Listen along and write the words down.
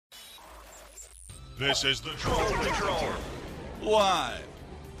This is the Troll Patrol. Live.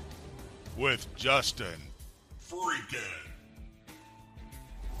 With Justin Freakin'.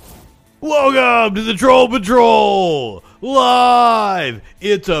 Welcome to the Troll Patrol. Live.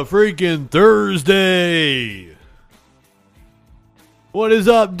 It's a freaking Thursday. What is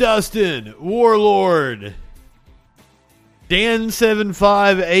up, Dustin? Warlord.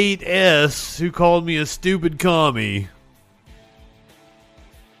 Dan758S, who called me a stupid commie.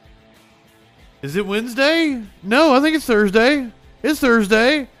 Is it Wednesday? No, I think it's Thursday. It's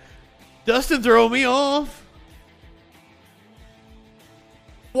Thursday. Dustin throwing me off.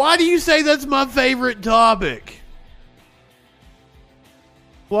 Why do you say that's my favorite topic?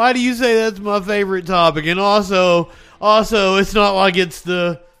 Why do you say that's my favorite topic? And also, it's not like it's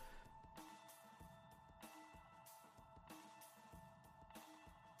the...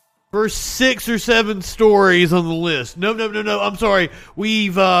 first 6 or 7 stories on the list. No. I'm sorry.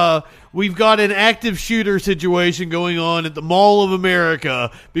 We've got an active shooter situation going on at the Mall of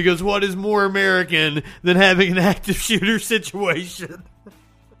America, because what is more American than having an active shooter situation?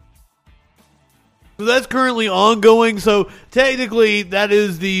 So that's currently ongoing. So technically, that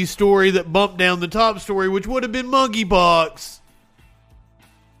is the story that bumped down the top story, which would have been monkeypox,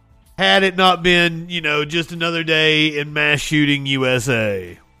 had it not been, just another day in mass shooting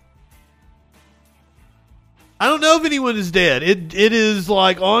USA. I don't know if anyone is dead. It is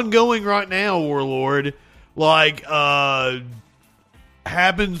like ongoing right now, Warlord. Like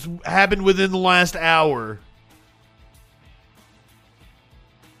happened within the last hour.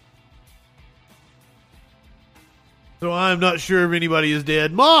 So I'm not sure if anybody is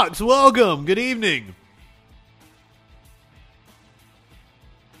dead. Mox, welcome. Good evening.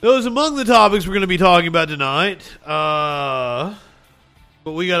 Those among the topics we're going to be talking about tonight.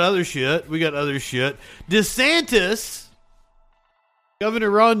 But we got other shit. DeSantis,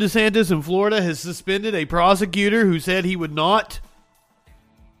 Governor Ron DeSantis in Florida, has suspended a prosecutor who said he would not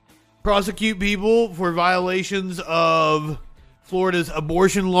prosecute people for violations of Florida's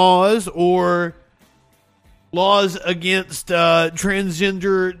abortion laws or laws against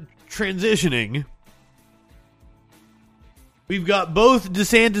transgender transitioning. We've got both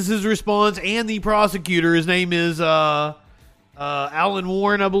DeSantis' response and the prosecutor. His name is... Alan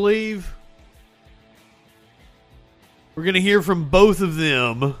Warren, I believe. We're going to hear from both of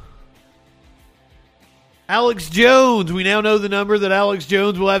them. Alex Jones. We now know the number that Alex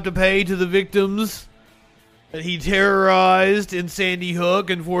Jones will have to pay to the victims that he terrorized in Sandy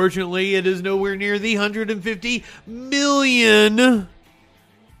Hook. Unfortunately, it is nowhere near the $150 million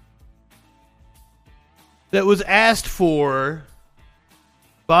that was asked for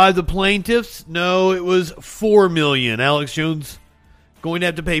by the plaintiffs. No, it was $4 million. Alex Jones going to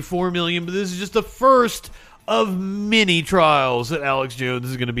have to pay $4 million, but this is just the first of many trials that Alex Jones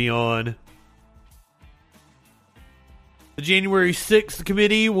is going to be on. The January 6th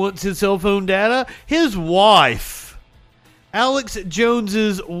committee wants his cell phone data. His wife, Alex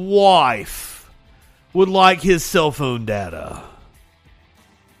Jones's wife, would like his cell phone data.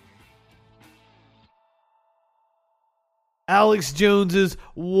 Alex Jones's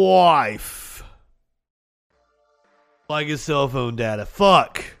wife, like his cell phone data.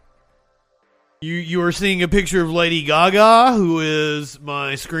 Fuck. You are seeing a picture of Lady Gaga, who is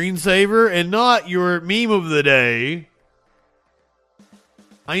my screensaver, and not your meme of the day.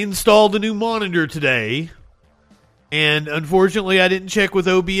 I installed a new monitor today, and unfortunately I didn't check with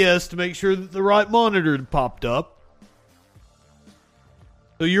OBS to make sure that the right monitor popped up.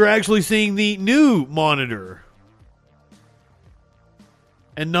 So you're actually seeing the new monitor.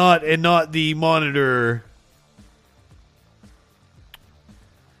 And not the monitor,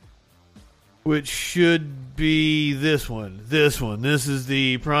 which should be this one. This is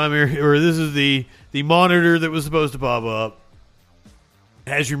the primary, or this is the monitor that was supposed to pop up.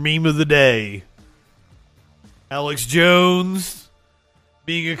 Has your meme of the day. Alex Jones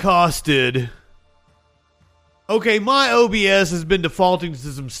being accosted. Okay, my OBS has been defaulting to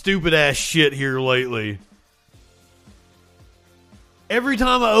some stupid ass shit here lately. Every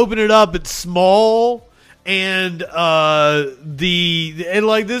time I open it up, it's small, and this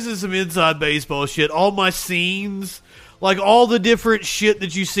is some inside baseball shit. All my scenes, like all the different shit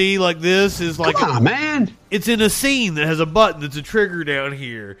that you see, like this is like, come on, man. It's in a scene that has a button that's a trigger down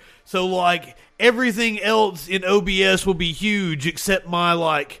here. So like everything else in OBS will be huge except my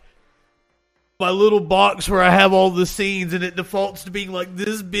little box where I have all the scenes, and it defaults to being like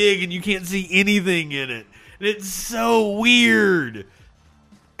this big, and you can't see anything in it. And it's so weird.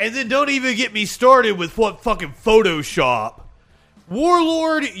 And then don't even get me started with what fucking Photoshop.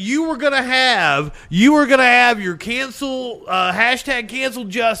 Warlord, you were gonna have your cancel hashtag cancel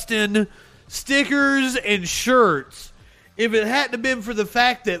Justin stickers and shirts if it hadn't have been for the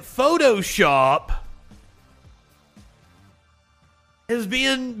fact that Photoshop has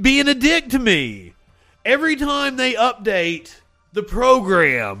been being a dick to me. Every time they update the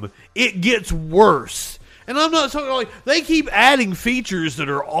program, it gets worse. And I'm not talking like they keep adding features that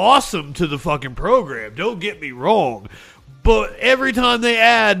are awesome to the fucking program. Don't get me wrong. But every time they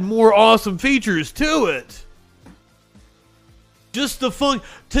add more awesome features to it, just the fun.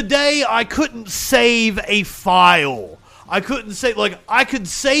 Today I couldn't save a file. I couldn't save, like, I could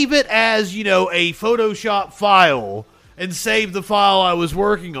save it as, you know, a Photoshop file and save the file I was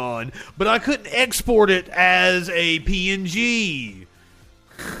working on, but I couldn't export it as a PNG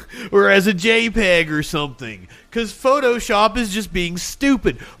or as a JPEG or something, because Photoshop is just being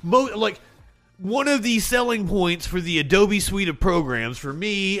stupid. One of the selling points for the Adobe suite of programs, for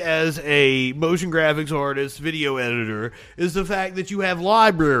me as a motion graphics artist, video editor, is the fact that you have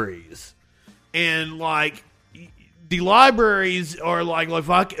libraries. And, like, the libraries are like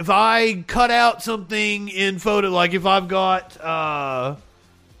if I cut out something in photo, like if I've got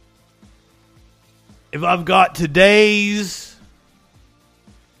today's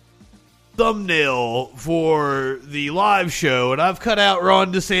thumbnail for the live show, and I've cut out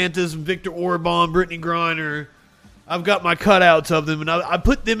Ron DeSantis and Victor Orban, Brittany Griner. I've got my cutouts of them, and I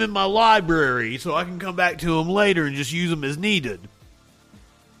put them in my library so I can come back to them later and just use them as needed.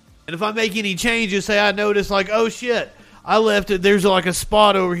 And if I make any changes, say I notice, like, oh shit, I left it, there's like a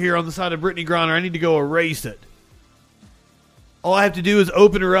spot over here on the side of Brittany Griner, I need to go erase it. All I have to do is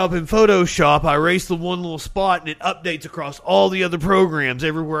open her up in Photoshop, I erase the one little spot, and it updates across all the other programs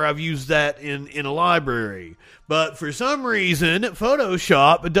everywhere I've used that in a library. But for some reason,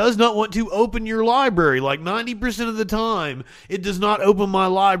 Photoshop does not want to open your library. Like 90% of the time, it does not open my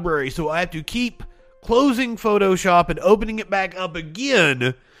library, so I have to keep closing Photoshop and opening it back up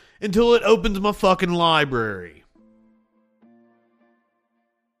again until it opens my fucking library.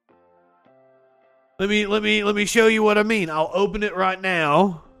 Let me show you what I mean. I'll open it right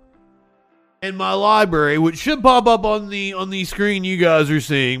now. And my library, which should pop up on the screen you guys are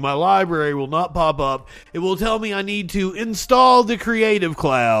seeing, my library will not pop up. It will tell me I need to install the Creative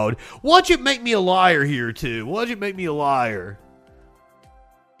Cloud. Watch it make me a liar here too. Watch it make me a liar.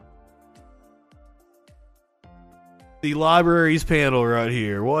 The libraries panel right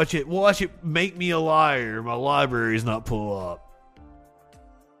here. Watch it make me a liar. My library's not pull up.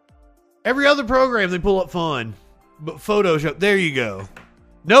 Every other program they pull up fine, but Photoshop, there you go.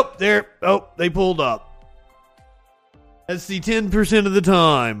 Nope, there. Oh, they pulled up. That's the 10% of the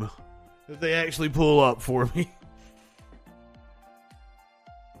time that they actually pull up for me.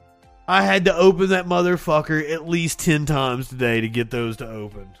 I had to open that motherfucker at least 10 times today to get those to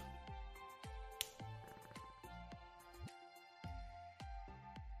open.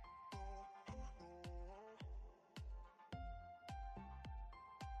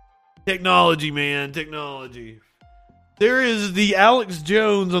 Technology, man, technology. There is the Alex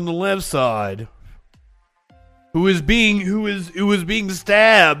Jones on the left side, who is being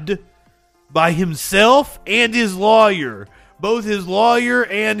stabbed by himself and his lawyer. Both his lawyer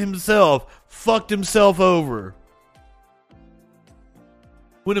and himself fucked himself over.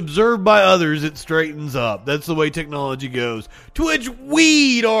 When observed by others, it straightens up. That's the way technology goes. Twitch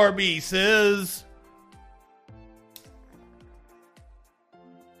weed, RB says.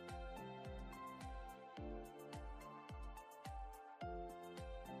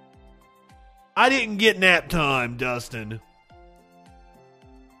 I didn't get nap time, Dustin.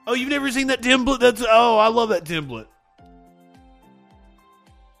 Oh, you've never seen that template? I love that template.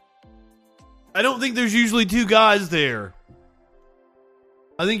 I don't think there's usually two guys there.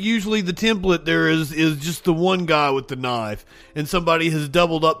 I think usually the template there is just the one guy with the knife, and somebody has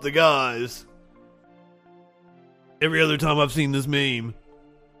doubled up the guys. Every other time I've seen this meme.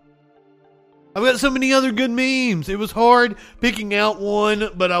 I've got so many other good memes. It was hard picking out one,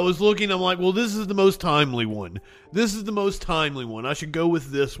 but I was looking, I'm like, well, this is the most timely one. This is the most timely one. I should go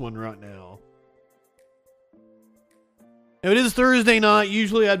with this one right now. Now, it is Thursday night.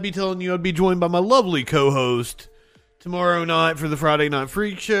 Usually I'd be telling you I'd be joined by my lovely co-host tomorrow night for the Friday Night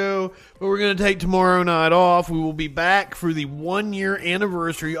Freak Show, but we're going to take tomorrow night off. We will be back for the 1-year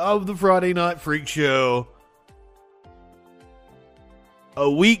anniversary of the Friday Night Freak Show a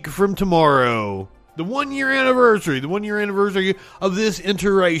week from tomorrow. The 1-year anniversary of this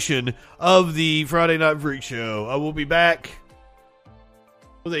iteration of the Friday Night Freak Show. I will be back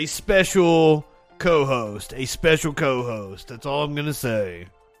with a special co-host. That's all I'm going to say.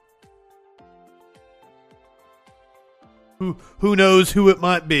 Who knows who it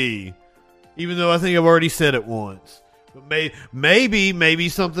might be? Even though I think I've already said it once. But maybe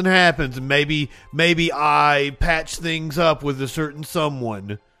something happens, and maybe I patch things up with a certain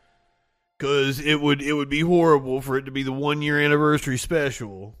someone. Because it would be horrible for it to be the 1 year anniversary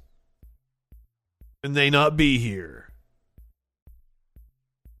special and they not be here.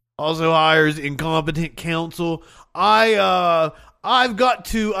 Also hires incompetent counsel. I've got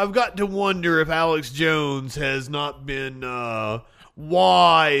to wonder if Alex Jones has not been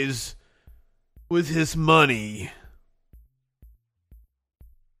wise with his money,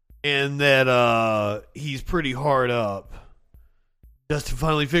 and that he's pretty hard up. Justin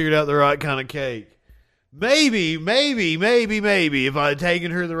finally figured out the right kind of cake. Maybe, if I had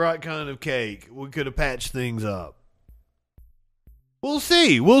taken her the right kind of cake, we could have patched things up. We'll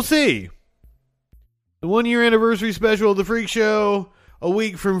see. The 1 year anniversary special of The Freak Show, a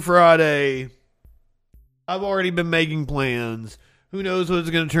week from Friday. I've already been making plans. Who knows what it's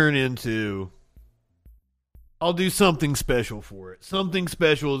going to turn into. I'll do something special for it. Something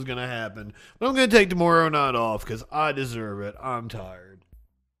special is going to happen. But I'm going to take tomorrow night off because I deserve it. I'm tired.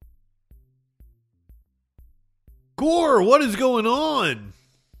 Gore, what is going on?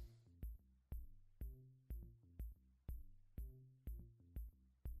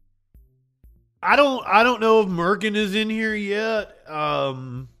 I don't know if Merkin is in here yet.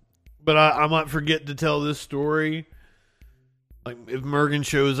 But I might forget to tell this story. Like if Merkin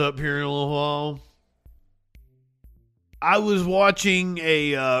shows up here in a little while. I was watching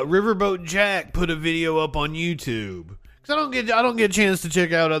a Riverboat Jack put a video up on YouTube because I don't get a chance to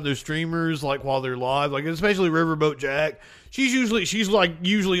check out other streamers like while they're live, like especially Riverboat Jack. She's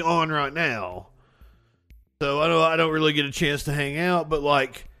usually on right now, so I don't really get a chance to hang out. But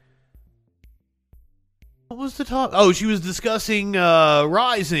like, what was the talk? Oh, she was discussing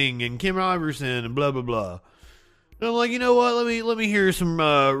Rising and Kim Iverson and blah blah blah. And I'm like, you know what? Let me hear some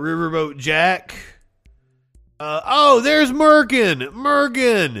Riverboat Jack. There's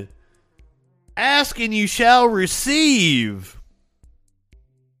Merkin. Ask and you shall receive.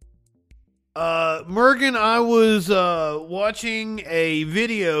 Merkin, I was watching a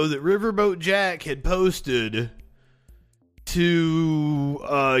video that Riverboat Jack had posted to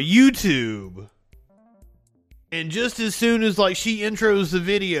YouTube. And just as soon as like she intros the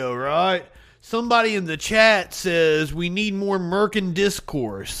video, right? Somebody in the chat says we need more Merkin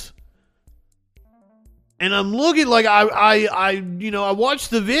discourse. And I'm looking like I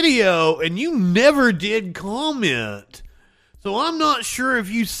watched the video and you never did comment. So I'm not sure if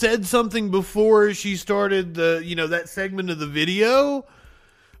you said something before she started that segment of the video,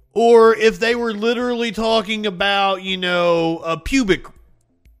 or if they were literally talking about, a pubic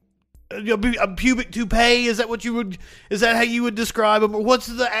toupee. Is that how you would describe them? Or what's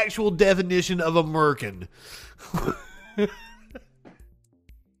the actual definition of a merkin?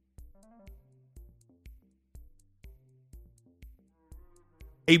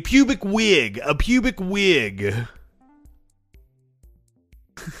 A pubic wig.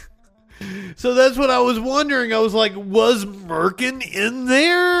 So that's what I was wondering. I was like, was Merkin in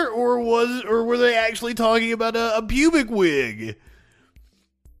there, or were they actually talking about a pubic wig?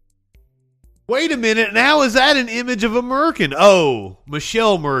 Wait a minute. Now is that an image of a Merkin? Oh,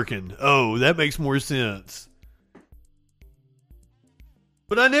 Michelle Merkin. Oh, that makes more sense.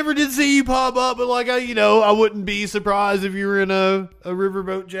 But I never did see you pop up, but like I wouldn't be surprised if you were in a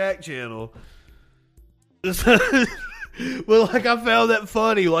Riverboat Jack channel. Well, like I found that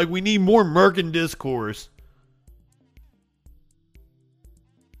funny. Like we need more Merkin discourse.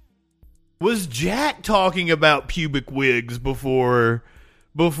 Was Jack talking about pubic wigs before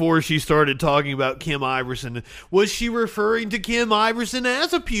she started talking about Kim Iverson? Was she referring to Kim Iverson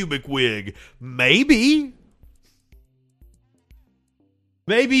as a pubic wig? Maybe.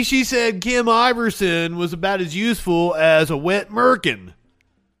 Maybe she said Kim Iverson was about as useful as a wet merkin.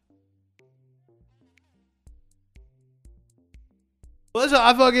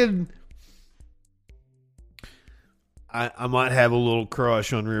 I might have a little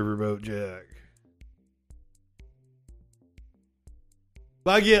crush on Riverboat Jack.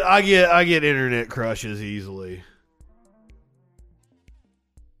 But I get internet crushes easily.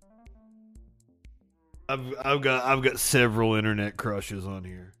 I've got several internet crushes on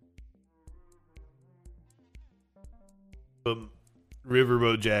here. But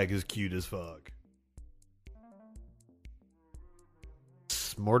Riverboat Jack is cute as fuck.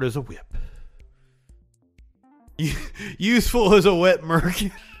 Smart as a whip. Useful as a wet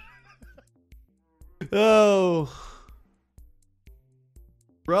merkin. Oh.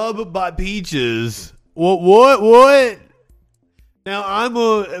 Rub by Peaches. What? Now,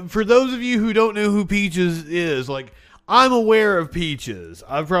 for those of you who don't know who Peaches is, like, I'm aware of Peaches.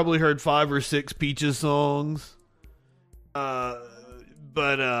 I've probably heard 5 or 6 Peaches songs. But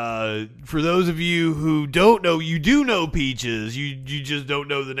for those of you who don't know, you do know Peaches. You just don't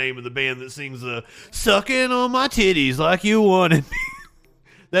know the name of the band that sings the "Sucking on My Titties Like You Wanted."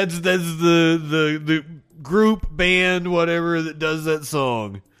 that's the group, band, whatever that does that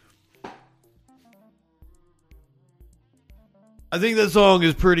song. I think that song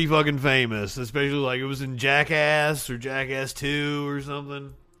is pretty fucking famous, especially like it was in Jackass or Jackass 2 or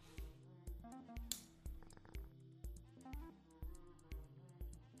something.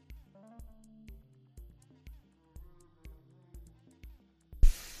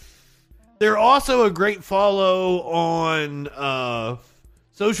 They're also a great follow on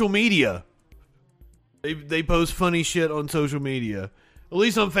social media. They post funny shit on social media. At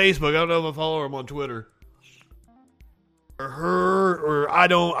least on Facebook. I don't know if I follow them on Twitter. Or her, or I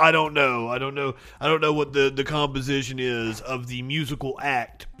don't know. I don't know what the composition is of the musical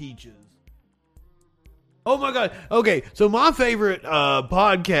act Peaches. Oh my god. Okay, so my favorite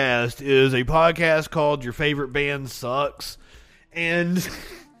podcast is a podcast called Your Favorite Band Sucks. And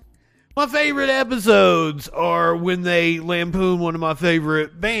my favorite episodes are when they lampoon one of my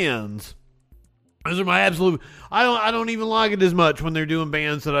favorite bands. Those are my absolute. I don't even like it as much when they're doing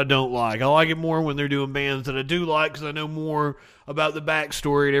bands that I don't like. I like it more when they're doing bands that I do like because I know more about the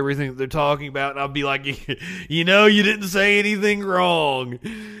backstory and everything that they're talking about. And I'll be like, you know, you didn't say anything wrong.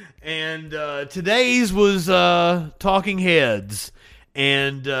 And today's was Talking Heads.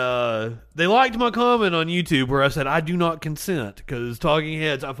 And they liked my comment on YouTube where I said I do not consent because Talking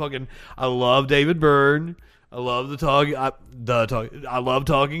Heads, I love David Byrne. I love I love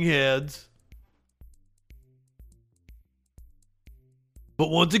Talking Heads. But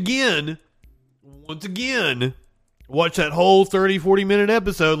once again, watch that whole 30, 40-minute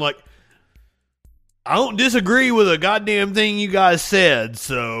episode. Like, I don't disagree with a goddamn thing you guys said,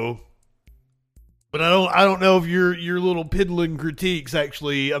 so. But I don't know if your little piddling critiques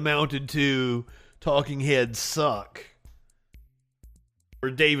actually amounted to Talking Heads suck. Or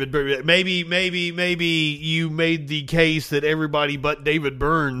David Byrne. Maybe you made the case that everybody but David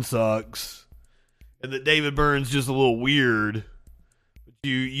Byrne sucks. And that David Byrne's just a little weird.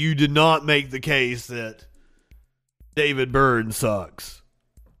 You did not make the case that David Byrne sucks.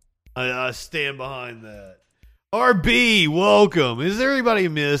 I stand behind that. RB, welcome. Is there anybody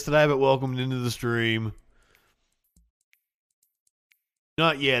missed that I haven't welcomed into the stream?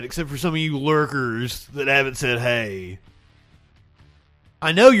 Not yet, except for some of you lurkers that haven't said hey.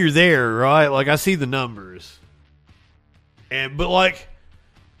 I know you're there, right? Like, I see the numbers. But like,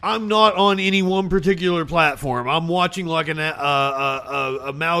 I'm not on any one particular platform. I'm watching like an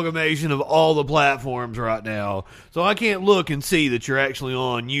amalgamation of all the platforms right now. So I can't look and see that you're actually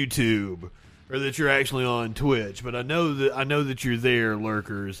on YouTube or that you're actually on Twitch. But I know that you're there,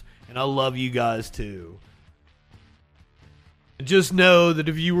 lurkers, and I love you guys too. Just know that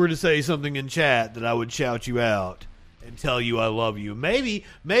if you were to say something in chat, that I would shout you out and tell you I love you. Maybe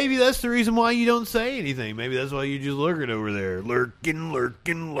that's the reason why you don't say anything. Maybe that's why you just lurking over there.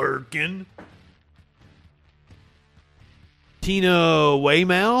 Lurking. Tina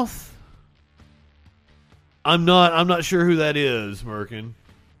Weymouth? I'm not sure who that is, Merkin.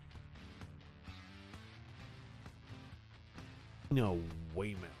 Tina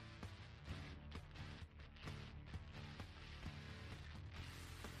Weymouth.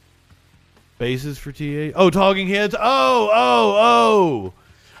 Bases for TA? Oh, Talking Heads? Oh,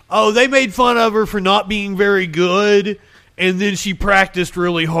 they made fun of her for not being very good, and then she practiced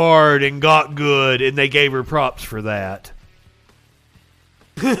really hard and got good, and they gave her props for that.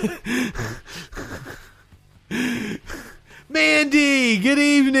 Mandy, good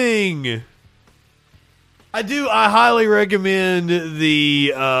evening. I highly recommend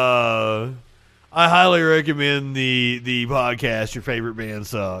the podcast Your Favorite Band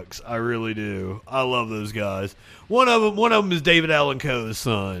Sucks. I really do. I love those guys. One of them is David Allan Coe's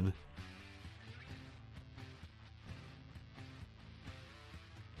son.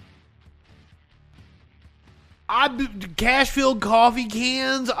 Cash-filled coffee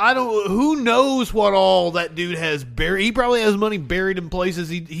cans. Who knows what all that dude has buried. He probably has money buried in places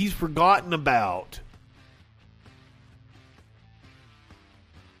he's forgotten about.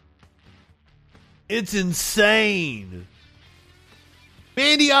 It's insane.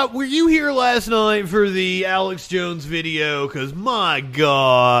 Mandy, were you here last night for the Alex Jones video? Because, my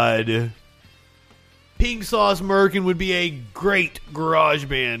God. Pink Sauce Merkin would be a great garage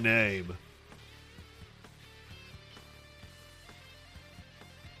band name.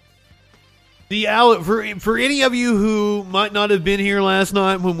 For any of you who might not have been here last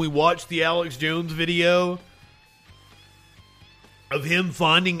night when we watched the Alex Jones video of him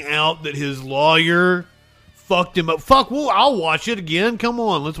finding out that his lawyer fucked him up. Fuck, well, I'll watch it again. Come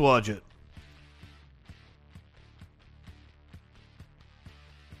on, let's watch it.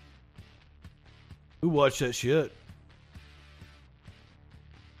 Who watched that shit?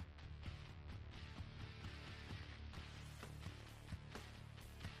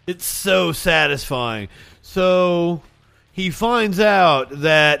 It's so satisfying. So he finds out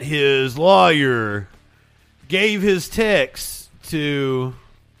that his lawyer gave his text to.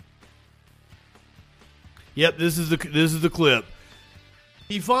 Yep, this is the clip.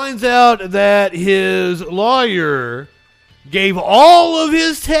 He finds out that his lawyer gave all of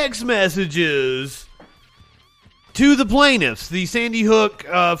his text messages to the plaintiffs, the Sandy Hook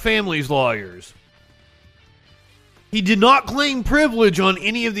family's lawyers. He did not claim privilege on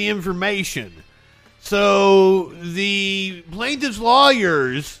any of the information. So the plaintiff's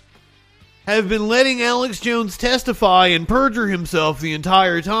lawyers have been letting Alex Jones testify and perjure himself the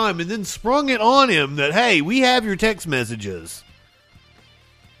entire time, and then sprung it on him that, hey, we have your text messages.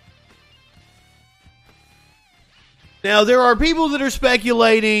 Now, there are people that are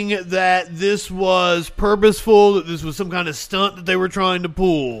speculating that this was purposeful, that this was some kind of stunt that they were trying to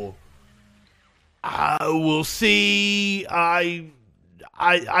pull. We'll see.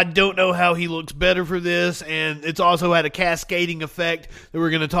 I don't know how he looks better for this, and it's also had a cascading effect that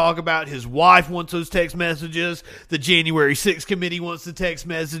we're going to talk about. His wife wants those text messages. The January 6th committee wants the text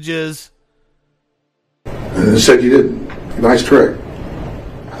messages. And they said you did. Nice trick.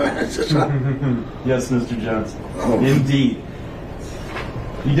 Yes, Mr. Jones. Oh. Indeed.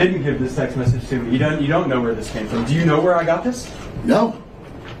 You didn't give this text message to me. You don't know where this came from. Do you know where I got this? No.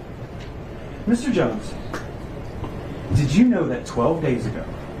 Mr. Jones, did you know that 12 days ago,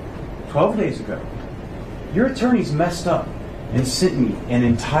 your attorneys messed up and sent me an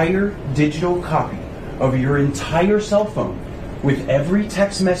entire digital copy of your entire cell phone with every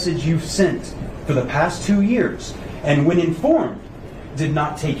text message you've sent for the past 2 years, and when informed, did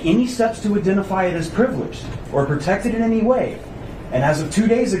not take any steps to identify it as privileged or protect it in any way. And as of 2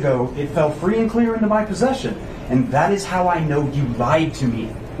 days ago, it fell free and clear into my possession. And that is how I know you lied to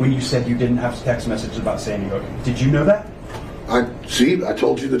me when you said you didn't have text messages about Sandy Hook. Did you know that? I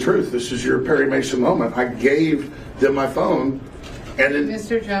told you the truth. This is your Perry Mason moment. I gave them my phone, and then...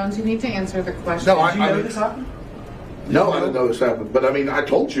 Mr. Jones, you need to answer the question. No, Did you know this happened? No, I didn't know this happened. But, I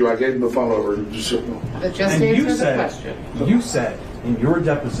told you I gave them the phone over. Just and answer the question. You said in your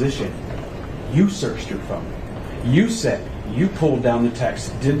deposition, you searched your phone. You said you pulled down the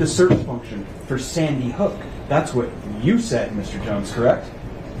text, did the search function for Sandy Hook. That's what you said, Mr. Jones, correct?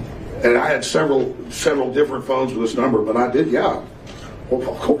 And I had several different phones with this number, but I did, yeah. Well,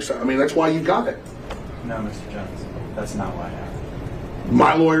 of course. That's why you got it. No, Mr. Jones, that's not why I have it.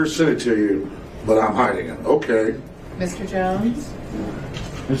 My lawyer sent it to you, but I'm hiding it. Okay. Mr. Jones?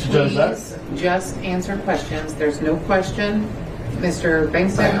 Mr. Jones, please just answer questions. There's no question. Mr.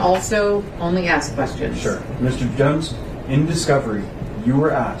 Bankston also only asks questions. Sure. Mr. Jones, in discovery, you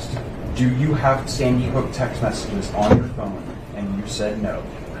were asked, do you have Sandy Hook text messages on your phone? And you said no,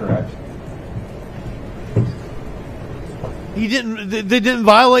 correct? They didn't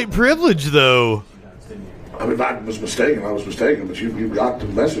violate privilege, though. I was mistaken, but you got the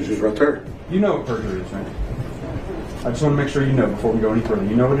messages right there. You know what perjury is, right? I just want to make sure you know before we go any further.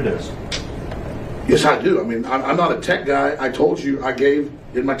 You know what it is. Yes, I do. I'm not a tech guy. I told you I gave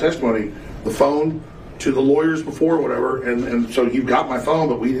in my testimony the phone to the lawyers before or whatever, and so you got my phone,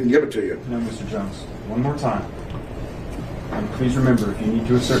 but we didn't give it to you. No, Mr. Jones. One more time. And please remember, if you need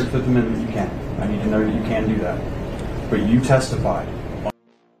to assert the Fifth Amendment, you can. I need to know that you can do that. But you testified.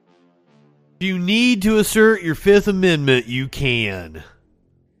 If you need to assert your Fifth Amendment, you can.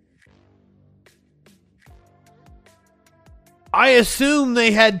 I assume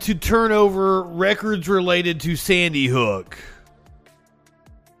they had to turn over records related to Sandy Hook.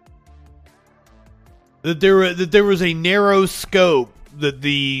 That there was a narrow scope that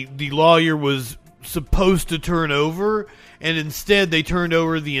the lawyer was supposed to turn over, and instead they turned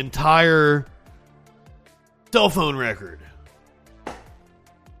over the entire cell phone record.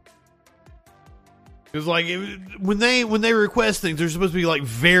 Because when they request things, they're supposed to be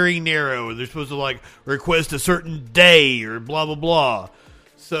very narrow. They're supposed to request a certain day or blah blah blah.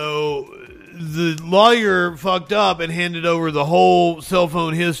 So the lawyer fucked up and handed over the whole cell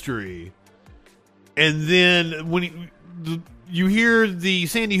phone history. And then when you hear the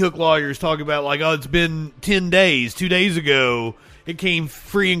Sandy Hook lawyers talk about it's been 10 days, 2 days ago, it came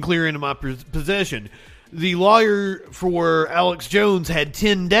free and clear into my possession. The lawyer for Alex Jones had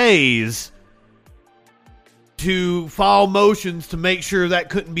 10 days to file motions to make sure that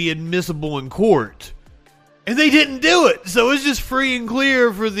couldn't be admissible in court. And they didn't do it, so it's just free and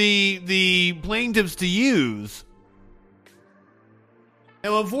clear for the plaintiffs to use.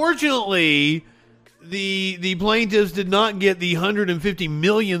 Now, unfortunately, the plaintiffs did not get the $150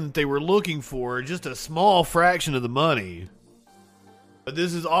 million that they were looking for, just a small fraction of the money. But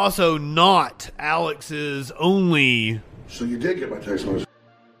this is also not Alex's only So you did get my text message.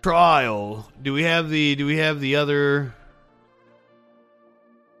 trial. Do we have the other?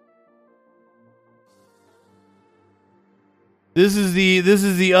 This is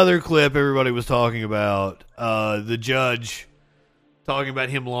the other clip everybody was talking about. The judge talking about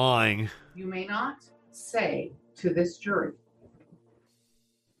him lying. You may not say to this jury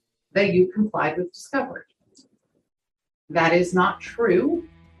that you complied with discovery. That is not true.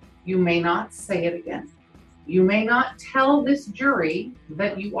 You may not say it again. You may not tell this jury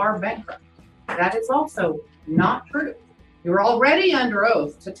that you are bankrupt. That is also not true. You're already under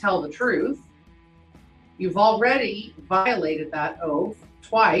oath to tell the truth. You've already violated that oath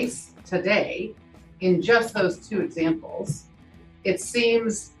twice today in just those two examples. It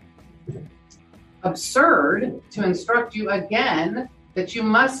seems absurd to instruct you again that you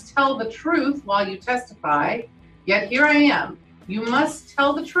must tell the truth while you testify. Yet here I am. You must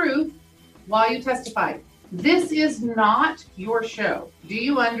tell the truth while you testify. This is not your show. Do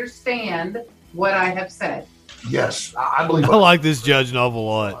you understand what I have said? Yes, I believe. I like this judge an awful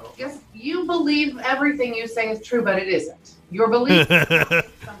lot. Yes, you believe everything you say is true, but it isn't. Your belief is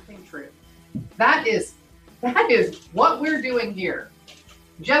something true. That is what we're doing here.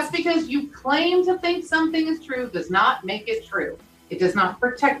 Just because you claim to think something is true does not make it true. It does not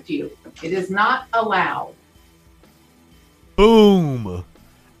protect you. It is not allowed. Boom!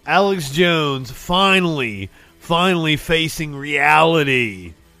 Alex Jones finally facing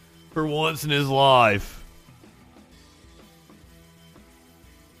reality for once in his life.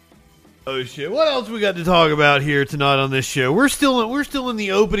 Oh shit! What else we got to talk about here tonight on this show? We're still in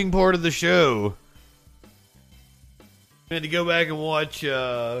the opening part of the show. I had to go back and watch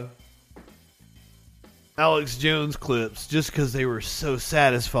Alex Jones clips just because they were so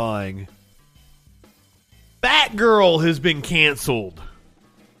satisfying. Batgirl has been canceled.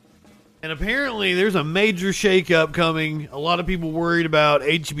 And apparently there's a major shakeup coming. A lot of people worried about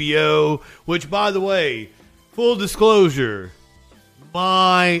HBO, which, by the way, full disclosure,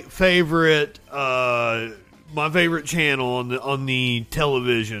 my favorite channel on the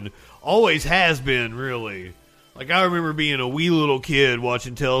television always has been, really. Like, I remember being a wee little kid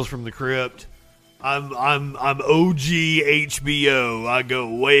watching Tales from the Crypt. I'm OG HBO. I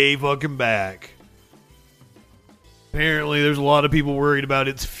go way fucking back. Apparently, there's a lot of people worried about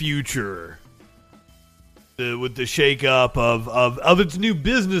its future with the shakeup of its new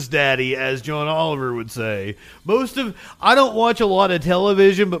business daddy, as John Oliver would say. I don't watch a lot of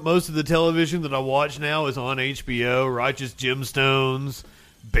television, but most of the television that I watch now is on HBO. Righteous Gemstones,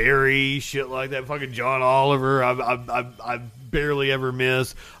 Barry, shit like that. Fucking John Oliver, I barely ever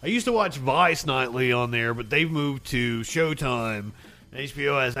miss. I used to watch Vice nightly on there, but they've moved to Showtime.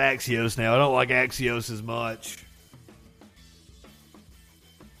 HBO has Axios now. I don't like Axios as much.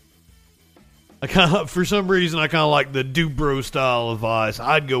 For some reason, I kind of like the Dubrow style of Vice.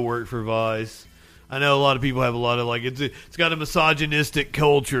 I'd go work for Vice. I know a lot of people have a lot of, like, it's got a misogynistic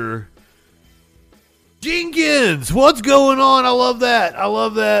culture. Jenkins, what's going on? I love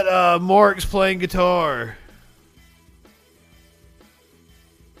that. Mark's playing guitar.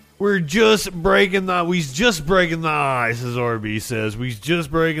 We're just breaking the ice, as RB says. We're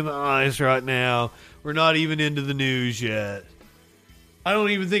just breaking the ice right now. We're not even into the news yet. I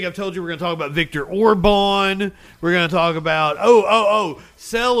don't even think I've told you we're going to talk about Viktor Orban. We're going to talk about,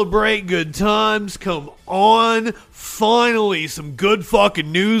 celebrate good times. Come on. Finally, some good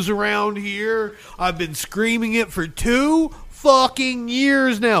fucking news around here. I've been screaming it for 2 fucking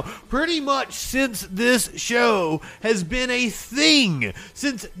years now. Pretty much since this show has been a thing.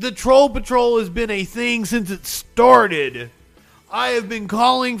 Since the Troll Patrol has been a thing since it started. I have been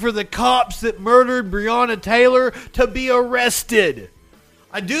calling for the cops that murdered Breonna Taylor to be arrested.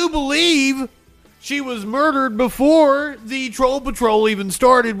 I do believe she was murdered before the Troll Patrol even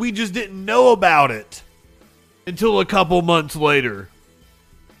started. We just didn't know about it until a couple months later.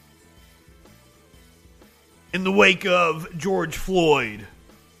 In the wake of George Floyd.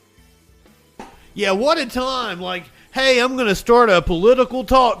 Yeah, what a time. Like, hey, I'm going to start a political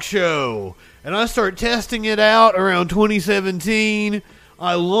talk show. And I start testing it out around 2017.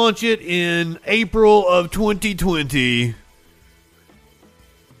 I launch it in April of 2020.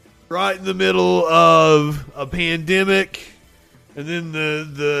 Right in the middle of a pandemic, and then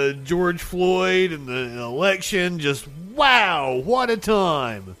the George Floyd and the election. Just wow, what a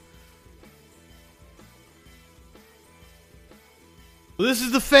time. Well, this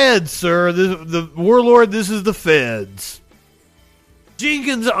is the feds, sir. The warlord, this is the feds.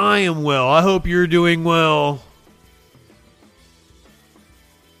 Jenkins, I am well. I hope you're doing well.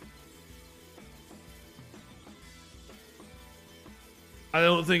 I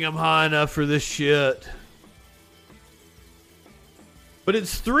don't think I'm high enough for this shit. But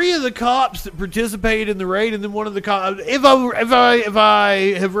it's 3 of the cops that participated in the raid, and then one of the cops. If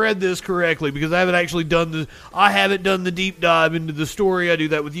I have read this correctly, because I haven't actually I haven't done the deep dive into the story. I do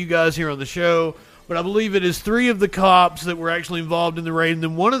that with you guys here on the show. But I believe it is 3 of the cops that were actually involved in the raid, and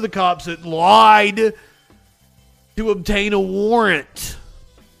then one of the cops that lied to obtain a warrant.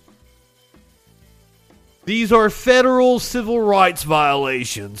 These are federal civil rights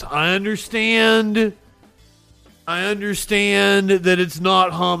violations. I understand that it's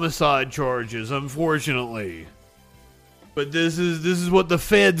not homicide charges, unfortunately. But this is what the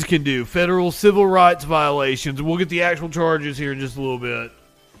feds can do. Federal civil rights violations. We'll get the actual charges here in just a little bit.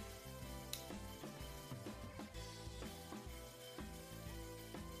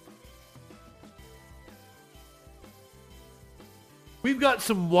 We've got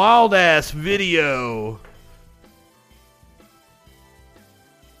some wild ass video.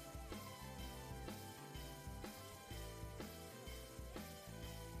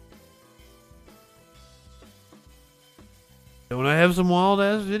 Don't I have some wild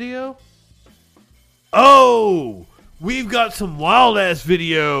ass video? Oh, we've got some wild ass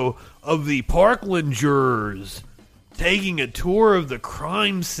video of the Parkland jurors taking a tour of the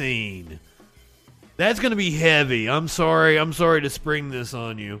crime scene. That's going to be heavy. I'm sorry to spring this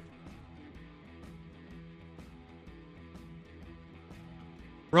on you.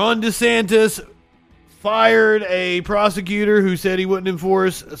 Ron DeSantis fired a prosecutor who said he wouldn't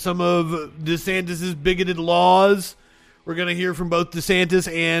enforce some of DeSantis' bigoted laws. We're going to hear from both DeSantis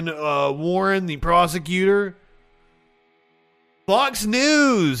and Warren, the prosecutor. Fox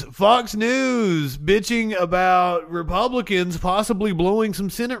News bitching about Republicans possibly blowing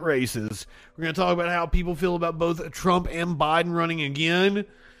some Senate races. We're going to talk about how people feel about both Trump and Biden running again.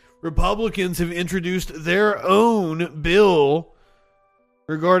 Republicans have introduced their own bill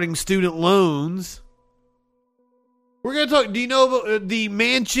regarding student loans. We're going to talk, do you know about the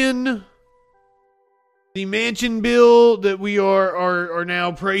Manchin bill that we are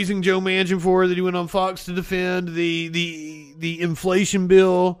now praising Joe Manchin for, that he went on Fox to defend? The inflation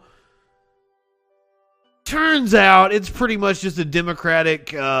bill. Turns out it's pretty much just a Democratic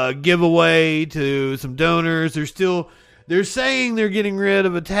giveaway to some donors. They're saying they're getting rid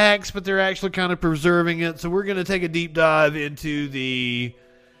of a tax, but they're actually kind of preserving it. So we're going to take a deep dive into the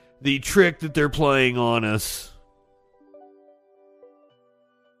trick that they're playing on us.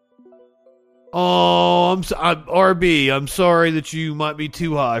 Oh, RB, I'm sorry that you might be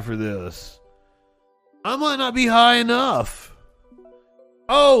too high for this. I might not be high enough.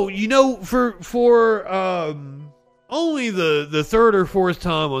 Oh, you know, for only the third or fourth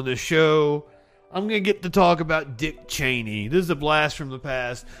time on this show, I'm going to get to talk about Dick Cheney. This is a blast from the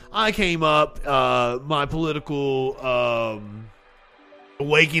past. I came up, my political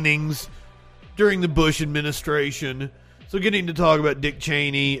awakenings during the Bush administration. So getting to talk about Dick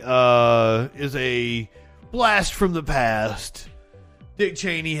Cheney is a blast from the past. Dick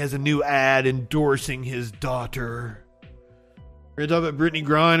Cheney has a new ad endorsing his daughter. We're going to talk about Brittany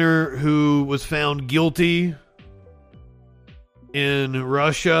Griner, who was found guilty in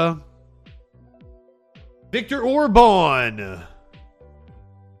Russia. Viktor Orban,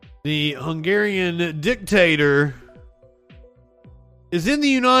 the Hungarian dictator, is in the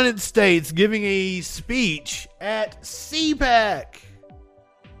United States giving a speech at CPAC.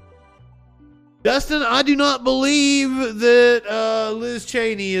 Dustin, I do not believe that Liz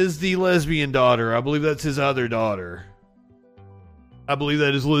Cheney is the lesbian daughter. I believe that's his other daughter. I believe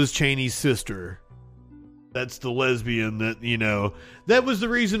that is Liz Cheney's sister. That's the lesbian that, you know. That was the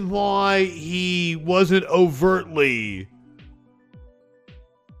reason why he wasn't overtly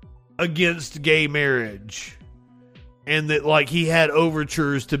against gay marriage. And that, like, he had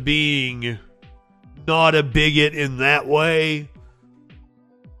overtures to being not a bigot in that way.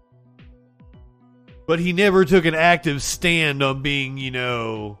 But he never took an active stand on being, you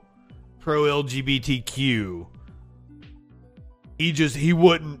know, pro-LGBTQ. He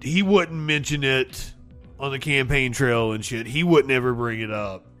wouldn't mention it on the campaign trail and shit. He wouldn't ever bring it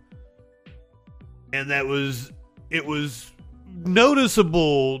up. And it was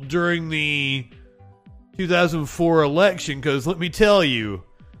noticeable during the 2004 election, because let me tell you,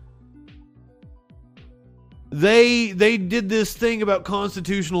 they did this thing about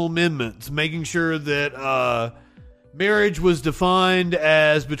constitutional amendments, making sure that marriage was defined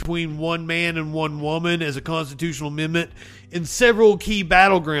as between one man and one woman as a constitutional amendment in several key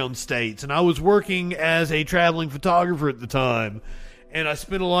battleground states. And I was working as a traveling photographer at the time. And I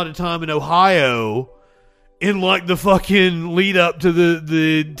spent a lot of time in Ohio in like the fucking lead up to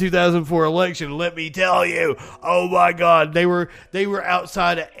the 2004 election. Let me tell you, oh my God, they were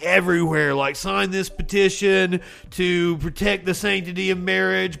outside of everywhere. Like, sign this petition to protect the sanctity of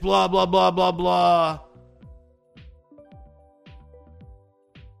marriage, blah, blah, blah, blah, blah.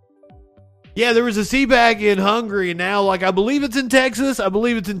 Yeah, there was a CPAC in Hungary, and now, like, I believe it's in Texas.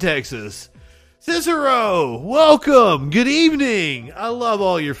 Cicero, welcome. Good evening. I love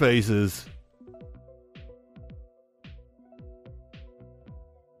all your faces.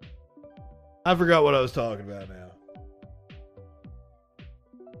 I forgot what I was talking about now.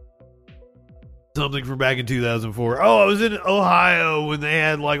 Something from back in 2004. Oh, I was in Ohio when they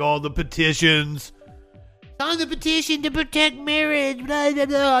had, like, all the petitions. Sign the petition to protect marriage, blah, blah,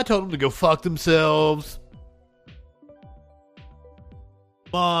 blah. I told them to go fuck themselves.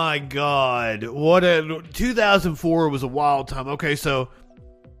 My God. 2004 was a wild time. Okay, so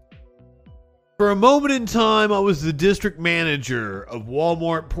for a moment in time, I was the district manager of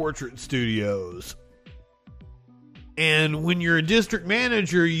Walmart Portrait Studios. And when you're a district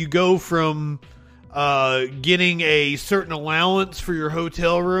manager, you go from getting a certain allowance for your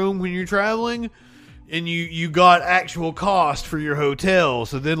hotel room when you're traveling, and you got actual cost for your hotel.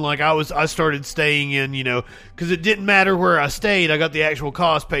 So then, like, I started staying in, you know, because it didn't matter where I stayed. I got the actual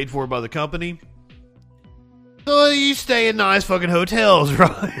cost paid for by the company. So you stay in nice fucking hotels,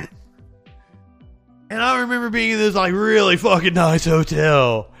 right? And I remember being in this, like, really fucking nice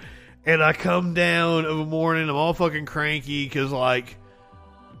hotel. And I come down of a morning, I'm all fucking cranky, because, like,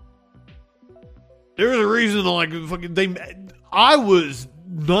 there was a reason, like, I was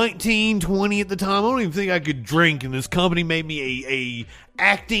 19, 20 at the time. I don't even think I could drink, and this company made me a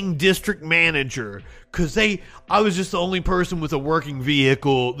acting district manager because I was just the only person with a working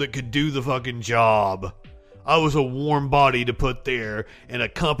vehicle that could do the fucking job. I was a warm body to put there in a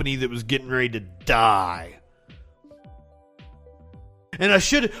company that was getting ready to die. And I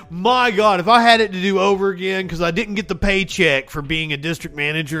should, my God, if I had it to do over again, because I didn't get the paycheck for being a district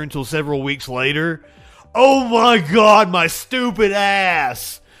manager until several weeks later. Oh my God, my stupid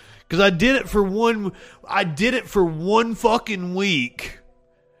ass. Because I did it for one fucking week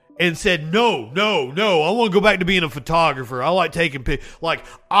and said, no, I want to go back to being a photographer. I like taking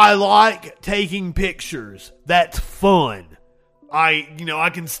pictures. That's fun. I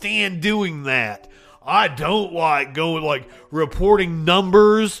can stand doing that. I don't like going, like, reporting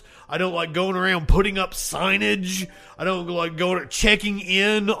numbers. I don't like going around putting up signage. I don't like going checking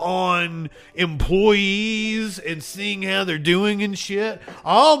in on employees and seeing how they're doing and shit.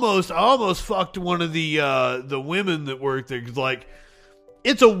 I almost fucked one of the women that work there. 'Cause, like,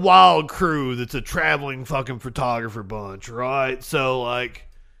 it's a wild crew that's a traveling fucking photographer bunch, right? So, like,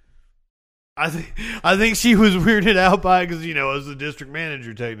 I think she was weirded out by it because, you know, I was the district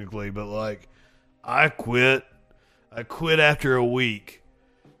manager technically, but, like, I quit after a week.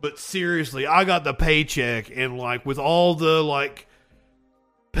 But seriously, I got the paycheck, and, like, with all the, like,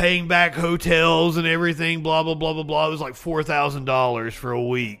 paying back hotels and everything, blah, blah, blah, blah, blah, it was like $4,000 for a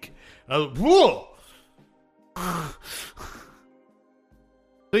week. I was like, whoa!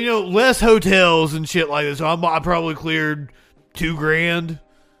 So, you know, less hotels and shit like this. So I probably cleared $2,000,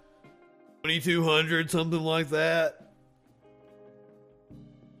 $2,200, something like that.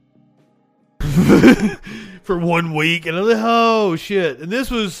 For 1 week, and I was like, oh shit. And this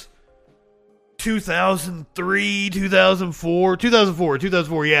was 2003, 2004,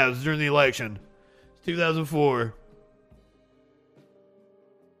 yeah, it was during the election. 2004.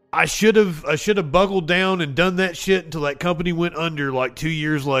 I should have buckled down and done that shit until that company went under, like, 2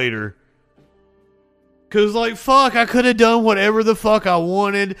 years later. Cause, like, fuck, I could have done whatever the fuck I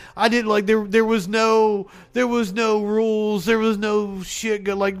wanted. I didn't, like, there was no rules, there was no shit,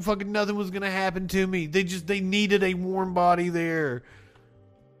 like, fucking nothing was gonna happen to me. They needed a warm body there.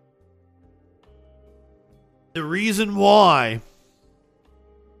 The reason why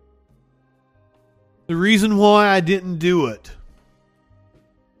I didn't do it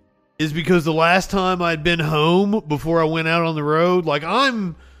is because the last time I'd been home before I went out on the road, like,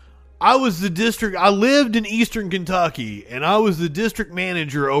 I was the district, I lived in eastern Kentucky, and I was the district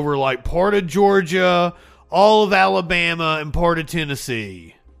manager over, like, part of Georgia, all of Alabama, and part of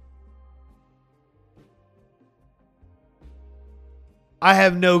Tennessee. I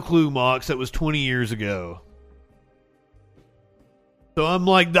have no clue, Mox. That was 20 years ago. So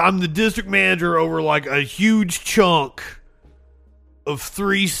I'm the district manager over, like, a huge chunk of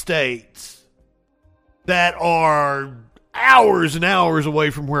 3 states. that are hours and hours away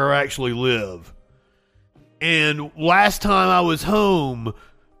from where I actually live. And last time I was home,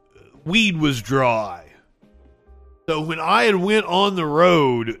 weed was dry. So when I had went on the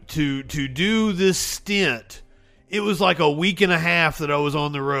road to do this stint, it was like a week and a half that I was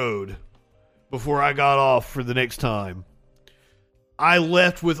on the road before I got off for the next time. I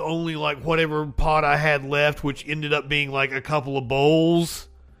left with only like whatever pot I had left, which ended up being like a couple of bowls.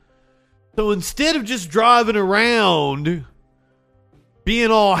 So instead of just driving around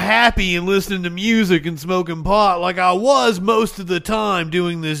being all happy and listening to music and smoking pot like I was most of the time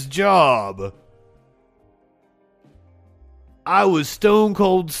doing this job, I was stone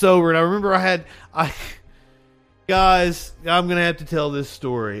cold sober. And I remember guys, I'm going to have to tell this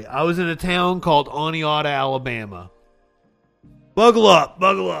story. I was in a town called Oneonta, Alabama. Buckle up,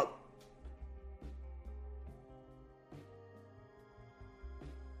 buckle up.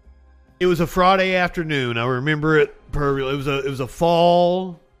 It was a Friday afternoon. I remember it perfectly. It was a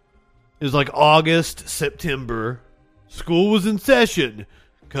fall. It was like August, September. School was in session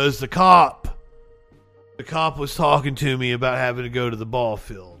because the cop was talking to me about having to go to the ball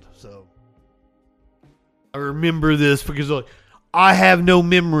field. So I remember this because like, I have no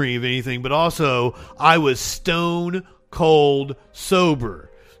memory of anything, but also I was stone cold sober.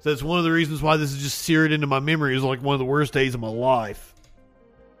 So that's one of the reasons why this is just seared into my memory. It was like one of the worst days of my life.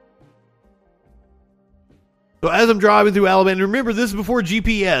 So as I'm driving through Alabama, and remember this is before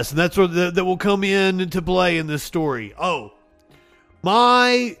GPS, and that's what that will come in to play in this story. Oh,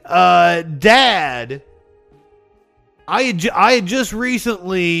 my dad, I had just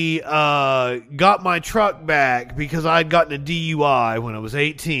recently got my truck back because I had gotten a DUI when I was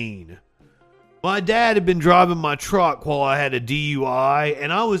 18. My dad had been driving my truck while I had a DUI,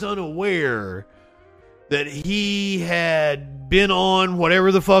 and I was unaware that he had been on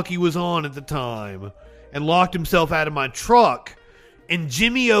whatever the fuck he was on at the time and locked himself out of my truck, and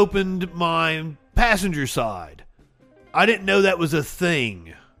Jimmy opened my passenger side. I didn't know that was a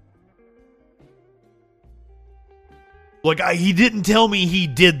thing. Like, he didn't tell me he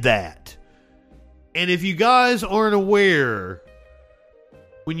did that. And if you guys aren't aware,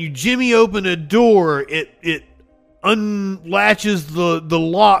 when you Jimmy open a door, it unlatches the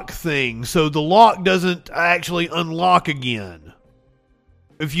lock thing, so the lock doesn't actually unlock again.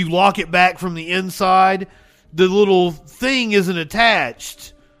 If you lock it back from the inside, the little thing isn't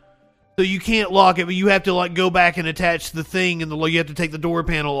attached, so you can't lock it, but you have to like go back and attach the thing, and you have to take the door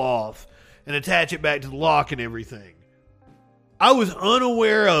panel off and attach it back to the lock and everything. I was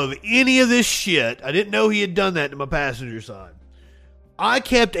unaware of any of this shit. I didn't know he had done that to my passenger side. I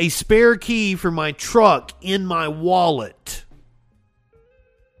kept a spare key for my truck in my wallet.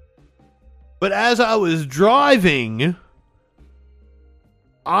 But as I was driving,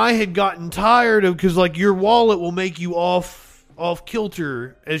 I had gotten tired of, because like your wallet will make you off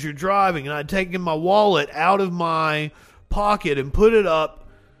kilter as you're driving, and I'd taken my wallet out of my pocket and put it up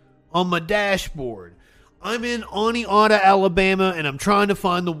on my dashboard. I'm in Oneonta, Alabama, and I'm trying to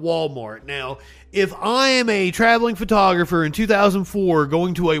find the Walmart. Now, if I am a traveling photographer in 2004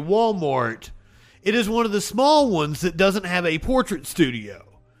 going to a Walmart, it is one of the small ones that doesn't have a portrait studio.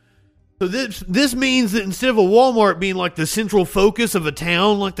 So this means that instead of a Walmart being like the central focus of a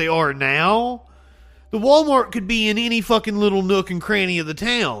town like they are now, the Walmart could be in any fucking little nook and cranny of the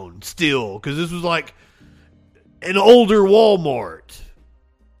town still, because this was like an older Walmart.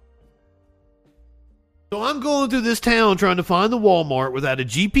 So I'm going through this town trying to find the Walmart without a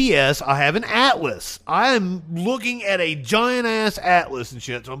GPS. I have an atlas. I am looking at a giant-ass atlas and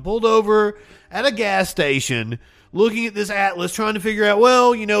shit. So I'm pulled over at a gas station looking at this atlas, trying to figure out,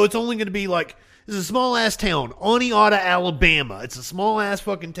 well, you know, it's only going to be like, this is a small-ass town, Oneonta, Alabama. It's a small-ass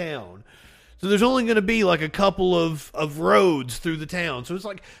fucking town. So there's only going to be like a couple of roads through the town. So it's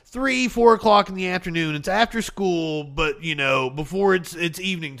like 3, 4 o'clock in the afternoon. It's after school, but, you know, before it's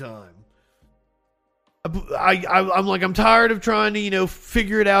evening time. I'm like, I'm tired of trying to, you know,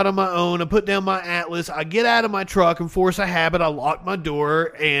 figure it out on my own. I put down my atlas. I get out of my truck and force a habit. I lock my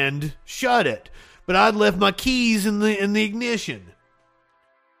door and shut it. But I'd left my keys in the ignition.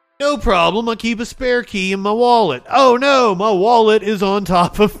 No problem. I keep a spare key in my wallet. Oh no, my wallet is on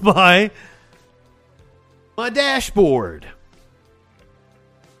top of my dashboard.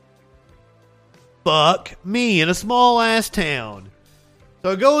 Fuck me, in a small ass town.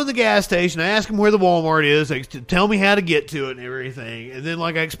 So I go in the gas station, I ask them where the Walmart is, they tell me how to get to it and everything, and then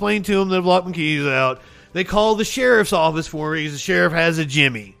like I explain to them that I've locked my keys out. They call the sheriff's office for me because the sheriff has a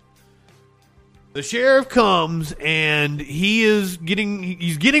Jimmy. The sheriff comes and he's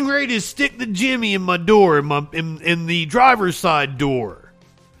getting ready to stick the Jimmy in my door, in the driver's side door.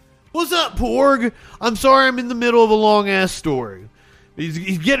 What's up, Porg? I'm sorry I'm in the middle of a long-ass story.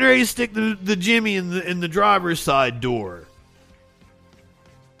 He's getting ready to stick the Jimmy in the driver's side door.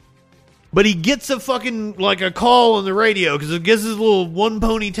 But he gets a fucking, like, a call on the radio, because I guess this little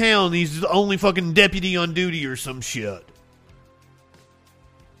one-pony town, he's the only fucking deputy on duty or some shit.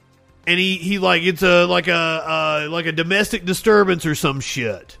 And he like, it's like a domestic disturbance or some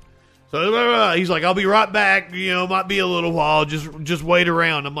shit. So he's like, I'll be right back, might be a little while, just wait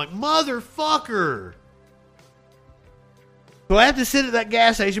around. I'm like, motherfucker. So I have to sit at that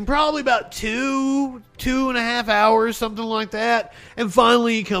gas station probably about 2.5 hours, something like that. And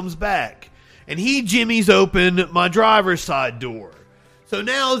finally he comes back. And he jimmies open my driver's side door. So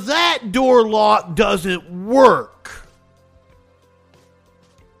now that door lock doesn't work.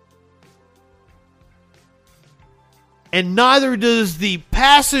 And neither does the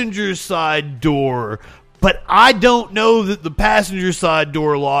passenger side door. But I don't know that the passenger side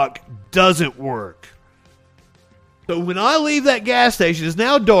door lock doesn't work. So when I leave that gas station, it's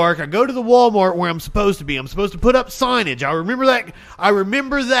now dark. I go to the Walmart where I'm supposed to be. I'm supposed to put up signage. I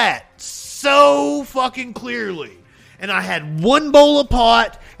remember that so fucking clearly. And I had one bowl of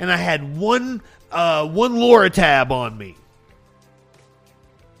pot, and I had one Loratab on me.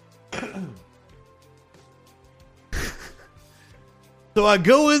 So I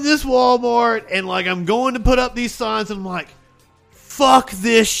go in this Walmart, and like I'm going to put up these signs, and I'm like, fuck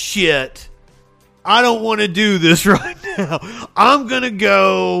this shit. I don't want to do this right now. I'm going to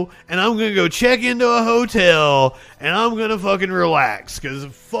go check into a hotel and I'm going to fucking relax because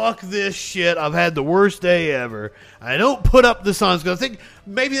fuck this shit. I've had the worst day ever. I don't put up the signs because I think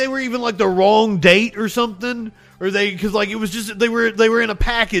maybe they were even like the wrong date or something. Or because like it was just they were in a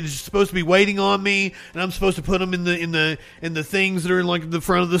package supposed to be waiting on me, and I'm supposed to put them in the things that are in like the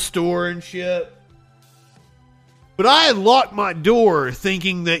front of the store and shit. But I had locked my door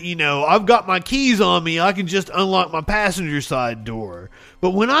thinking that, I've got my keys on me. I can just unlock my passenger side door.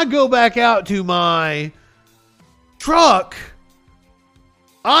 But when I go back out to my truck,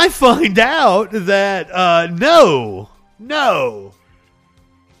 I find out that, no.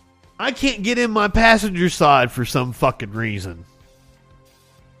 I can't get in my passenger side for some fucking reason.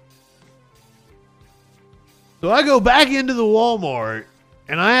 So I go back into the Walmart.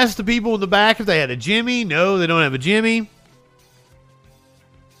 And I asked the people in the back if they had a Jimmy. No, they don't have a Jimmy.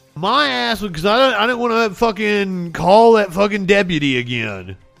 My ass, because I didn't want to fucking call that fucking deputy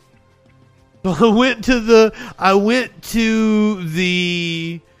again. So I went to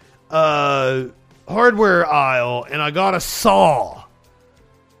the hardware aisle and I got a saw.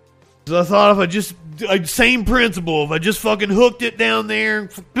 So I thought same principle, if I just fucking hooked it down there,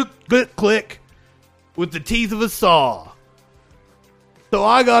 click, with the teeth of a saw. So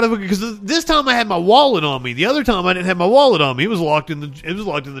I got it because this time I had my wallet on me. The other time I didn't have my wallet on me. It was locked in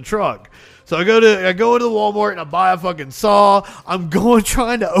the truck. So I go into the Walmart and I buy a fucking saw. I'm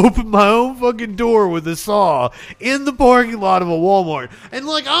trying to open my own fucking door with a saw in the parking lot of a Walmart. And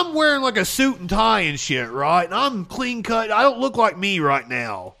like I'm wearing like a suit and tie and shit, right? And I'm clean cut. I don't look like me right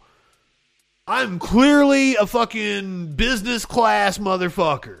now. I'm clearly a fucking business class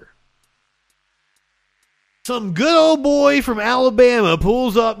motherfucker. Some good old boy from Alabama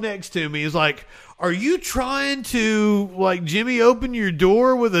pulls up next to me. He's like, are you trying to, like, Jimmy open your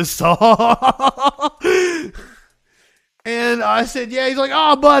door with a saw? And I said, yeah. He's like,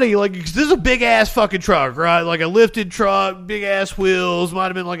 oh, buddy, like, 'cause this is a big-ass fucking truck, right? Like a lifted truck, big-ass wheels. Might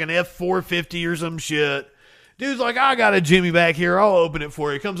have been like an F450 or some shit. Dude's like, I got a Jimmy back here. I'll open it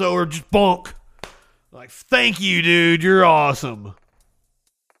for you. Comes over, just bonk. Like, thank you, dude. You're awesome.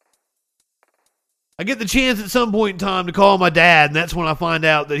 I get the chance at some point in time to call my dad, and that's when I find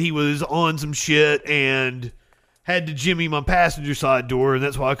out that he was on some shit and had to jimmy my passenger side door, and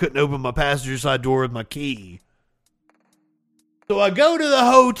that's why I couldn't open my passenger side door with my key. So I go to the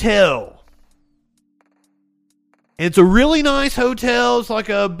hotel. It's a really nice hotel. It's like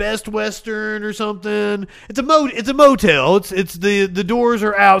a Best Western or something. It's a motel. It's the doors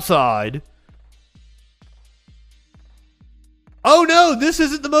are outside. Oh no, this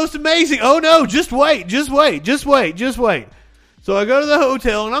isn't the most amazing. Oh no, just wait. So I go to the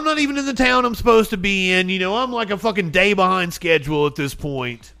hotel, and I'm not even in the town I'm supposed to be in. I'm like a fucking day behind schedule at this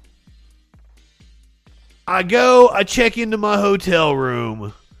point. I check into my hotel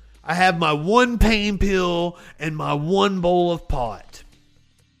room. I have my one pain pill and my one bowl of pot.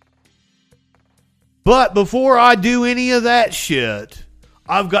 But before I do any of that shit,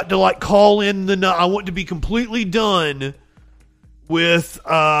 I've got to like call in I want to be completely done with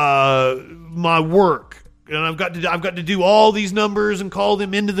my work, and I've got to do all these numbers and call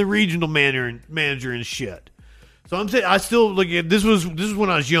them into the regional manager and shit. So I'm saying I still look at this was when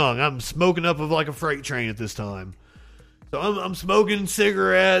I was young. I'm smoking up of like a freight train at this time. So I'm smoking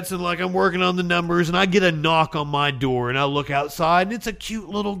cigarettes and like I'm working on the numbers, and I get a knock on my door, and I look outside, and it's a cute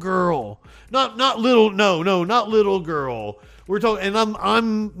little girl. Not little girl. We're talking, and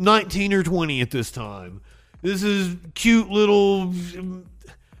I'm 19 or 20 at this time. This is cute little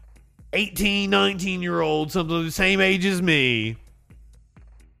 18, 19-year-old, something the same age as me.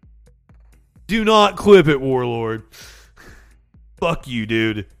 Do not clip it, Warlord. Fuck you,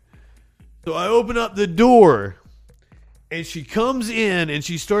 dude. So I open up the door, and she comes in, and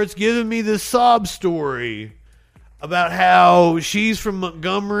she starts giving me this sob story about how she's from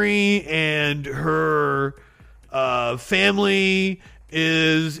Montgomery, and her family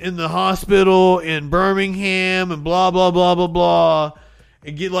is in the hospital in Birmingham, and blah, blah, blah, blah, blah.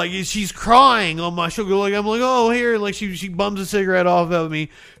 And get like, she's crying on my shoulder. Like, I'm like, oh, here. Like, she bums a cigarette off of me.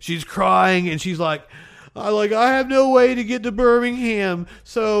 She's crying, and she's like, I have no way to get to Birmingham.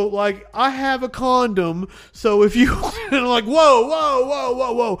 So, like, I have a condom. So if you, and I'm like,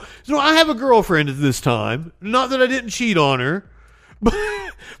 whoa. So I have a girlfriend at this time. Not that I didn't cheat on her, but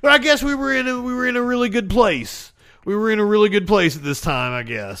I guess we were in a really good place. We were in a really good place at this time, I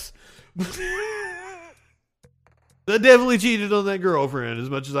guess. I definitely cheated on that girlfriend, as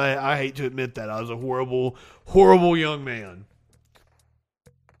much as I hate to admit that. I was a horrible, horrible young man.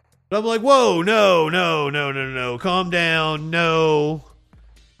 But I'm like, whoa, no, calm down, no.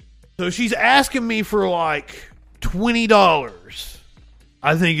 So she's asking me for like $20.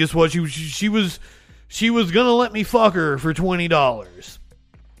 I think is what she was gonna let me fuck her for $20.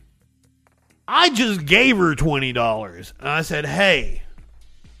 I just gave her $20, and I said, hey,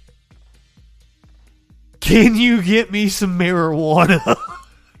 can you get me some marijuana?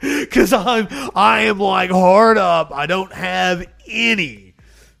 Because I am like hard up. I don't have any.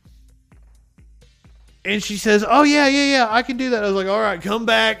 And she says, oh, yeah, I can do that. I was like, all right, come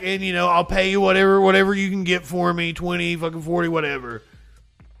back, and, I'll pay you whatever you can get for me, 20, fucking 40, whatever.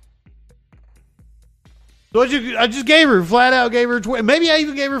 So I just gave her, flat out gave her 20. Maybe I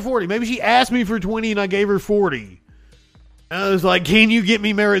even gave her 40. Maybe she asked me for 20, and I gave her 40. And I was like, can you get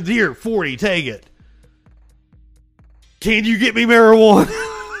me marijuana? Here, 40, take it. Can you get me marijuana?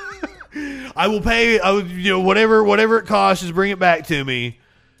 I will pay, whatever it costs, just bring it back to me.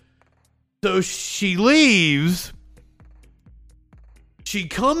 So she leaves. She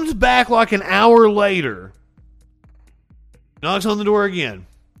comes back like an hour later. Knocks on the door again.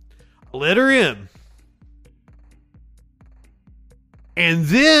 I let her in. And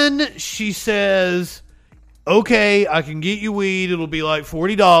then she says, okay, I can get you weed. It'll be like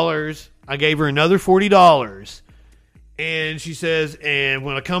 $40. I gave her another $40. And she says, and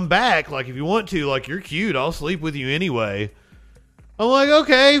when I come back, like, if you want to, like, you're cute, I'll sleep with you anyway. I'm like,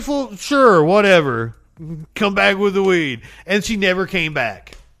 okay, sure, whatever. Come back with the weed. And she never came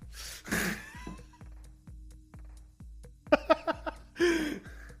back.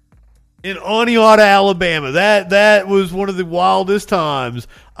 In Oneonta, Alabama. That was one of the wildest times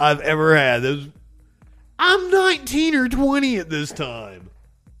I've ever had. I'm 19 or 20 at this time.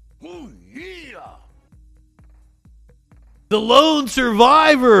 Oh, yeah. The lone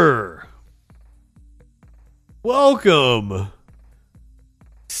survivor. Welcome.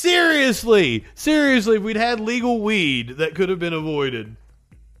 Seriously, if we'd had legal weed, that could have been avoided.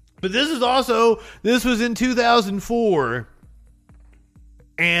 But this was in 2004.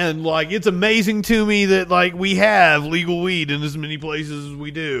 And, like, it's amazing to me that, like, we have legal weed in as many places as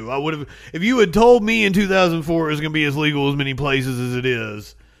we do. If you had told me in 2004 it was going to be as legal as many places as it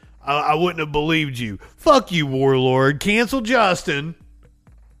is, I wouldn't have believed you. Fuck you, Warlord. Cancel Justin.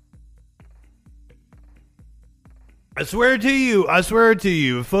 I swear to you, if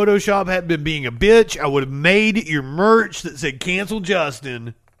Photoshop had been being a bitch, I would have made your merch that said cancel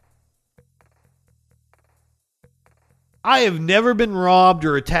Justin. I have never been robbed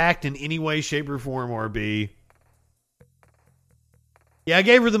or attacked in any way, shape, or form, RB. Yeah, I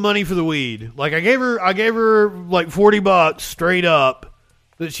gave her the money for the weed. Like, I gave her like $40 straight up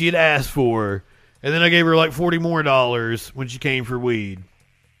that she had asked for. And then I gave her like $40 more when she came for weed.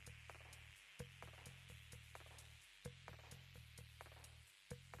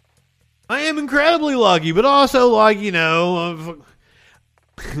 I am incredibly lucky, but also, like, I'm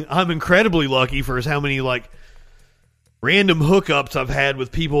incredibly lucky for how many, like, random hookups I've had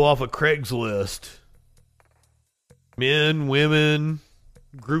with people off of Craigslist. Men, women,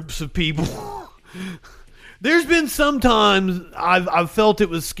 groups of people. There's been some times I've felt it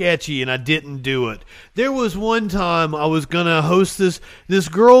was sketchy and I didn't do it. There was one time I was going to host this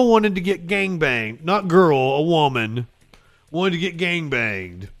girl wanted to get gangbanged. Not girl, a woman. Wanted to get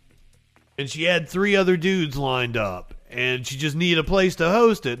gangbanged. and she had 3 other dudes lined up, and she just needed a place to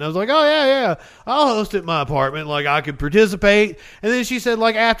host it. And I was like, oh, yeah, I'll host it in my apartment. Like, I could participate. And then she said,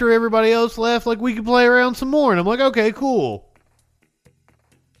 like, after everybody else left, like, we could play around some more. And I'm like, okay, cool.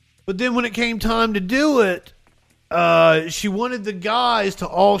 But then when it came time to do it, she wanted the guys to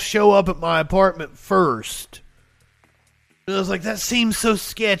all show up at my apartment first. And I was like, that seems so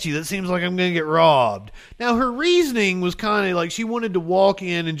sketchy. That seems like I'm going to get robbed. Now, her reasoning was kind of like she wanted to walk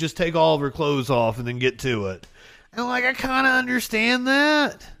in and just take all of her clothes off and then get to it. And like, I kind of understand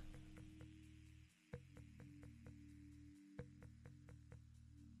that.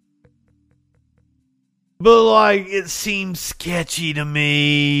 But like, it seemed sketchy to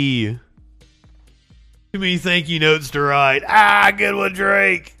me. Too many thank you notes to write. Ah, good one,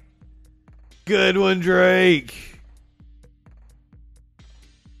 Drake. Good one, Drake.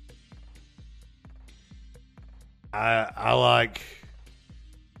 I like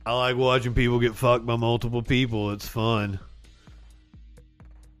watching people get fucked by multiple people. It's fun.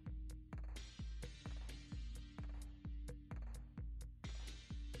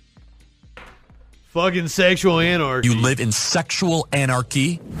 Fucking sexual anarchy. You live in sexual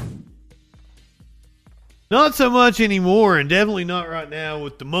anarchy? Not so much anymore, and definitely not right now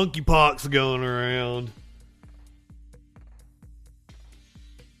with the monkeypox going around.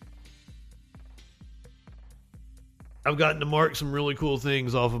 I've gotten to mark some really cool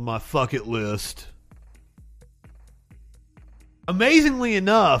things off of my fuck it list. Amazingly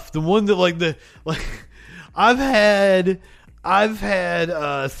enough, the one that I've had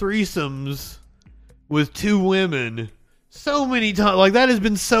threesomes with 2 women so many times. Like, that has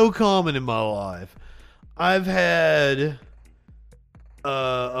been so common in my life. I've had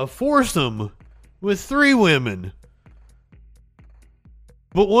a foursome with 3 women.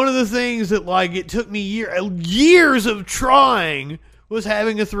 But one of the things that, like, it took me years of trying was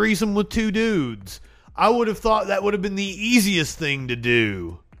having a threesome with 2 dudes. I would have thought that would have been the easiest thing to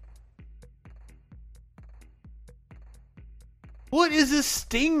do. What is this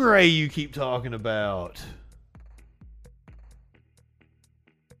stingray you keep talking about?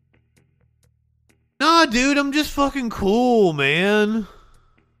 Nah, dude, I'm just fucking cool, man.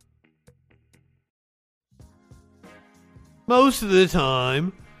 Most of the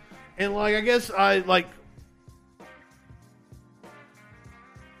time. And, like, I guess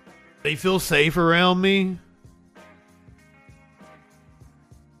they feel safe around me.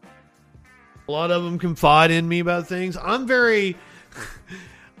 A lot of them confide in me about things. I'm very...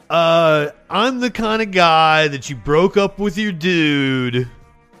 I'm the kind of guy that you broke up with your dude...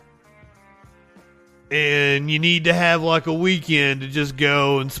 and you need to have like a weekend to just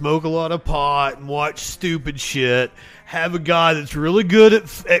go and smoke a lot of pot and watch stupid shit. Have a guy that's really good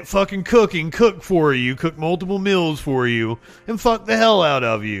at fucking cooking, cook for you, cook multiple meals for you, and fuck the hell out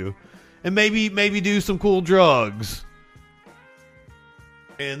of you. And maybe do some cool drugs.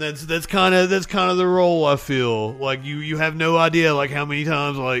 And that's kind of the role I feel. Like you have no idea like how many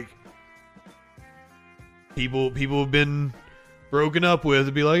times like people have been broken up with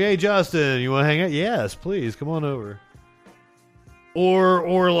and be like, hey Justin, you want to hang out? Yes, please, come on over.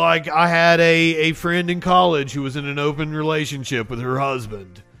 Or like I had a friend in college who was in an open relationship with her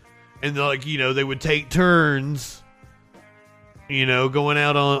husband, and like, you know, they would take turns, you know, going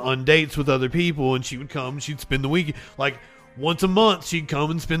out on dates with other people, and she would come, she'd spend the weekend, like once a month she'd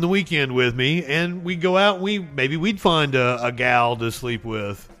come and spend the weekend with me, and we'd go out and we'd find a gal to sleep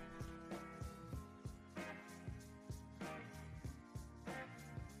with.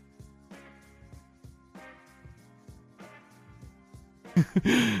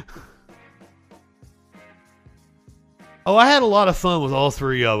 Oh, I had a lot of fun with all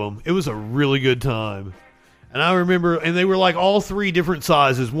 3 of them. It was a really good time. And I remember, and they were like all 3 different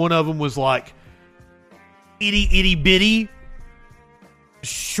sizes. One of them was like itty bitty,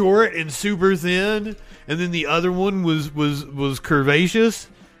 short and super thin. And then the other one was curvaceous.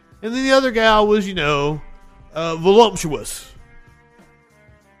 And then the other gal was, you know, voluptuous.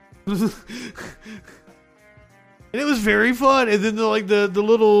 And it was very fun. And then the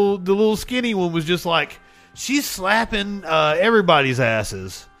little skinny one was just like, she's slapping everybody's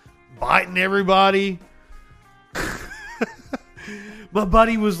asses, biting everybody. My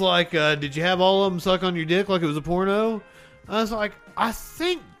buddy was like, did you have all of them suck on your dick like it was a porno? I was like, I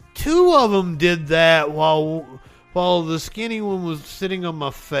think 2 of them did that while the skinny one was sitting on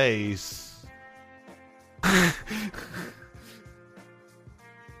my face.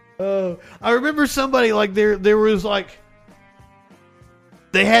 I remember somebody like there was like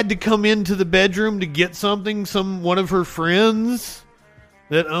they had to come into the bedroom to get something. One of her friends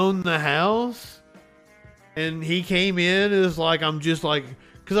that owned the house, and he came in and was like, I'm just like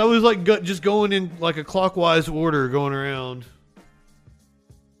Because I was like just going in like a clockwise order going around.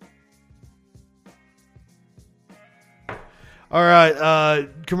 All right,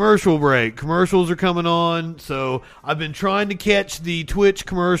 commercial break. Commercials are coming on, so I've been trying to catch the Twitch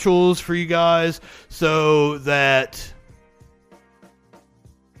commercials for you guys so that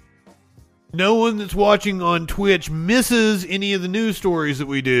no one that's watching on Twitch misses any of the news stories that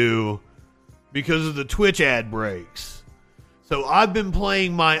we do because of the Twitch ad breaks. So I've been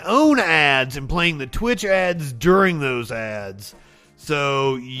playing my own ads and playing the Twitch ads during those ads,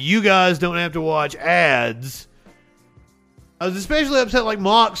 so you guys don't have to watch ads. I was especially upset, like,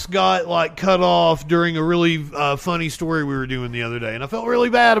 Mox got, like, cut off during a really funny story we were doing the other day. And I felt really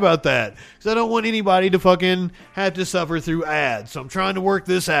bad about that. Because I don't want anybody to fucking have to suffer through ads. So I'm trying to work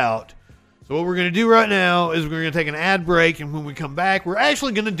this out. So what we're going to do right now is we're going to take an ad break. And when we come back, we're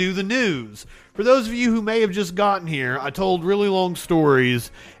actually going to do the news. For those of you who may have just gotten here, I told really long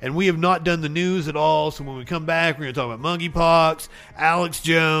stories. And we have not done the news at all. So when we come back, we're going to talk about monkeypox, Alex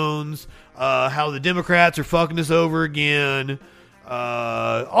Jones, how the Democrats are fucking us over again,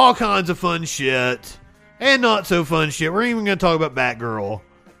 all kinds of fun shit, and not so fun shit. We're even going to talk about Batgirl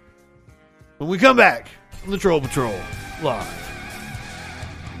when we come back on the Troll Patrol live.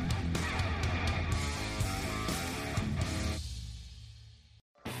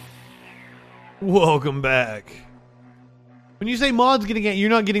 Welcome back. When you say mods getting it,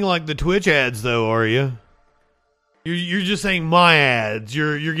 you're not getting like the Twitch ads though, are you? You're just saying my ads.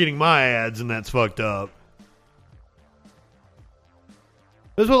 You're getting my ads, and that's fucked up.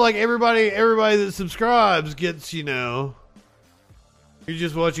 That's what like everybody that subscribes gets. You know, you're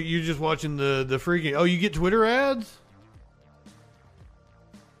just watching the freaking. Oh, you get Twitter ads?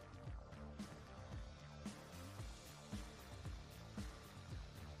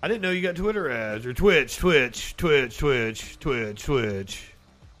 I didn't know you got Twitter ads or Twitch.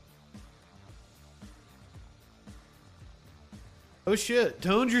 Oh shit,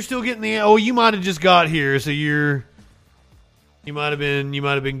 Tones, you're still getting the. Oh, you might have just got here, so you might have been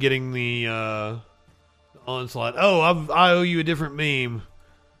getting the onslaught. Oh, I owe you a different meme.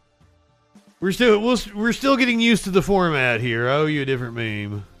 We're still getting used to the format here. I owe you a different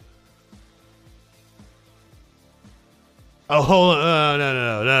meme. Oh, hold on.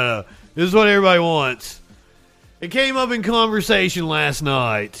 No. This is what everybody wants. It came up in conversation last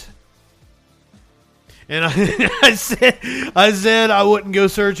night. And I said I wouldn't go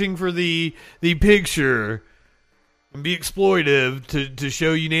searching for the picture and be exploitive to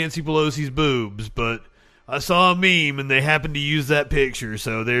show you Nancy Pelosi's boobs, but I saw a meme and they happened to use that picture,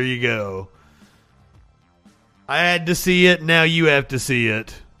 so there you go. I had to see it, now you have to see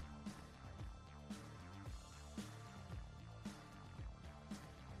it.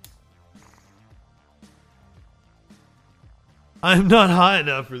 I'm not high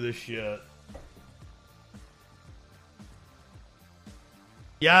enough for this shit.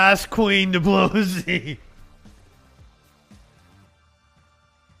 Yes, Queen Pelosi.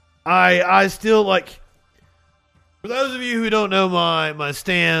 I still like. For those of you who don't know my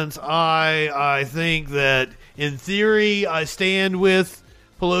stance, I think that in theory I stand with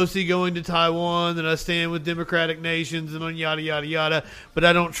Pelosi going to Taiwan, and I stand with democratic nations, and on yada yada yada. But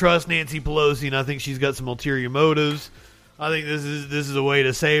I don't trust Nancy Pelosi, and I think she's got some ulterior motives. I think this is a way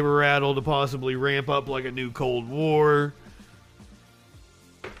to saber rattle to possibly ramp up like a new Cold War.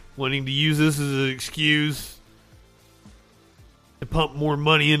 Wanting to use this as an excuse to pump more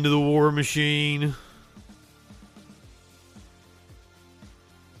money into the war machine.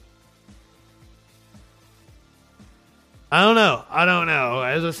 I don't know.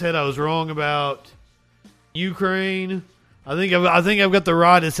 As I said, I was wrong about Ukraine. I think I've got the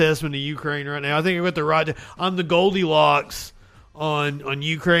right assessment of Ukraine right now. I think I've got the right. I'm the Goldilocks on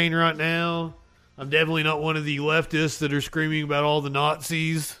Ukraine right now. I'm definitely not one of the leftists that are screaming about all the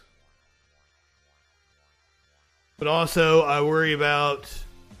Nazis. But also, I worry about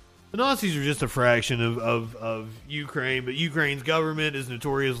the Nazis are just a fraction of Ukraine, but Ukraine's government is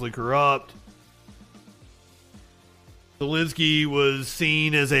notoriously corrupt. Zelensky was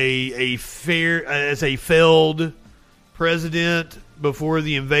seen as a failed president before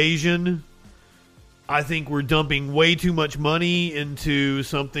the invasion. I think we're dumping way too much money into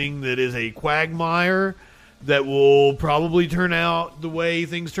something that is a quagmire that will probably turn out the way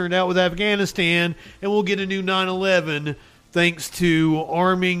things turned out with Afghanistan, and we'll get a new 9/11 thanks to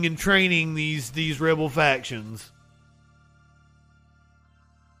arming and training these rebel factions.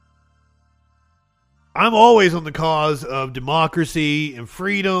 I'm always on the cause of democracy and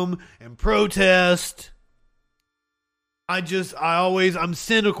freedom and protest. I'm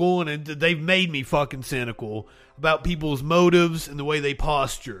cynical, and they've made me fucking cynical about people's motives and the way they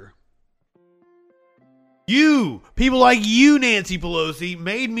posture. People like you, Nancy Pelosi,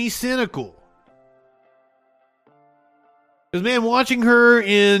 made me cynical. Because, man, watching her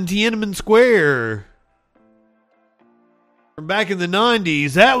in Tiananmen Square from back in the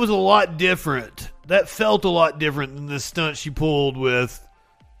 90s, that was a lot different. That felt a lot different than the stunt she pulled with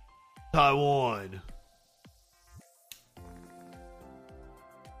Taiwan.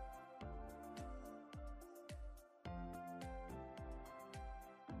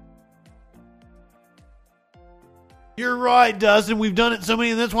 You're right, Dustin. We've done it so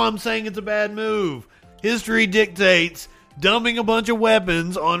many, and that's why I'm saying it's a bad move. History dictates dumping a bunch of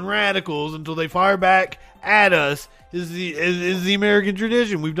weapons on radicals until they fire back at us is the American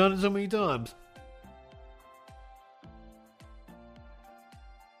tradition. We've done it so many times.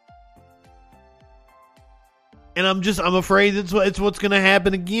 And I'm afraid it's what's going to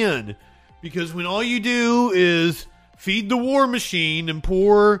happen again. Because when all you do is feed the war machine and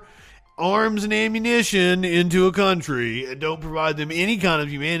pour arms and ammunition into a country and don't provide them any kind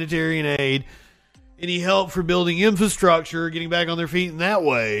of humanitarian aid, any help for building infrastructure, getting back on their feet in that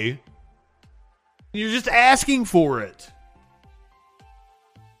way, you're just asking for it.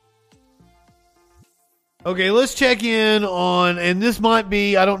 Okay, let's check in on, and this might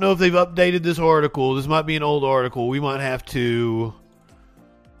be, I don't know if they've updated this article. This might be an old article. We might have to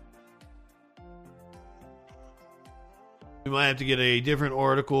get a different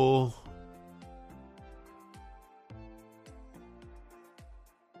article.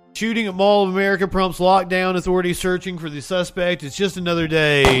 Shooting at Mall of America prompts lockdown. Authorities searching for the suspect. It's just another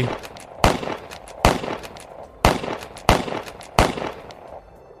day.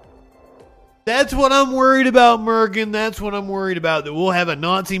 That's what I'm worried about, Merkin. That's what I'm worried about. That we'll have a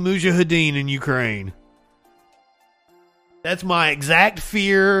Nazi Mujahideen in Ukraine. That's my exact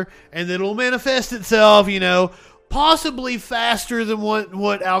fear. And that it'll manifest itself, possibly faster than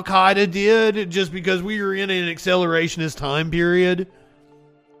what Al-Qaeda did. Just because we were in an accelerationist time period.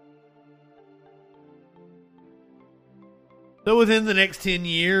 So within the next 10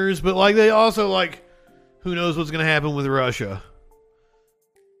 years, but they also who knows what's going to happen with Russia.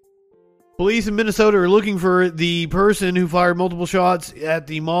 Police in Minnesota are looking for the person who fired multiple shots at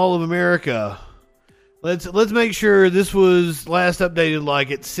the Mall of America. Let's make sure this was last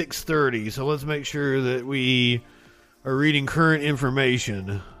updated at 6:30. So let's make sure that we are reading current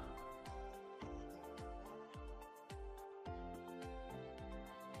information.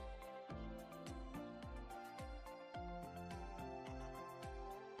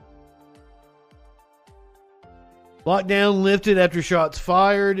 Lockdown lifted after shots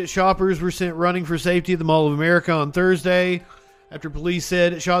fired. Shoppers were sent running for safety at the Mall of America on Thursday after police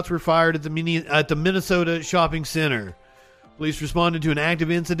said shots were fired at the Minnesota Shopping Center. Police responded to an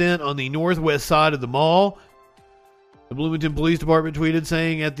active incident on the northwest side of the mall. The Bloomington Police Department tweeted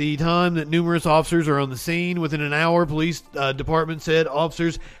saying at the time that numerous officers are on the scene. Within an hour, police department said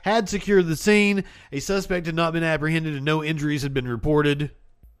officers had secured the scene. A suspect had not been apprehended and no injuries had been reported.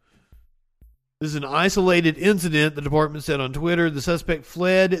 This is an isolated incident, the department said on Twitter. The suspect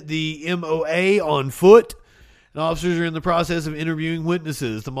fled the MOA on foot, and officers are in the process of interviewing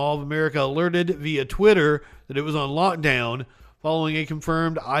witnesses. The Mall of America alerted via Twitter that it was on lockdown following a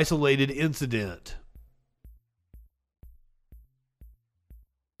confirmed isolated incident.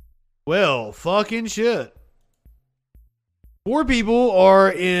 Well, fucking shit. 4 people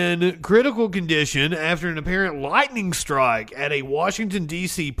are in critical condition after an apparent lightning strike at a Washington,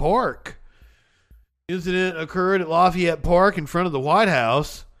 D.C. park. Incident occurred at Lafayette Park in front of the White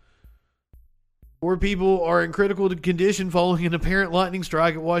House. 4 people are in critical condition following an apparent lightning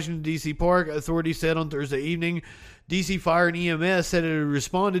strike at Washington, D.C. Park, authorities said on Thursday evening. D.C. Fire and EMS said it had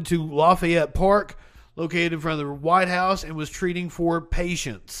responded to Lafayette Park, located in front of the White House, and was treating 4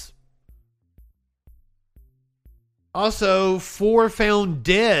 patients. Also, 4 found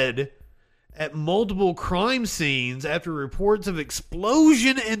dead at multiple crime scenes after reports of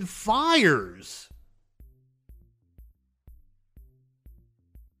explosion and fires.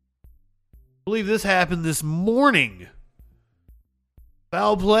 I believe this happened this morning.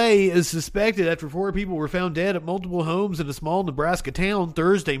 Foul play is suspected after 4 people were found dead at multiple homes in a small Nebraska town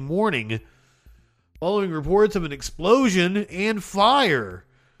Thursday morning, following reports of an explosion and fire.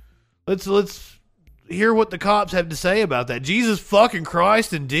 Let's hear what the cops have to say about that. Jesus fucking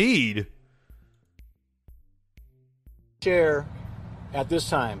Christ, indeed. Share at this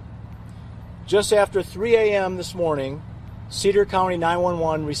time. Just after 3 a.m. this morning, Cedar County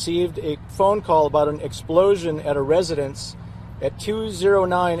 911 received a phone call about an explosion at a residence at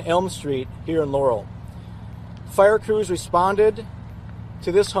 209 Elm Street here in Laurel. Fire crews responded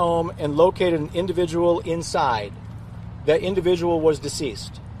to this home and located an individual inside. That individual was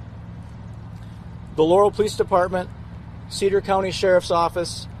deceased. The Laurel Police Department, Cedar County Sheriff's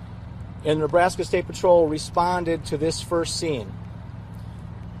Office, and Nebraska State Patrol responded to this first scene.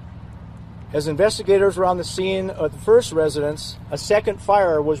 As investigators were on the scene of the first residence, a second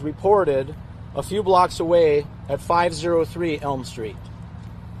fire was reported a few blocks away at 503 Elm Street.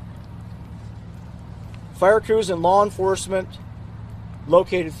 Fire crews and law enforcement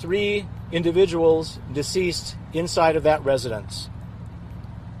located 3 individuals deceased inside of that residence.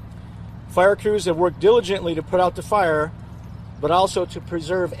 Fire crews have worked diligently to put out the fire, but also to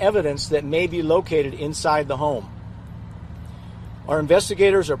preserve evidence that may be located inside the home. Our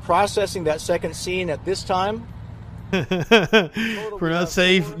investigators are processing that second scene at this time. We're not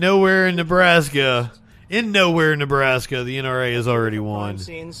safe nowhere in Nebraska. In nowhere in Nebraska, the NRA has already won.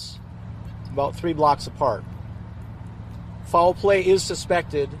 Scenes about 3 blocks apart. Foul play is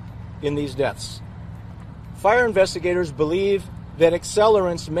suspected in these deaths. Fire investigators believe that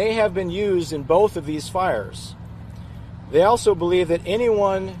accelerants may have been used in both of these fires. They also believe that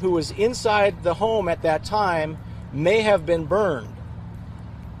anyone who was inside the home at that time may have been burned.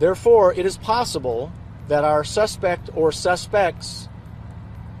 Therefore, it is possible that our suspect or suspects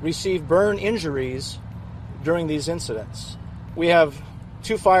received burn injuries during these incidents. We have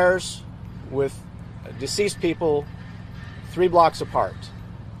 2 fires with deceased people 3 blocks apart.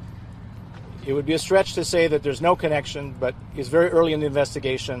 It would be a stretch to say that there's no connection, but it's very early in the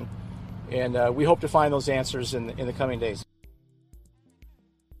investigation, and we hope to find those answers in the coming days.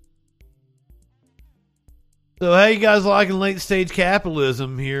 So how you guys liking late stage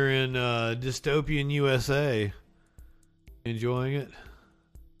capitalism here in dystopian USA? Enjoying it?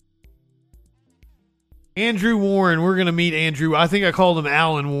 Andrew Warren, we're going to meet Andrew. I think I called him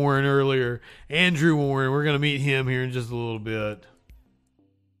Alan Warren earlier. Andrew Warren, we're going to meet him here in just a little bit.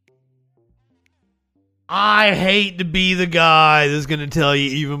 I hate to be the guy that's going to tell you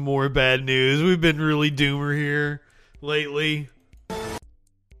even more bad news. We've been really doomer here lately.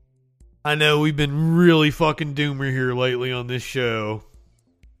 I know we've been really fucking doomer here lately on this show.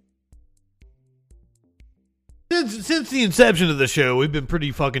 Since the inception of the show, we've been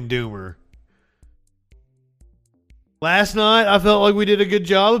pretty fucking doomer. Last night, I felt like we did a good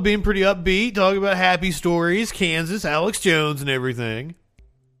job of being pretty upbeat, talking about happy stories, Kansas, Alex Jones, and everything.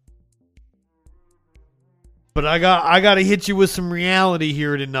 But I got to hit you with some reality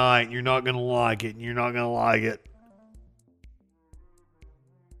here tonight, and you're not going to like it, and you're not going to like it.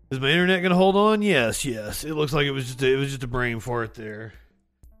 Is my internet going to hold on? Yes. It looks like it was just a brain fart there.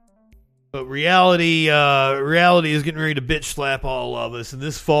 But reality is getting ready to bitch slap all of us, and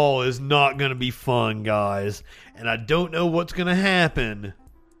this fall is not going to be fun, guys. And I don't know what's going to happen.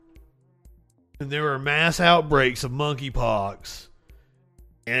 And there are mass outbreaks of monkeypox.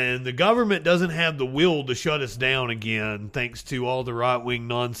 And the government doesn't have the will to shut us down again, thanks to all the right-wing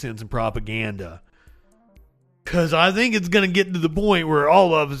nonsense and propaganda. Because I think it's going to get to the point where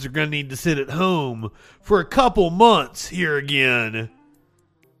all of us are going to need to sit at home for a couple months here again.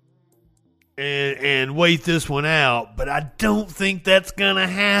 And wait this one out. But I don't think that's going to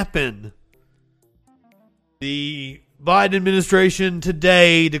happen. The Biden administration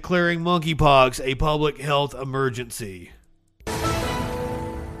today declaring monkeypox a public health emergency.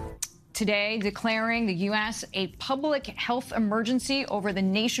 Today, declaring the U.S. a public health emergency over the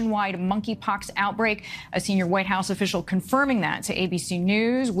nationwide monkeypox outbreak. A senior White House official confirming that to ABC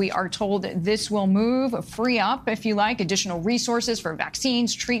News. We are told this will free up, if you like, additional resources for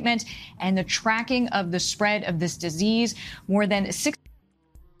vaccines, treatment, and the tracking of the spread of this disease. More than 6.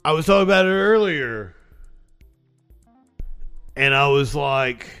 I was talking about it earlier. And I was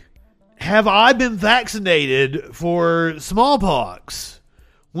like, have I been vaccinated for smallpox?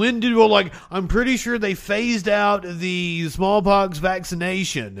 When did, I'm pretty sure they phased out the smallpox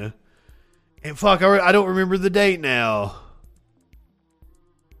vaccination. And fuck, I don't remember the date now.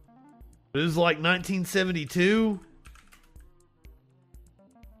 It was like 1972.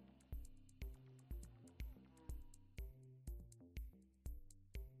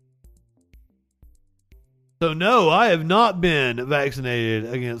 So no, I have not been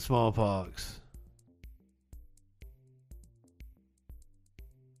vaccinated against smallpox.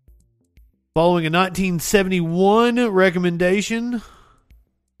 Following a 1971 recommendation,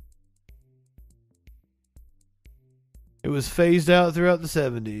 it was phased out throughout the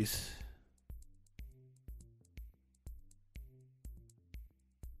 70s.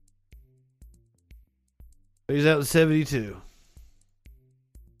 Phased out in 72.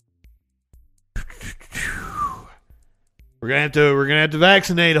 We're gonna have to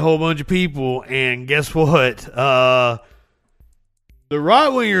vaccinate a whole bunch of people, and guess what? The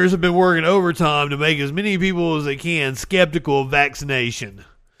right wingers have been working overtime to make as many people as they can skeptical of vaccination,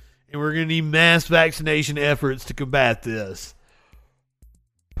 and we're gonna need mass vaccination efforts to combat this.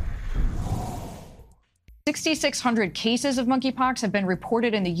 6,600 cases of monkeypox have been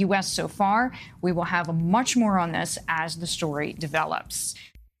reported in the U.S. so far. We will have much more on this as the story develops.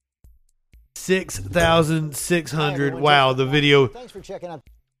 6,600. Wow, the video. Thanks for checking out.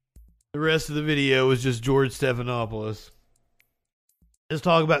 The rest of the video was just George Stephanopoulos. Let's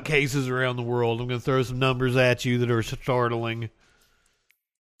talk about cases around the world. I'm going to throw some numbers at you that are startling.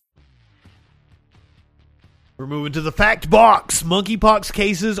 We're moving to the fact box. Monkeypox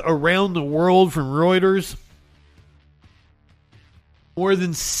cases around the world from Reuters. More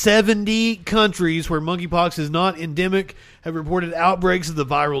than 70 countries where monkeypox is not endemic have reported outbreaks of the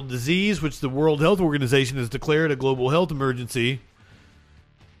viral disease, which the World Health Organization has declared a global health emergency.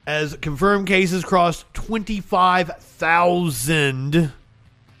 As confirmed cases crossed 25,000,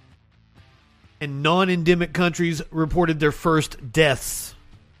 and non-endemic countries reported their first deaths.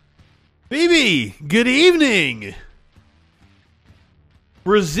 Phoebe, good evening.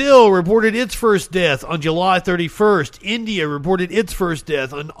 Brazil reported its first death on July 31st. India reported its first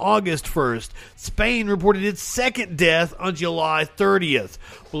death on August 1st. Spain reported its second death on July 30th.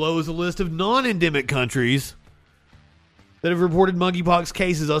 Below is a list of non-endemic countries that have reported monkeypox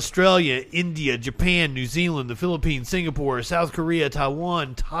cases: Australia, India, Japan, New Zealand, the Philippines, Singapore, South Korea,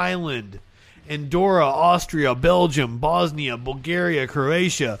 Taiwan, Thailand, Andorra, Austria, Belgium, Bosnia, Bulgaria,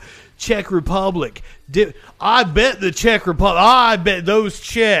 Croatia, Czech Republic. I bet the Czech Republic, I bet those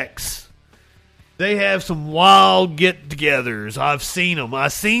Czechs, they have some wild get-togethers. I've seen them.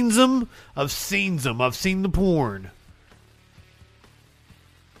 I've seen them. I've seen the porn.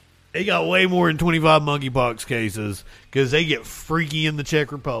 They got way more than 25 monkeypox cases because they get freaky in the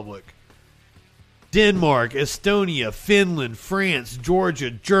Czech Republic. Denmark, Estonia, Finland, France,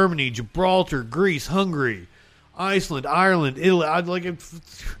 Georgia, Germany, Gibraltar, Greece, Hungary, Iceland, Ireland, Italy. I'd like it.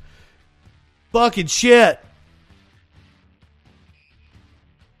 Fucking shit.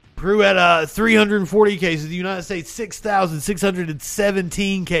 Peru had 340 cases. The United States,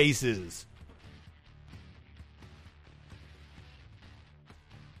 6,617 cases.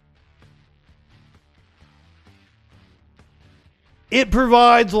 It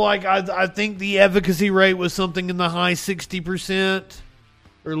provides, like, I think the efficacy rate was something in the high 60%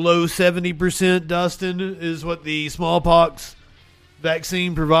 or low 70%, Dustin, is what the smallpox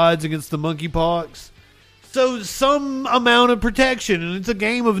vaccine provides against the monkeypox. So some amount of protection, and it's a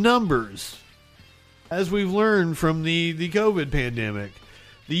game of numbers, as we've learned from the COVID pandemic.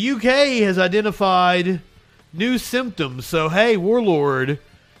 The UK has identified new symptoms, so hey, Warlord,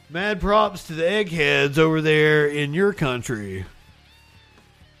 mad props to the eggheads over there in your country.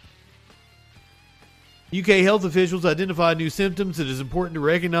 UK health officials identified new symptoms. It is important to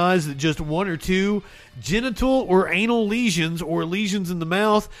recognize that just one or two genital or anal lesions or lesions in the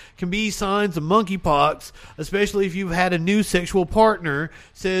mouth can be signs of monkeypox, especially if you've had a new sexual partner,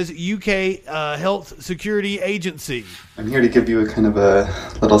 says UK Health Security Agency. I'm here to give you a kind of a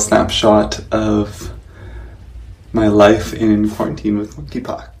little snapshot of my life in quarantine with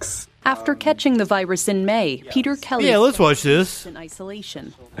monkeypox. After catching the virus in May, Peter Kelly... Yeah, let's watch this. ...in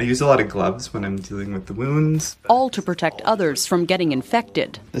isolation. I use a lot of gloves when I'm dealing with the wounds. All to protect others from getting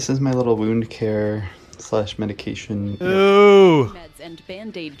infected. This is my little wound care / medication. Oh. Meds and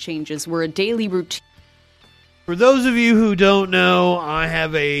Band-Aid changes were a daily routine. For those of you who don't know, I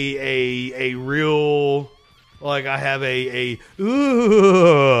have a real... Like, I have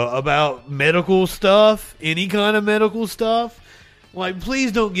about medical stuff, any kind of medical stuff. Like,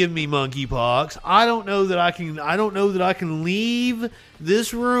 please don't give me monkeypox. I don't know that I can leave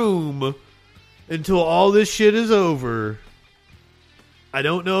this room until all this shit is over. I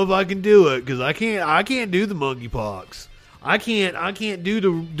don't know if I can do it because I can't do the monkeypox. I can't do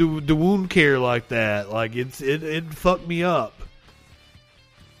the wound care like that. Like, it fucked me up.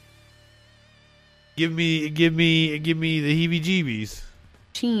 Give me the heebie-jeebies.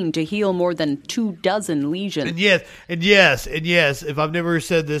 To heal more than 24 lesions. And yes, if I've never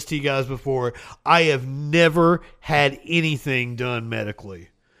said this to you guys before, I have never had anything done medically.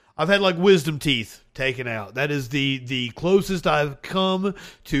 I've had, like, wisdom teeth taken out. That is the closest I've come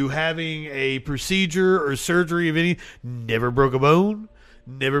to having a procedure or surgery of any. Never broke a bone.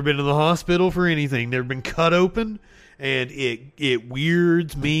 Never been in the hospital for anything. Never been cut open. And it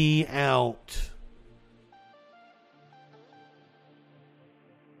weirds me out.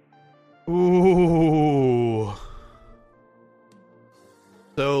 Ooh.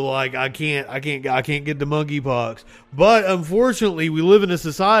 So like I can't get the monkeypox. But unfortunately, we live in a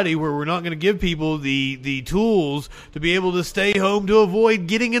society where we're not going to give people the tools to be able to stay home to avoid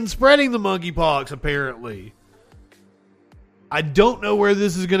getting and spreading the monkeypox, apparently. I don't know where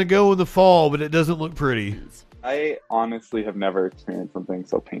this is going to go in the fall, but it doesn't look pretty. I honestly have never experienced something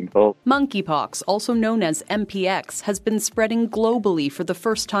so painful. Monkeypox, also known as MPX, has been spreading globally for the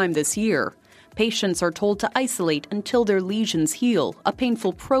first time this year. Patients are told to isolate until their lesions heal, a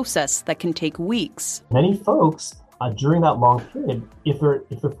painful process that can take weeks. Many folks during that long period, if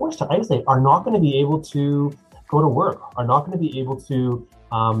they're forced to isolate, are not going to be able to go to work, are not going to be able to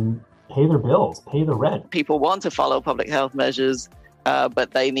pay their bills, pay the rent. People want to follow public health measures,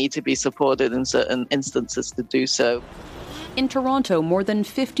 but they need to be supported in certain instances to do so. In Toronto, more than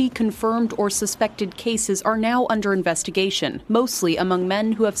 50 confirmed or suspected cases are now under investigation, mostly among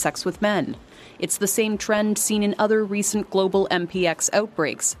men who have sex with men. It's the same trend seen in other recent global MPX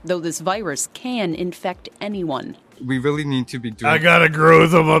outbreaks, though this virus can infect anyone. We really need to be doing... I got a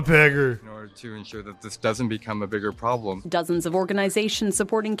growth on my pegger. ...in order to ensure that this doesn't become a bigger problem. Dozens of organizations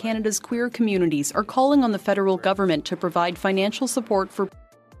supporting Canada's queer communities are calling on the federal government to provide financial support for...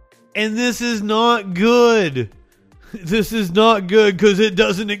 And this is not good. This is not good because it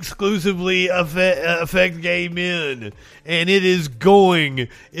doesn't exclusively affect gay men. And it is going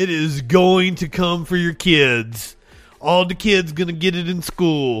to come for your kids. All the kids going to get it in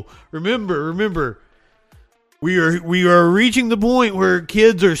school. Remember, we are reaching the point where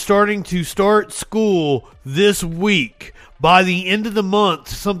kids are starting to start school this week. By the end of the month,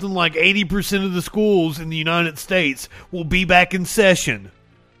 something like 80% of the schools in the United States will be back in session.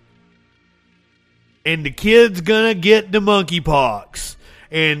 And the kid's gonna get the monkeypox.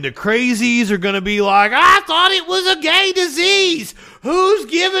 And the crazies are gonna be like, I thought it was a gay disease. Who's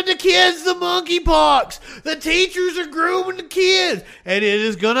giving the kids the monkeypox? The teachers are grooming the kids. And it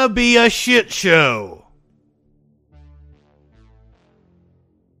is gonna be a shit show.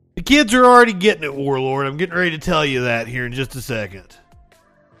 The kids are already getting it, Warlord. I'm getting ready to tell you that here in just a second.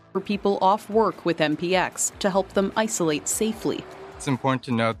 For people off work with MPX to help them isolate safely. It's important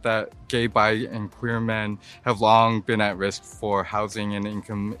to note that gay, bi, and queer men have long been at risk for housing and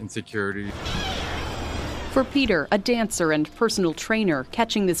income insecurity. For Peter, a dancer and personal trainer,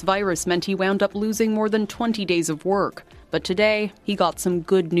 catching this virus meant he wound up losing more than 20 days of work. But today, he got some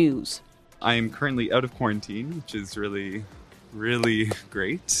good news. I am currently out of quarantine, which is really, really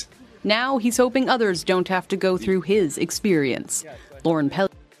great. Now he's hoping others don't have to go through his experience. Lauren Pelly.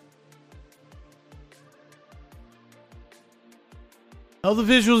 Health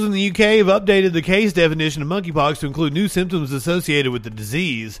officials in the UK have updated the case definition of monkeypox to include new symptoms associated with the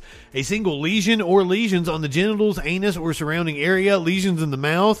disease. A single lesion or lesions on the genitals, anus, or surrounding area, lesions in the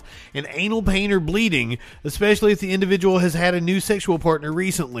mouth, and anal pain or bleeding, especially if the individual has had a new sexual partner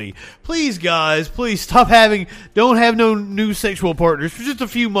recently. Please, guys, please don't have no new sexual partners for just a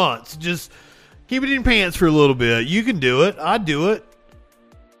few months. Just keep it in your pants for a little bit. You can do it. I'd do it.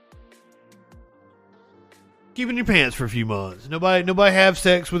 Keep it in your pants for a few months. Nobody have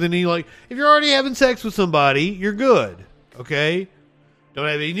sex with any, if you're already having sex with somebody, you're good. Okay? Don't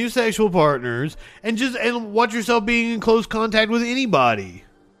have any new sexual partners. And watch yourself being in close contact with anybody.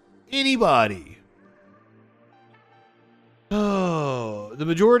 Anybody. Oh, the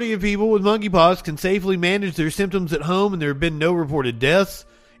majority of people with monkeypox can safely manage their symptoms at home, and there have been no reported deaths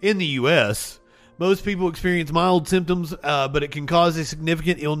in the U.S. Most people experience mild symptoms, but it can cause a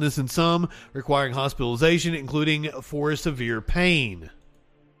significant illness in some, requiring hospitalization, including for severe pain.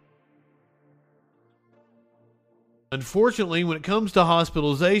 Unfortunately, when it comes to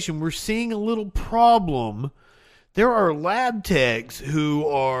hospitalization, we're seeing a little problem. There are lab techs who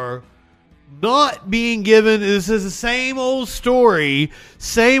are not being given, this is the same old story,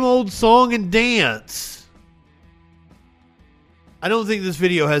 same old song and dance. I don't think this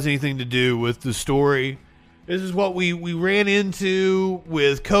video has anything to do with the story. This is what we ran into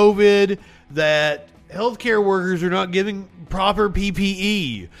with COVID, that healthcare workers are not giving proper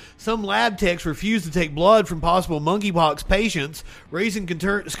PPE. Some lab techs refuse to take blood from possible monkeypox patients, raising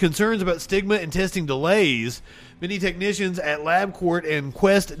concerns about stigma and testing delays. Many technicians at LabCorp and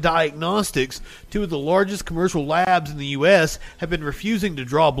Quest Diagnostics, two of the largest commercial labs in the U.S., have been refusing to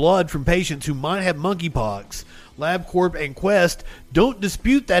draw blood from patients who might have monkeypox. LabCorp and Quest don't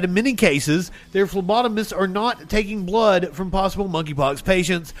dispute that in many cases, their phlebotomists are not taking blood from possible monkeypox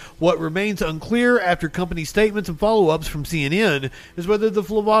patients. What remains unclear after company statements and follow-ups from CNN is whether the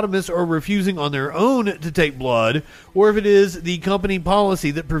phlebotomists are refusing on their own to take blood, or if it is the company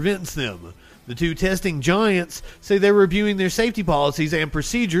policy that prevents them. The two testing giants say they're reviewing their safety policies and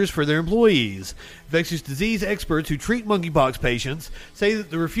procedures for their employees. Infectious disease experts who treat monkeypox patients say that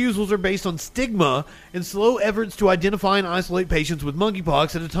the refusals are based on stigma and slow efforts to identify and isolate patients with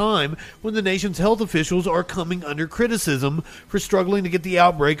monkeypox at a time when the nation's health officials are coming under criticism for struggling to get the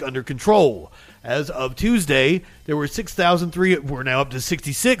outbreak under control. As of Tuesday, there were 6,003. We're now up to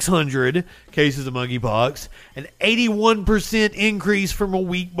 6,600 cases of monkeypox, an 81% increase from a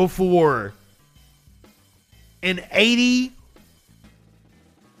week before. An 81%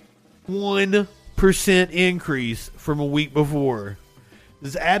 increase from a week before.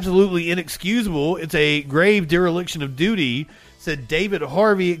 This is absolutely inexcusable. It's a grave dereliction of duty, said David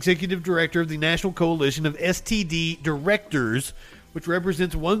Harvey, executive director of the National Coalition of STD Directors, which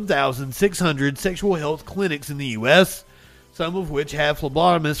represents 1,600 sexual health clinics in the U.S., some of which have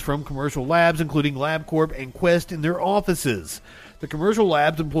phlebotomists from commercial labs, including LabCorp and Quest, in their offices. The commercial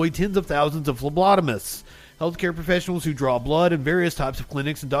labs employ tens of thousands of phlebotomists, healthcare professionals who draw blood in various types of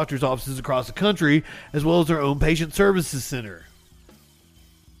clinics and doctors' offices across the country, as well as their own patient services center.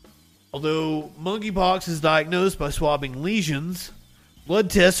 Although monkeypox is diagnosed by swabbing lesions, blood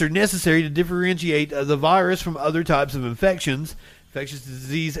tests are necessary to differentiate the virus from other types of infections, infectious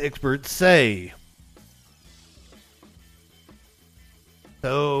disease experts say.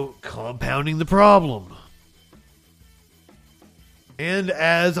 So, compounding the problem. And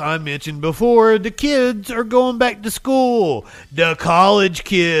as I mentioned before, the kids are going back to school. The college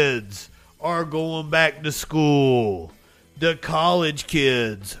kids are going back to school. The college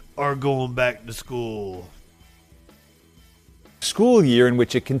kids are going back to school. School year in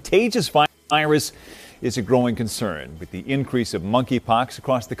which a contagious virus is a growing concern. With the increase of monkeypox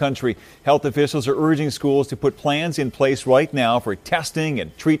across the country, health officials are urging schools to put plans in place right now for testing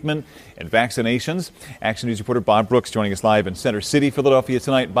and treatment and vaccinations. Action News reporter Bob Brooks joining us live in Center City, Philadelphia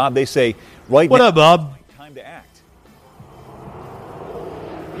tonight. Bob, they say right now... What up, Bob? Time to act.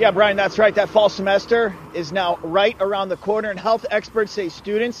 Yeah, Brian, that's right. That fall semester is now right around the corner, and health experts say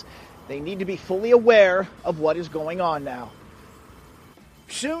students, they need to be fully aware of what is going on now.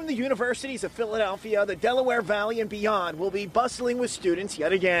 Soon, the universities of Philadelphia, the Delaware Valley, and beyond will be bustling with students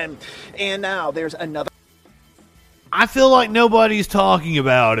yet again. And now there's another. I feel like nobody's talking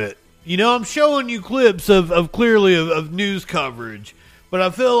about it. You know, I'm showing you clips of clearly of news coverage, but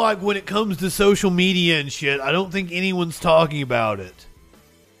I feel like when it comes to social media and shit, I don't think anyone's talking about it.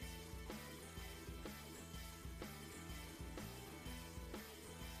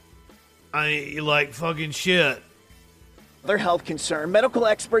 Like fucking shit. Other health concern medical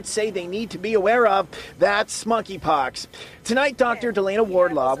experts say they need to be aware of, that's monkeypox. Tonight, Dr. Delana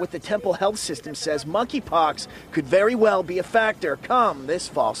Wardlaw with the Temple Health System says monkeypox could very well be a factor come this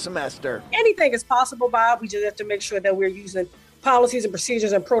fall semester. Anything is possible, Bob. We just have to make sure that we're using policies and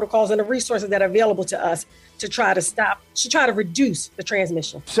procedures and protocols and the resources that are available to us to try to reduce the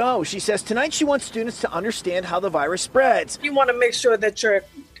transmission. So she says tonight she wants students to understand how the virus spreads. You want to make sure that you're,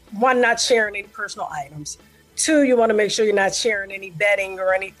 one, not sharing any personal items. 2, you want to make sure you're not sharing any bedding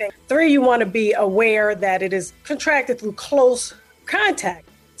or anything. 3, you want to be aware that it is contracted through close contact,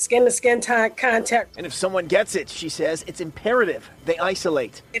 skin-to-skin contact. And if someone gets it, she says, it's imperative they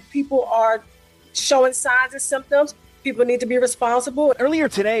isolate. If people are showing signs and symptoms, people need to be responsible. Earlier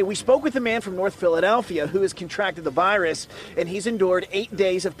today, we spoke with a man from North Philadelphia who has contracted the virus, and he's endured 8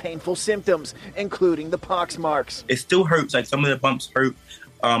 days of painful symptoms, including the pox marks. It still hurts, like some of the bumps hurt.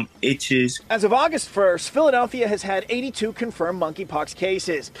 Itches. As of August 1st, Philadelphia has had 82 confirmed monkeypox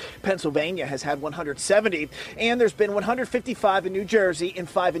cases. Pennsylvania has had 170, and there's been 155 in New Jersey and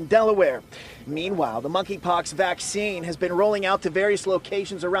 5 in Delaware. Meanwhile, the monkeypox vaccine has been rolling out to various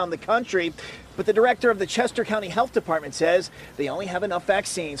locations around the country, but the director of the Chester County Health Department says they only have enough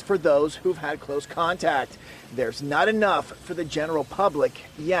vaccines for those who've had close contact. There's not enough for the general public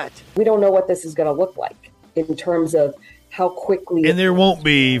yet. We don't know what this is going to look like in terms of how quickly. And there won't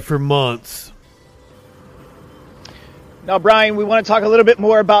be for months. Now, Brian, we want to talk a little bit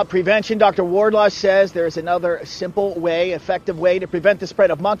more about prevention. Dr. Wardlaw says there is another simple way, effective way to prevent the spread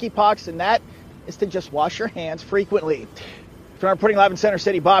of monkeypox, and that is to just wash your hands frequently. From reporting live in Center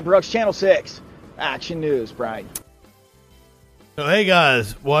City, Bob Brooks, Channel 6, Action News. Brian. So, hey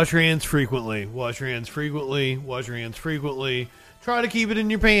guys, wash your hands frequently. Wash your hands frequently. Wash your hands frequently. Try to keep it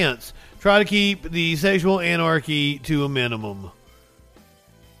in your pants. Try to keep the sexual anarchy to a minimum.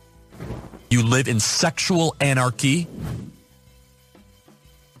 You live in sexual anarchy?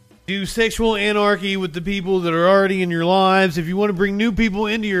 Do sexual anarchy with the people that are already in your lives. If you want to bring new people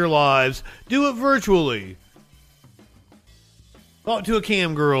into your lives, do it virtually. Talk to a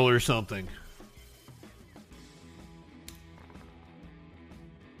cam girl or something.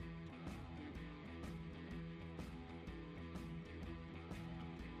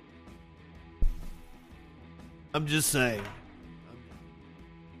 I'm just saying.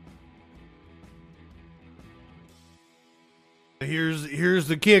 Here's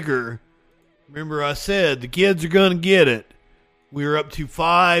the kicker. Remember I said the kids are going to get it. We're up to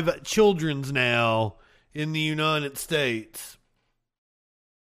 5 children's now in the United States.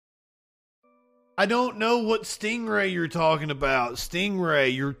 I don't know what Stingray you're talking about.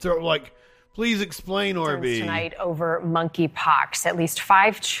 Stingray, you're please explain, RB. Tonight over monkeypox. At least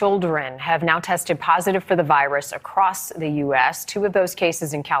 5 children have now tested positive for the virus across the U.S. 2 of those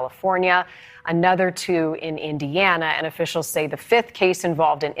cases in California, another 2 in Indiana, and officials say the 5th case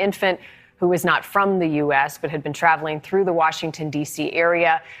involved an infant who is not from the U.S. but had been traveling through the Washington, D.C.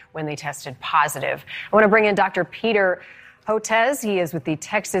 area when they tested positive. I want to bring in Dr. Peter Hotez. He is with the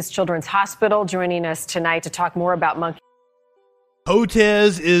Texas Children's Hospital, joining us tonight to talk more about monkey.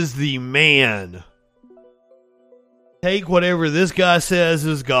 Hotez is the man. Take whatever this guy says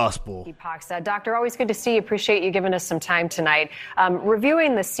as gospel. Monkeypox. Doctor, always good to see you. Appreciate you giving us some time tonight.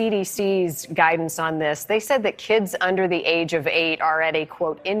 Reviewing the CDC's guidance on this, they said that kids under the age of 8 are at a,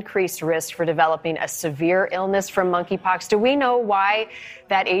 quote, increased risk for developing a severe illness from monkeypox. Do we know why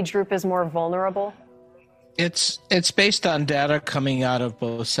that age group is more vulnerable? It's based on data coming out of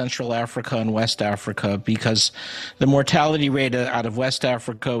both Central Africa and West Africa, because the mortality rate out of West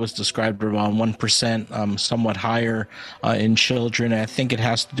Africa was described around 1%, somewhat higher in children. I think it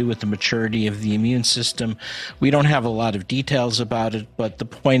has to do with the maturity of the immune system. We don't have a lot of details about it, but the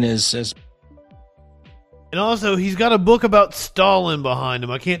point is, and also he's got a book about Stalin behind him.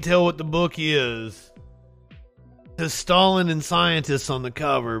 I can't tell what the book is. It says Stalin and Scientists on the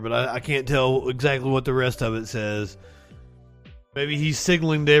cover, but I can't tell exactly what the rest of it says. Maybe he's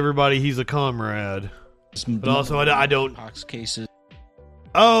signaling to everybody he's a comrade. But also, I don't... cases.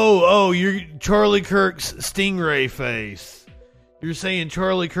 Oh, you're Charlie Kirk's Stingray face. You're saying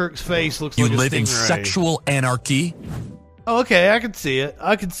Charlie Kirk's face looks like a stingray. You live in sexual anarchy? Oh, okay, I can see it.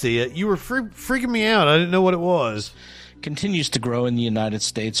 You were freaking me out. I didn't know what it was. Continues to grow in the United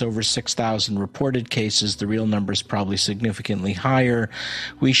States, over 6,000 reported cases. The real number is probably significantly higher.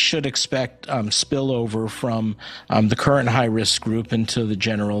 We should expect spillover from the current high-risk group into the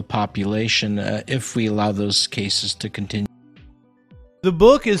general population if we allow those cases to continue. The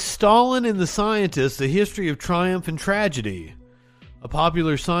book is Stalin and the Scientists, A History of Triumph and Tragedy, a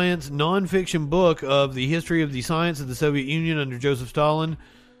popular science nonfiction book of the history of the science of the Soviet Union under Joseph Stalin.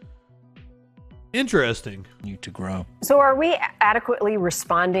 Interesting. To grow. So are we adequately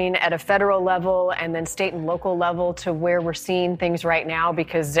responding at a federal level and then state and local level to where we're seeing things right now?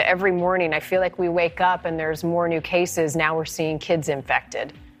 Because every morning I feel like we wake up and there's more new cases. Now we're seeing kids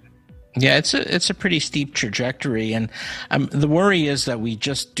infected. Yeah, it's a pretty steep trajectory, and the worry is that we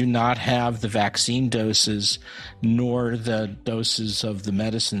just do not have the vaccine doses, nor the doses of the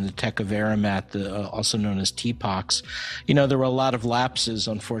medicine, the tecovirimat, also known as TPOXX. You know, there were a lot of lapses,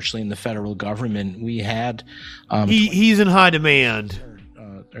 unfortunately, in the federal government. We had he's in high demand.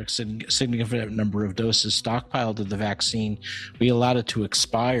 A significant number of doses stockpiled of the vaccine. We allowed it to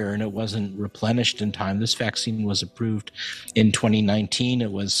expire, and it wasn't replenished in time. This vaccine was approved in 2019. It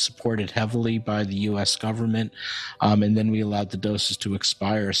was supported heavily by the U.S. government, and then we allowed the doses to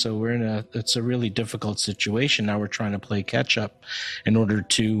expire. So it's a really difficult situation. Now we're trying to play catch up in order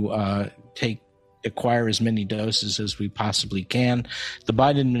to acquire as many doses as we possibly can. The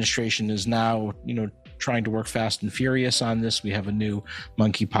Biden administration is now, trying to work fast and furious on this. We have a new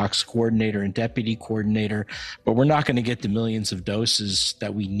monkeypox coordinator and deputy coordinator, but we're not going to get the millions of doses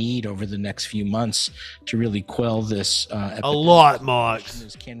that we need over the next few months to really quell this epidemic. A lot,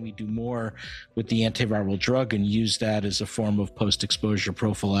 Mox. Can we do more with the antiviral drug and use that as a form of post-exposure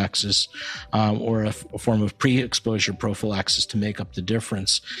prophylaxis or a form of pre-exposure prophylaxis to make up the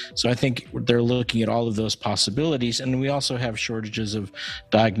difference? So I think they're looking at all of those possibilities, and we also have shortages of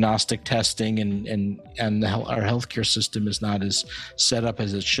diagnostic testing and our healthcare system is not as set up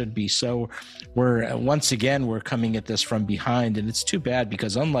as it should be. So we're coming at this from behind, and it's too bad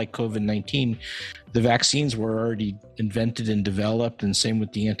because unlike COVID-19, the vaccines were already invented and developed, and same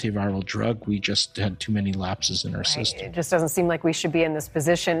with the antiviral drug. We just had too many lapses in our system. It just doesn't seem like we should be in this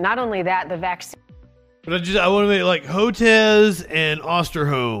position. Not only that, the vaccine. But I want to make like Hotez and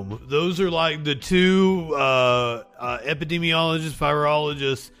Osterholm. Those are like the two epidemiologists,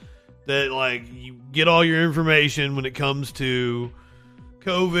 virologists that like you get all your information when it comes to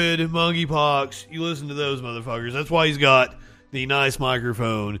COVID, monkeypox. You listen to those motherfuckers. That's why he's got the nice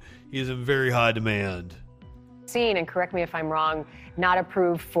microphone. He is in very high demand. And correct me if I'm wrong, not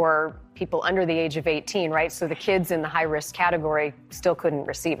approved for people under the age of 18, right? So the kids in the high risk category still couldn't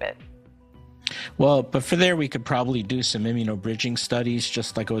receive it. Well, but for there, we could probably do some immunobridging studies,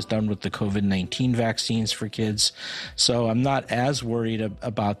 just like it was done with the COVID-19 vaccines for kids. So I'm not as worried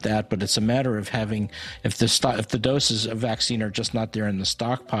about that, but it's a matter of having, if the doses of vaccine are just not there in the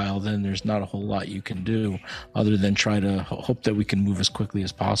stockpile, then there's not a whole lot you can do other than try to hope that we can move as quickly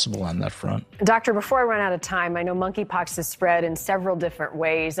as possible on that front. Doctor, before I run out of time, I know monkeypox is spread in several different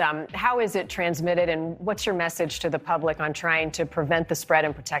ways. How is it transmitted, and what's your message to the public on trying to prevent the spread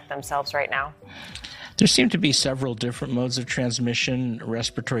and protect themselves right now? There seem to be several different modes of transmission: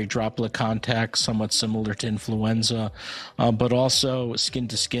 respiratory droplet contact, somewhat similar to influenza, but also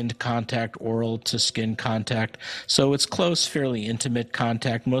skin-to-skin contact, oral-to-skin contact. So it's close, fairly intimate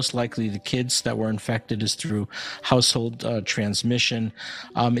contact. Most likely the kids that were infected is through household transmission.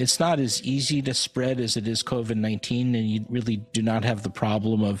 It's not as easy to spread as it is COVID-19, and you really do not have the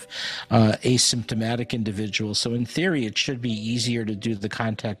problem of asymptomatic individuals. So in theory, it should be easier to do the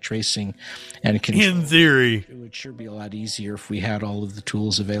contact tracing and control. In theory. It would sure be a lot easier if we had all of the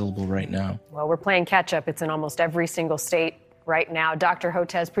tools available right now. Well, we're playing catch up. It's in almost every single state right now. Dr.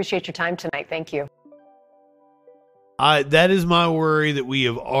 Hotez, appreciate your time tonight. Thank you. That is my worry, that we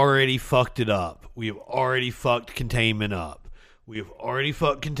have already fucked it up. We have already fucked containment up. We have already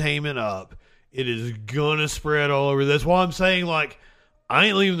fucked containment up. It is gonna spread all over. That's why I'm saying, like, I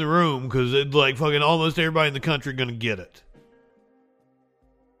ain't leaving the room, because like fucking almost everybody in the country gonna get it.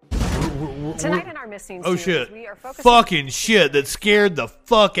 Tonight in our missing oh scenes, shit, we are focusing fucking shit, that scared the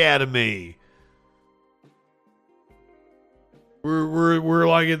fuck out of me. We're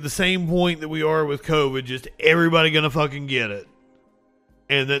like at the same point that we are with COVID, just everybody gonna fucking get it,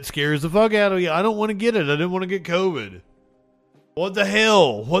 and that scares the fuck out of you. I don't want to get it. I didn't want to get COVID. What the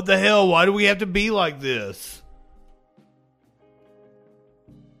hell? What the hell? Why do we have to be like this?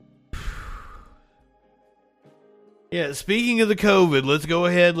 Yeah, speaking of the COVID, let's go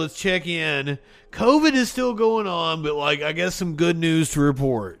ahead, let's check in. COVID is still going on, but like, I guess some good news to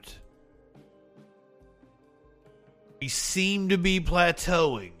report. We seem to be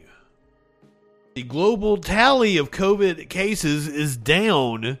plateauing. The global tally of COVID cases is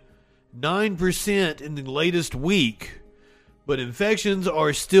down 9% in the latest week, but infections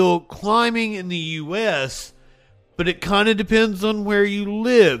are still climbing in the U.S., but it kind of depends on where you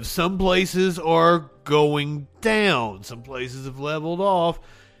live. Some places are going down. Some places have leveled off.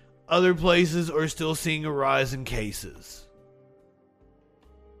 Other places are still seeing a rise in cases.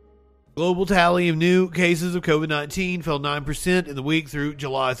 Global tally of new cases of COVID-19 fell 9% in the week through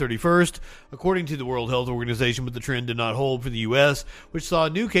July 31st, according to the World Health Organization, but the trend did not hold for the U.S., which saw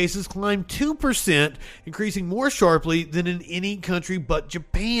new cases climb 2%, increasing more sharply than in any country but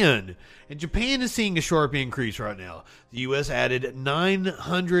Japan. And Japan is seeing a sharp increase right now. The U.S. added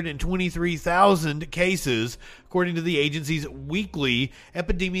 923,000 cases, according to the agency's weekly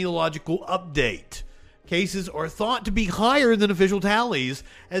epidemiological update. Cases are thought to be higher than official tallies,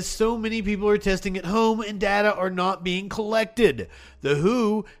 as so many people are testing at home and data are not being collected. The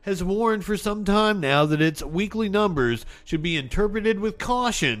WHO has warned for some time now that its weekly numbers should be interpreted with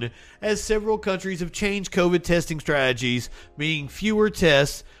caution, as several countries have changed COVID testing strategies, meaning fewer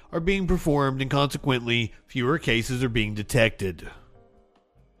tests are being performed and consequently fewer cases are being detected.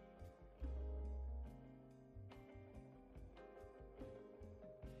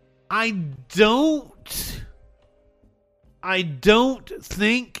 I don't think,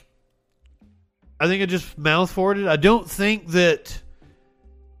 I just mouth farted. I don't think that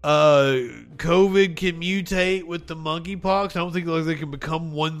COVID can mutate with the monkeypox. I don't think they can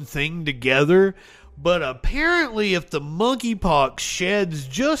become one thing together. But apparently, if the monkeypox sheds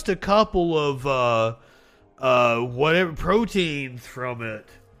just a couple of whatever proteins from it,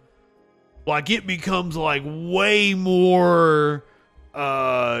 like, it becomes like way more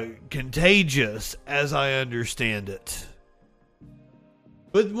contagious, as I understand it.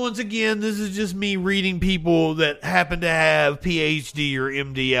 But once again, this is just me reading people that happen to have PhD or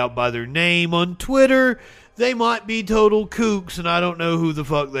MD out by their name on Twitter. They might be total kooks, and I don't know who the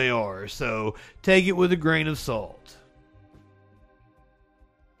fuck they are, so take it with a grain of salt.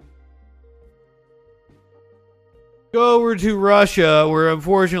 Go over to Russia, where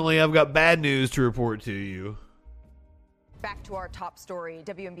unfortunately I've got bad news to report to you. Back to our top story.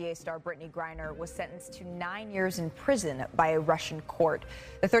 WNBA star Brittany Griner was sentenced to 9 years in prison by a Russian court.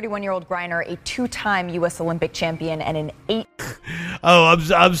 The 31-year-old Griner, a two-time U.S. Olympic champion and an 8... Oh,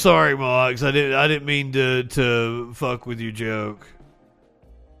 I'm sorry, Mox. I didn't mean to fuck with your joke.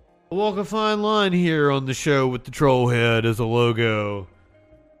 I walk a fine line here on the show with the troll head as a logo.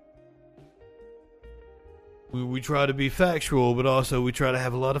 We try to be factual, but also we try to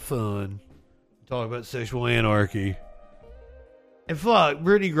have a lot of fun. Talk about sexual anarchy. And fuck,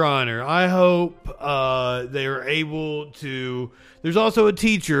 Brittany Griner. I hope they are able to... There's also a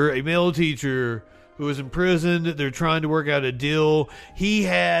teacher, a male teacher, who was imprisoned. They're trying to work out a deal. He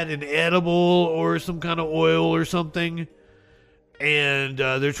had an edible or some kind of oil or something. And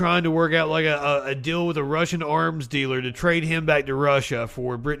they're trying to work out like a deal with a Russian arms dealer to trade him back to Russia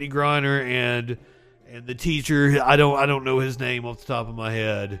for Brittany Griner and the teacher. I don't know his name off the top of my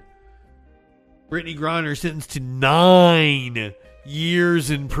head. Brittany Griner sentenced to 9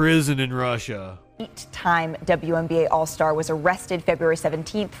 years in prison in Russia. 8-time WNBA All-Star was arrested February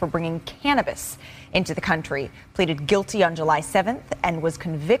 17th for bringing cannabis into the country, pleaded guilty on July 7th, and was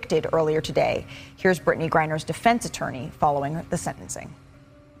convicted earlier today. Here's Brittany Griner's defense attorney following the sentencing.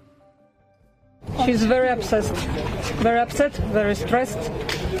 She's very upset, very stressed,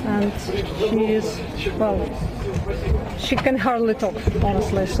 and she can hardly talk,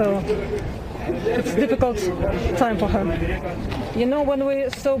 honestly, so it's a difficult time for her. You know, when we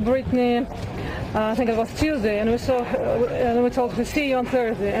saw Brittany, I think it was Tuesday, and we told her, see you on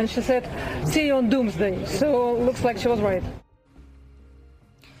Thursday, and she said, see you on Doomsday. So looks like she was right.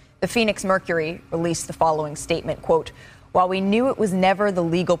 The Phoenix Mercury released the following statement, quote, while we knew it was never the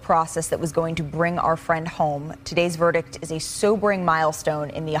legal process that was going to bring our friend home, today's verdict is a sobering milestone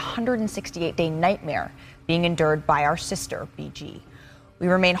in the 168-day nightmare being endured by our sister, BG. We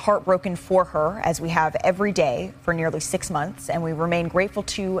remain heartbroken for her, as we have every day for nearly 6 months, and we remain grateful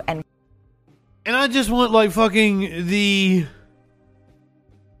to and I just want, like, fucking the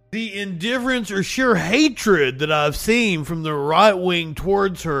indifference or sheer hatred that I've seen from the right wing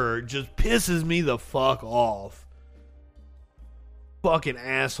towards her just pisses me the fuck off. Fucking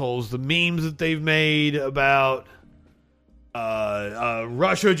assholes. The memes that they've made about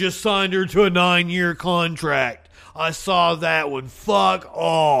Russia just signed her to a 9-year contract. I saw that one. Fuck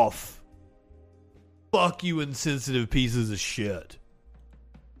off. Fuck you insensitive pieces of shit.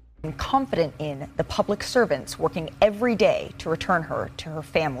 I'm confident in the public servants working every day to return her to her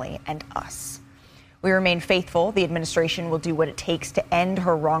family and us. We remain faithful. The administration will do what it takes to end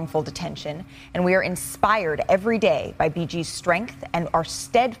her wrongful detention, and we are inspired every day by BG's strength and are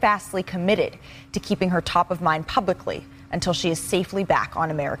steadfastly committed to keeping her top of mind publicly until she is safely back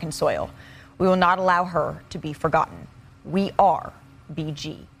on American soil. We will not allow her to be forgotten. We are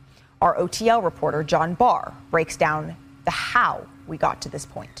BG. Our OTL reporter, John Barr, breaks down the how we got to this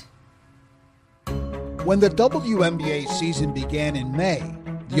point. When the WNBA season began in May,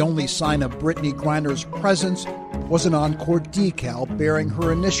 the only sign of Brittany Griner's presence was an encore decal bearing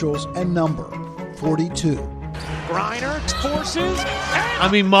her initials and number, 42. Griner forces. I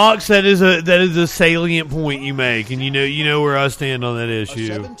mean, Mox, that is a salient point you make, and you know where I stand on that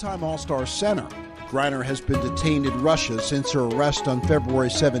issue. A 7-time All-Star center, Griner has been detained in Russia since her arrest on February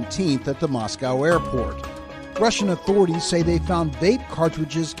 17th at the Moscow airport. Russian authorities say they found vape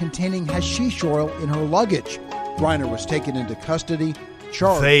cartridges containing hashish oil in her luggage. Griner was taken into custody,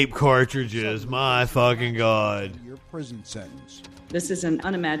 charged. Vape cartridges, my fucking God. Your prison sentence. This is an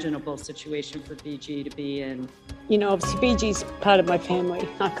unimaginable situation for BG to be in. You know, BG's part of my family.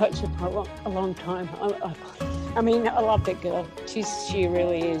 I've got you for a long time. I mean, I love that girl. She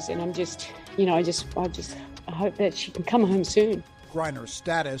really is, and I'm just, I hope that she can come home soon. Griner's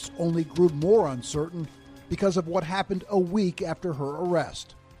status only grew more uncertain because of what happened a week after her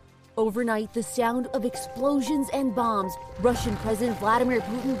arrest. Overnight, the sound of explosions and bombs. Russian President Vladimir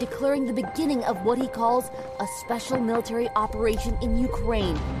Putin declaring the beginning of what he calls a special military operation in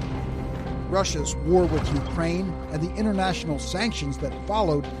Ukraine. Russia's war with Ukraine and the international sanctions that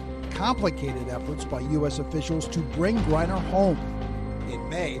followed complicated efforts by U.S. officials to bring Griner home. In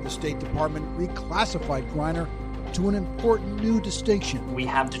May, the State Department reclassified Griner to an important new distinction. We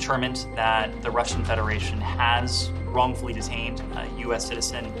have determined that the Russian Federation has wrongfully detained a U.S.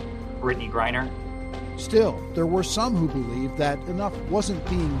 citizen, Brittany Griner. Still, there were some who believed that enough wasn't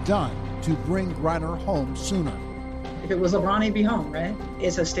being done to bring Griner home sooner. If it was LeBron, he'd be home, right?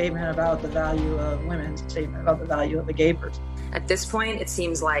 It's a statement about the value of women, it's a statement about the value of the gay person. At this point, it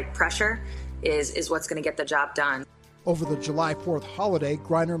seems like pressure is what's going to get the job done. Over the July 4th holiday,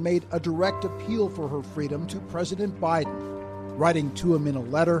 Griner made a direct appeal for her freedom to President Biden, writing to him in a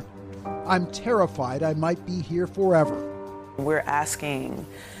letter, "I'm terrified I might be here forever." We're asking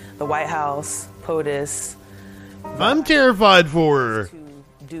the White House, POTUS. I'm terrified for her.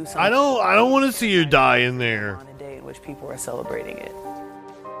 I don't want to see her die in there. On a day in which people are celebrating it.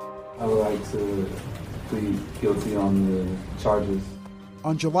 I would like to plead guilty on the charges.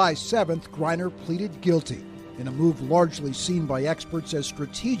 On July 7th, Griner pleaded guilty in a move largely seen by experts as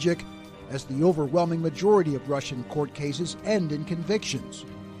strategic, as the overwhelming majority of Russian court cases end in convictions.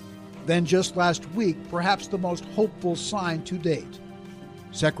 Then just last week, perhaps the most hopeful sign to date.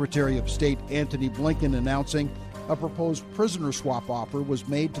 Secretary of State Antony Blinken announcing a proposed prisoner swap offer was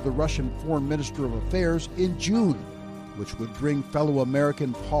made to the Russian Foreign Minister of Affairs in June, which would bring fellow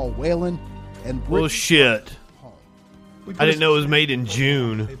American Paul Whelan and Well, shit. I didn't know it was made in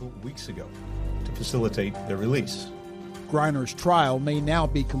June. Weeks ago to facilitate their release. Griner's trial may now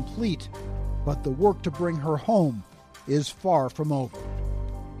be complete, but the work to bring her home is far from over.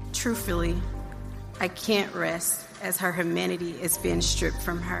 Truthfully, I can't rest as her humanity is being stripped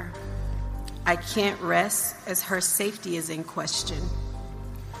from her. I can't rest as her safety is in question.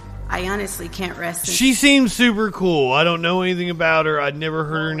 I honestly can't rest. She seems super cool. I don't know anything about her. I'd never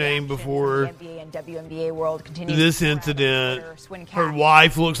heard her name before. The NBA and WNBA world continues. This incident. Her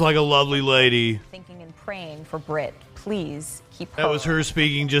wife looks like a lovely lady. Thinking and praying for Britt. Please keep her. That was her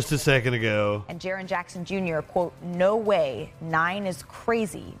speaking just a second ago. And Jaren Jackson Jr., quote, "No way. 9 is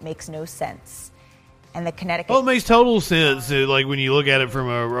crazy. Makes no sense." And the Connecticut... Well, it makes total sense, like when you look at it from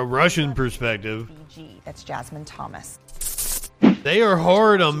a Russian perspective. That's Jasmine Thomas. They are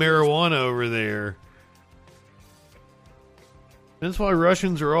hard on marijuana over there. That's why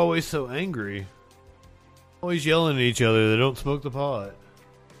Russians are always so angry. Always yelling at each other. They don't smoke the pot.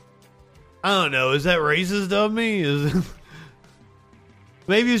 I don't know. Is that racist of me?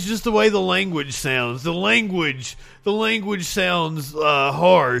 Maybe it's just the way the language sounds. The language sounds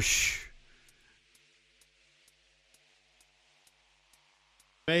harsh.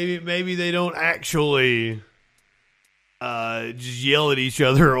 Maybe they don't actually just yell at each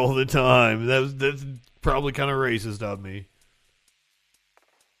other all the time. That's probably kind of racist of me.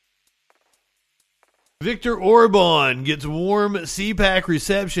 Viktor Orban gets warm CPAC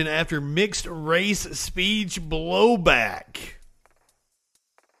reception after mixed race speech blowback.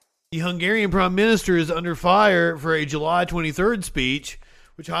 The Hungarian Prime Minister is under fire for a July 23rd speech,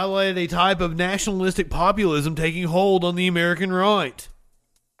 which highlighted a type of nationalistic populism taking hold on the American right.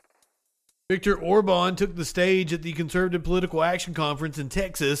 Viktor Orban took the stage at the Conservative Political Action Conference in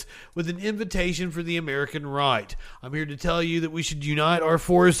Texas with an invitation for the American right. I'm here to tell you that we should unite our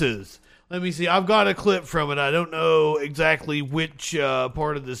forces. Let me see. I've got a clip from it. I don't know exactly which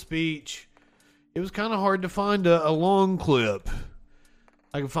part of the speech. It was kind of hard to find a long clip.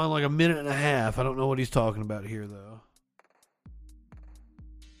 I could find like a minute and a half. I don't know what he's talking about here, though.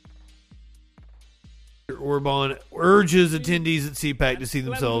 Orban urges attendees at CPAC to see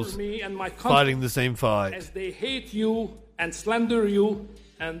themselves fighting the same fight. As they hate you and slander you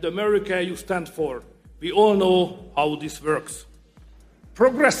and the America you stand for. We all know how this works.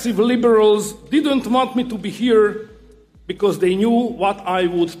 Progressive liberals didn't want me to be here because they knew what I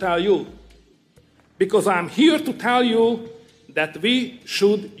would tell you. Because I'm here to tell you that we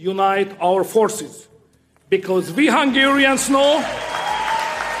should unite our forces. Because we Hungarians know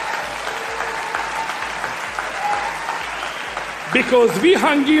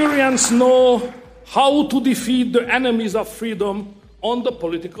how to defeat the enemies of freedom on the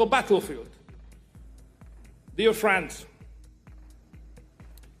political battlefield. Dear friends,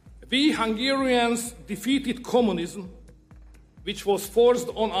 we Hungarians defeated communism, which was forced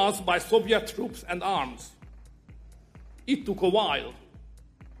on us by Soviet troops and arms. It took a while.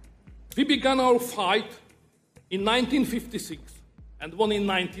 We began our fight in 1956 and won in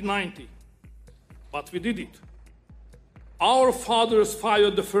 1990. But we did it. Our fathers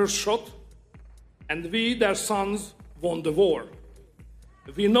fired the first shot, and we, their sons, won the war.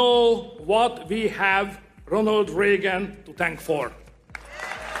 We know what we have Ronald Reagan to thank for.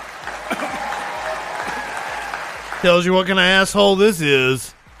 Tells you what kind of asshole this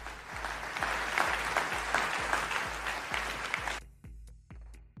is.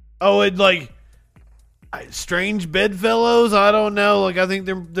 Oh, it like strange bedfellows? I don't know. Like I think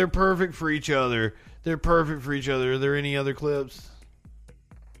they're perfect for each other. They're perfect for each other. Are there any other clips?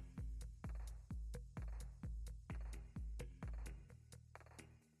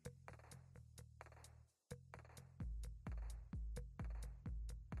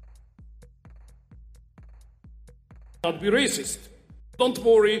 Not be racist. Don't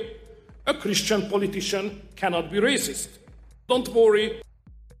worry, a Christian politician cannot be racist. Don't worry.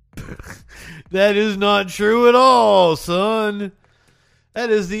 That is not true at all, son. That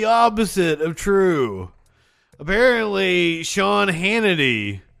is the opposite of true. Apparently, Sean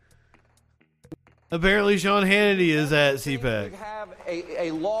Hannity is at CPAC. We have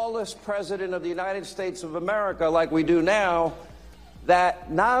a lawless president of the United States of America like we do now,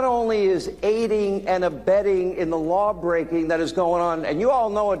 that not only is aiding and abetting in the law breaking that is going on, and you all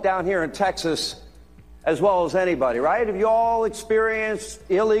know it down here in Texas as well as anybody, right? Have you all experienced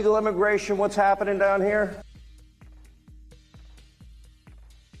illegal immigration, what's happening down here?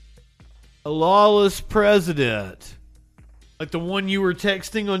 A lawless president. Like the one you were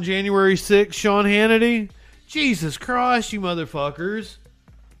texting on January 6th, Sean Hannity? Jesus Christ, you motherfuckers.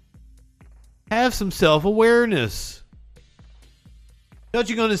 Have some self-awareness.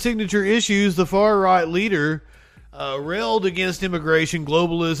 Touching on his signature issues, the far-right leader railed against immigration,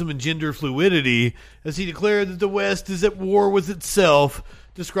 globalism, and gender fluidity as he declared that the West is at war with itself,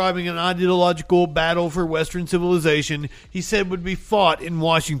 describing an ideological battle for Western civilization he said would be fought in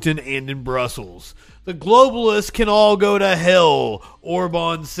Washington and in Brussels. The globalists can all go to hell,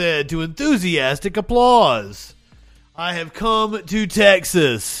 Orban said to enthusiastic applause. I have come to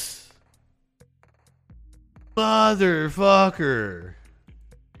Texas. Motherfucker.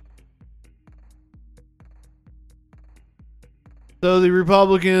 So the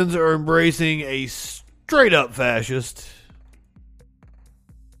Republicans are embracing a straight-up fascist.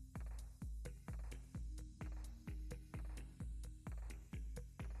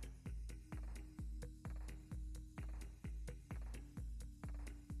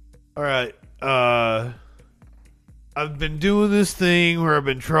 All right. I've been doing this thing where I've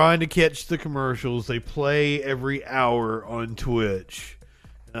been trying to catch the commercials. They play every hour on Twitch.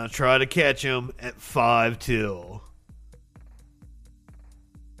 And I try to catch them at 5 till.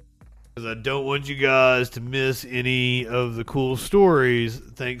 Because I don't want you guys to miss any of the cool stories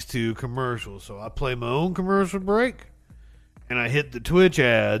thanks to commercials. So I play my own commercial break. And I hit the Twitch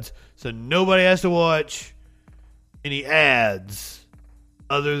ads. So nobody has to watch any ads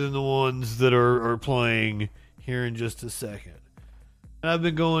other than the ones that are playing here in just a second. And I've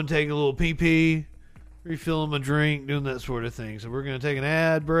been going, taking a little pee-pee, refilling my drink, doing that sort of thing. So we're going to take an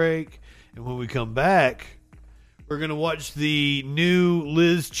ad break. And when we come back, we're going to watch the new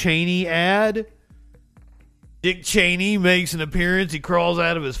Liz Cheney ad. Dick Cheney makes an appearance. He crawls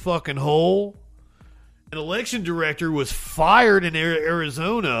out of his fucking hole. An election director was fired in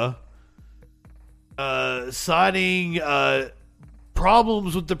Arizona, citing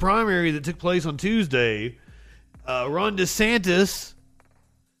problems with the primary that took place on Tuesday. Ron DeSantis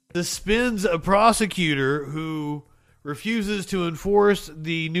suspends a prosecutor who refuses to enforce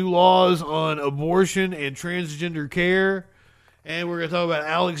the new laws on abortion and transgender care. And we're going to talk about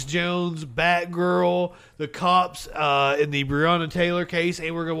Alex Jones, Batgirl, the cops in the Breonna Taylor case,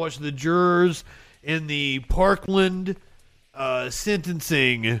 and we're going to watch the jurors in the Parkland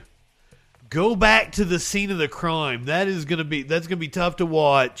sentencing go back to the scene of the crime. That's going to be tough to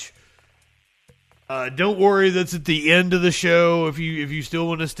watch. Don't worry, that's at the end of the show. If you still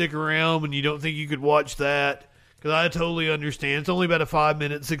want to stick around and you don't think you could watch that, because I totally understand. It's only about a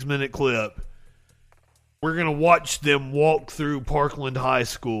 5-minute, 6-minute clip. We're gonna watch them walk through Parkland High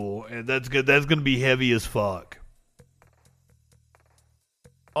School, and that's good. That's gonna be heavy as fuck.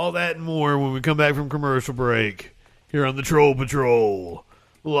 All that and more when we come back from commercial break here on the Troll Patrol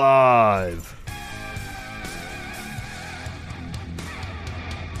live.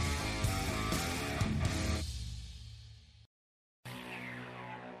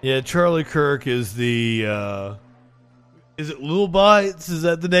 Yeah, Charlie Kirk is the is it Lil Bites? Is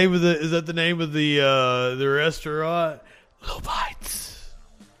that the name of the restaurant? Lil Bites.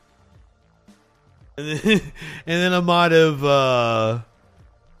 And then I might have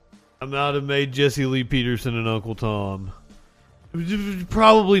made Jesse Lee Peterson and Uncle Tom.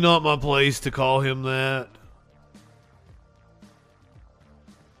 Probably not my place to call him that.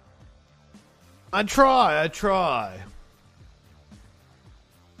 I try.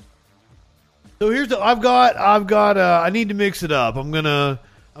 So here's I need to mix it up. I'm gonna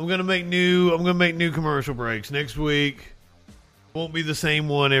make new commercial breaks next week. Won't be the same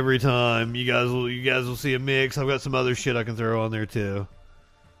one every time. You guys will see a mix. I've got some other shit I can throw on there too.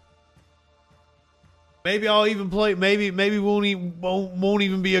 Maybe I'll even play. Maybe won't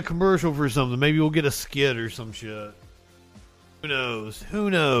even be a commercial for something. Maybe we'll get a skit or some shit.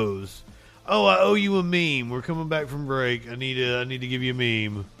 Who knows? Oh, I owe you a meme. We're coming back from break. I need to give you a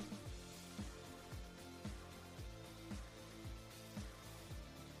meme.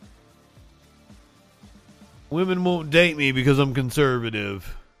 Women won't date me because I'm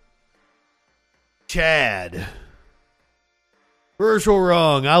conservative. Chad. Virtual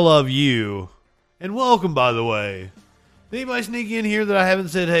wrong. I love you. And welcome, by the way. Anybody sneak in here that I haven't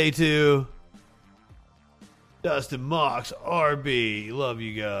said hey to? Dustin Mox, RB. Love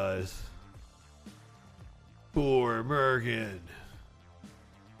you guys. Poor Merkin.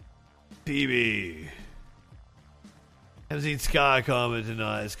 PB. Haven't seen Sky comment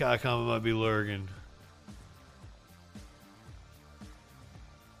tonight. Sky comment might be lurking.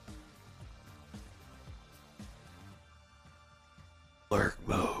 Lurk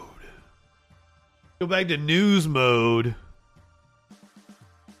mode. Go back to news mode.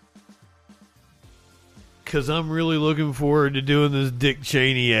 because I'm really looking forward to doing this Dick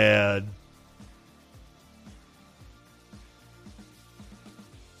Cheney ad.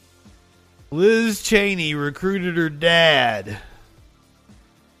 Liz Cheney recruited her dad.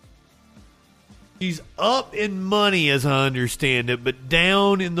 She's up in money, as I understand it, but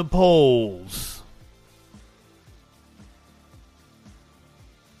down in the polls.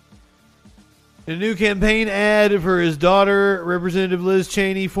 In a new campaign ad for his daughter, Representative Liz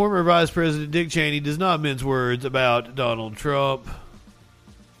Cheney, former Vice President Dick Cheney does not mince words about Donald Trump.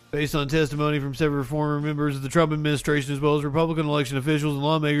 Based on testimony from several former members of the Trump administration as well as Republican election officials and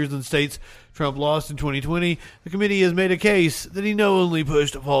lawmakers in states Trump lost in 2020, the committee has made a case that he knowingly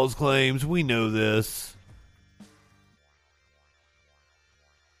pushed false claims. We know this.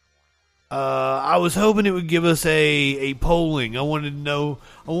 I was hoping it would give us a polling. I wanted to know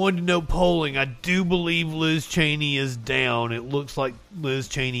polling. I do believe Liz Cheney is down. It looks like Liz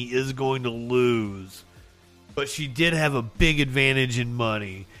Cheney is going to lose. But she did have a big advantage in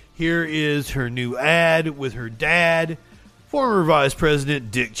money. Here is her new ad with her dad, former Vice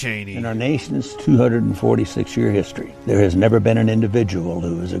President Dick Cheney. In our nation's 246-year history, there has never been an individual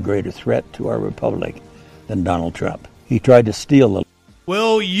who is a greater threat to our republic than Donald Trump. He tried to steal the...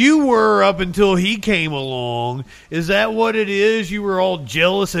 Well, you were up until he came along. Is that what it is? You were all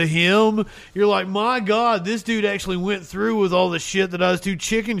jealous of him? You're like, my God, this dude actually went through with all the shit that I was too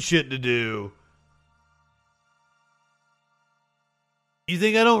chicken shit to do. You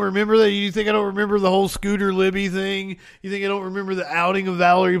think I don't remember that? You think I don't remember the whole Scooter Libby thing? You think I don't remember the outing of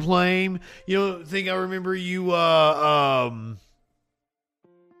Valerie Plame? You don't think I remember you got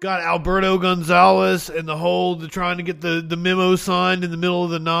Alberto Gonzalez and the trying to get the memo signed in the middle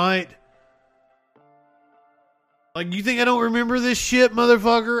of the night? Like, you think I don't remember this shit,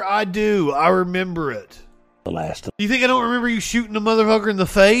 motherfucker? I do. I remember it. The last. You think I don't remember you shooting a motherfucker in the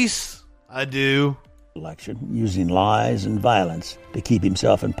face? I do. Election using lies and violence to keep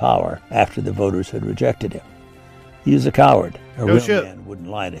himself in power after the voters had rejected him. He is a coward. A real man wouldn't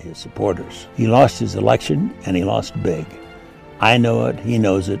lie to his supporters. He lost his election, and he lost big. I know it, he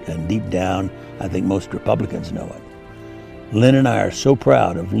knows it, and deep down, I think most Republicans know it. Lynn and I are so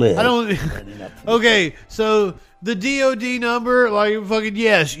proud of Liz. Okay, so the DOD number, like, fucking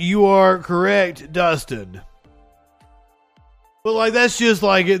yes, you are correct, Dustin. But, like, that's just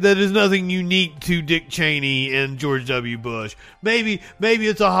like it. That is nothing unique to Dick Cheney and George W. Bush. Maybe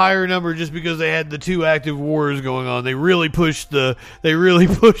it's a higher number just because they had the two active wars going on. They really pushed it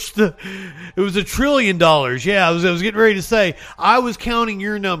was $1 trillion. Yeah, I was getting ready to say, I was counting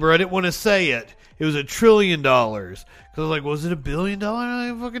your number. I didn't want to say it. It was $1 trillion. Because I was like, was it $1 billion? I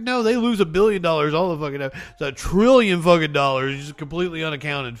don't fucking know. They lose $1 billion all the fucking time. It's $1 trillion fucking dollars just completely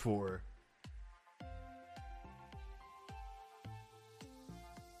unaccounted for.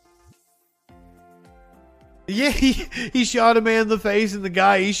 Yeah, he shot a man in the face, and the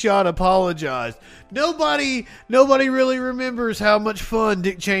guy he shot apologized. Nobody really remembers how much fun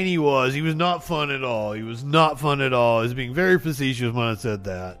Dick Cheney was. He was not fun at all. I was being very facetious when I said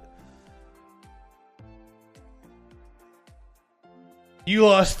that. You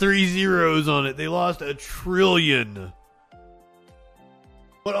lost 3 zeros on it. They lost $1 trillion.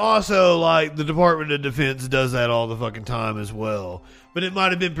 But also, like, the Department of Defense does that all the fucking time as well. But it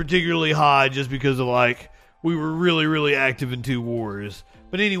might have been particularly high just because of, like, we were really, really active in 2 wars.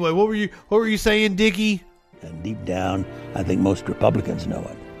 But anyway, what were you saying, Dickie? And deep down, I think most Republicans know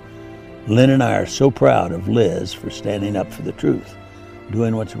it. Lynn and I are so proud of Liz for standing up for the truth,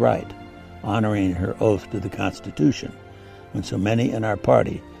 doing what's right, honoring her oath to the Constitution, when so many in our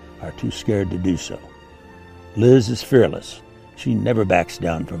party are too scared to do so. Liz is fearless. She never backs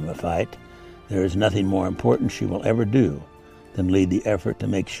down from a fight. There is nothing more important she will ever do than lead the effort to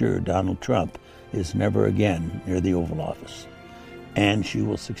make sure Donald Trump is never again near the Oval Office. And she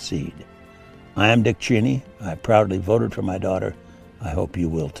will succeed. I am Dick Cheney. I proudly voted for my daughter. I hope you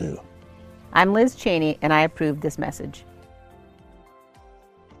will too. I'm Liz Cheney, and I approve this message.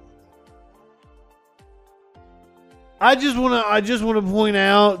 I just want to point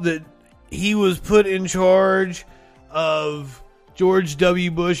out that he was put in charge of George W.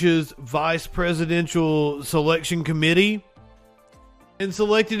 Bush's vice presidential selection committee and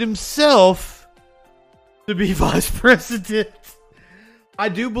selected himself to be vice president. I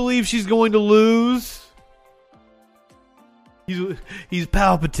do believe she's going to lose. He's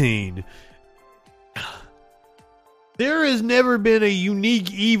Palpatine. There has never been a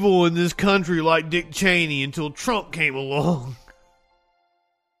unique evil in this country like Dick Cheney until Trump came along.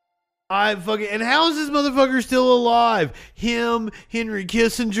 And how is this motherfucker still alive? Him, Henry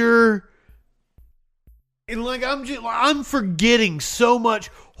Kissinger. And like I'm forgetting so much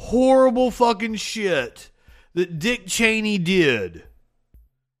horrible fucking shit that Dick Cheney did.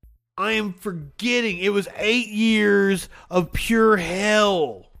 I am forgetting. It was 8 years of pure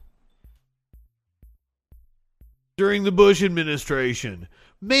hell during the Bush administration.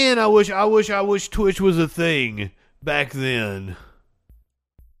 Man, I wish Twitch was a thing back then.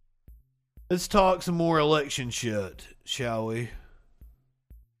 Let's talk some more election shit, shall we?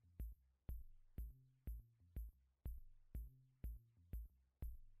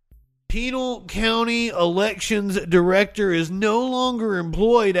 Pinal County Elections Director is no longer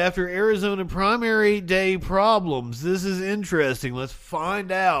employed after Arizona primary day problems. This is interesting. Let's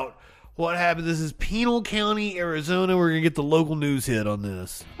find out what happened. This is Pinal County, Arizona. We're going to get the local news hit on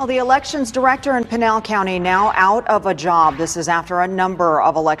this. Well, the elections director in Pinal County now out of a job. This is after a number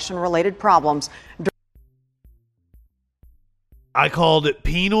of election-related problems. I called it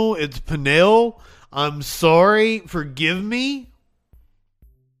penal. It's Pinal. I'm sorry. Forgive me.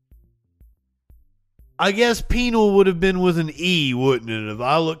 I guess penal would have been with an E, wouldn't it? If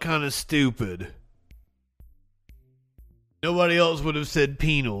I look kind of stupid. Nobody else would have said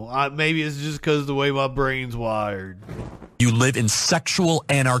penal. Maybe it's just because of the way my brain's wired. You live in sexual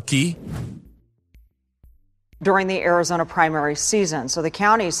anarchy? During the Arizona primary season. So the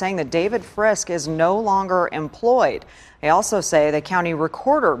county is saying that David Frisk is no longer employed. They also say the county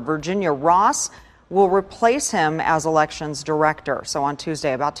recorder, Virginia Ross, will replace him as elections director. So on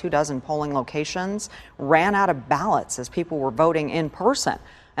Tuesday, about 24 polling locations ran out of ballots as people were voting in person.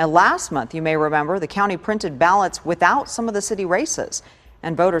 And last month, you may remember, the county printed ballots without some of the city races,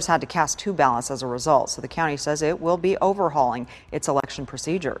 and voters had to cast 2 ballots as a result. So the county says it will be overhauling its election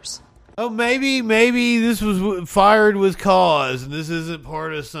procedures. Oh, maybe this was fired with cause, and this isn't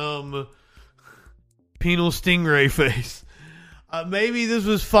part of some penal stingray face. Maybe this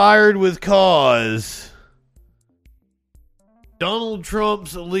was fired with cause. Donald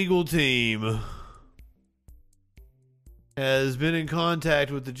Trump's legal team has been in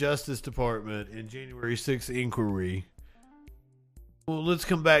contact with the Justice Department in January 6th inquiry. Well, let's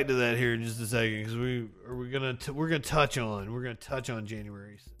come back to that here in just a second, because we're gonna touch on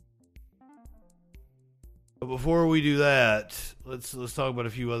January 6th. But before we do that, let's talk about a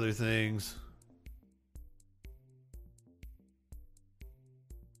few other things.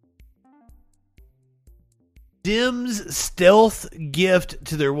 Dems' stealth gift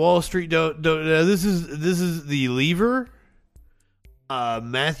to their Wall Street this is the Lever.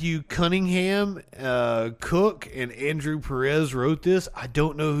 Matthew Cunningham, Cook, and Andrew Perez wrote this. I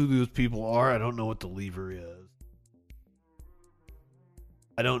don't know who those people are. I don't know what the Lever is.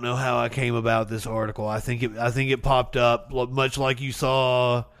 I don't know how I came about this article. I think it popped up much like you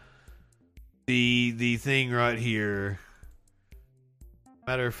saw the thing right here.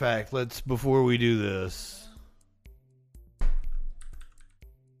 Matter of fact, before we do this.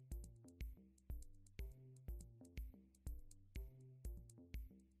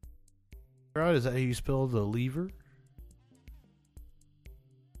 Right, is that how you spell the Lever?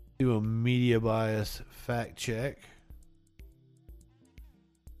 Do a media bias fact check.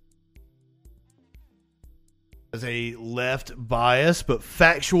 As a left bias, but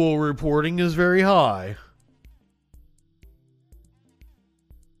factual reporting is very high.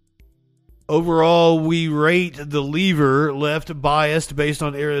 Overall, we rate the Lever left biased based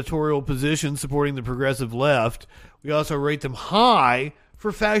on editorial positions supporting the progressive left. We also rate them high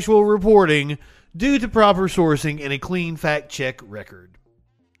for factual reporting due to proper sourcing and a clean fact check record.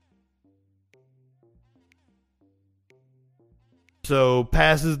 So,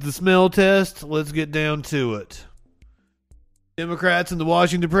 passes the smell test. Let's get down to it. Democrats in the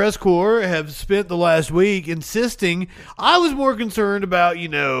Washington Press Corps have spent the last week insisting. I was more concerned about,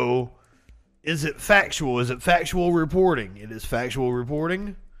 is it factual? Is it factual reporting? It is factual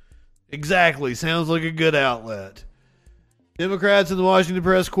reporting? Exactly. Sounds like a good outlet. Democrats in the Washington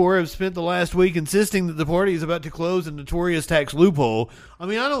Press Corps have spent the last week insisting that the party is about to close a notorious tax loophole. I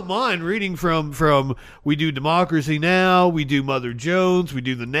mean, I don't mind reading from we do Democracy Now!, we do Mother Jones, we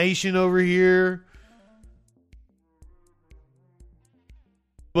do The Nation over here.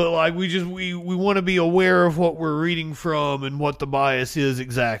 But we want to be aware of what we're reading from and what the bias is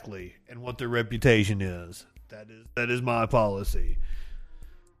exactly and what their reputation is. That is my policy.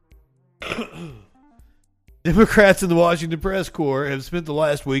 Democrats in the Washington Press Corps have spent the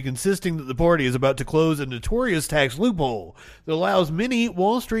last week insisting that the party is about to close a notorious tax loophole that allows many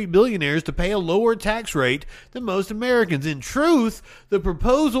Wall Street billionaires to pay a lower tax rate than most Americans. In truth, the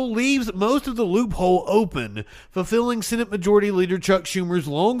proposal leaves most of the loophole open, fulfilling Senate Majority Leader Chuck Schumer's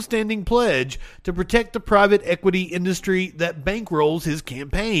long-standing pledge to protect the private equity industry that bankrolls his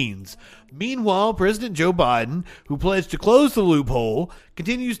campaigns. Meanwhile, President Joe Biden, who pledged to close the loophole,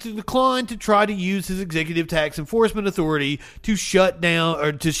 continues to decline to try to use his executive Tax Enforcement Authority to shut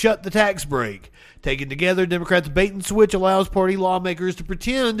the tax break. Taken together, Democrats' bait and switch allows party lawmakers to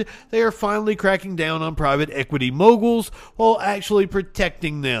pretend they are finally cracking down on private equity moguls while actually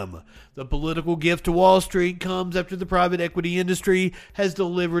protecting them. The political gift to Wall Street comes after the private equity industry has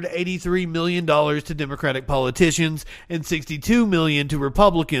delivered $83 million to Democratic politicians and $62 million to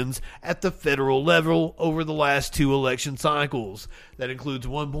Republicans at the federal level over the last 2 election cycles. That includes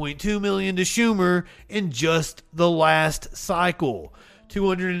 $1.2 million to Schumer in just the last cycle.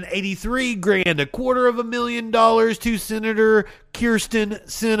 $283,000, $250,000 to Senator Kyrsten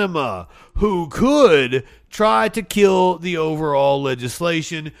Sinema, who could try to kill the overall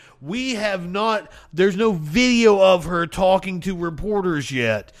legislation. There's no video of her talking to reporters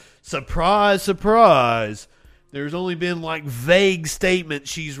yet. Surprise, surprise. There's only been vague statements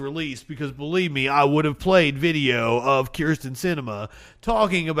she's released because, believe me, I would have played video of Kyrsten Sinema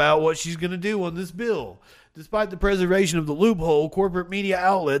talking about what she's going to do on this bill. Despite the preservation of the loophole, corporate media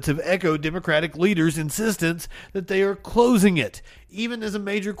outlets have echoed Democratic leaders' insistence that they are closing it, even as a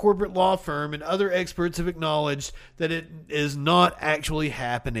major corporate law firm and other experts have acknowledged that it is not actually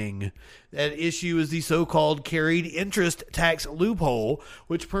happening. That issue is the so-called carried interest tax loophole,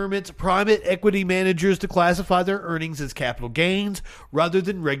 which permits private equity managers to classify their earnings as capital gains rather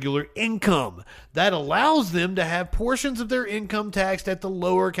than regular income. That allows them to have portions of their income taxed at the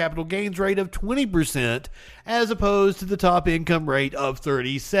lower capital gains rate of 20%, as opposed to the top income rate of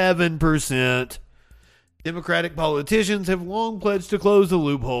 37%. Democratic politicians have long pledged to close the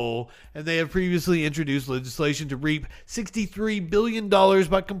loophole, and they have previously introduced legislation to reap $63 billion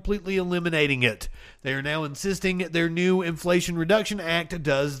by completely eliminating it. They are now insisting their new Inflation Reduction Act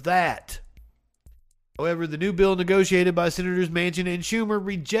does that. However, the new bill negotiated by Senators Manchin and Schumer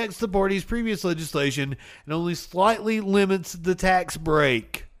rejects the party's previous legislation and only slightly limits the tax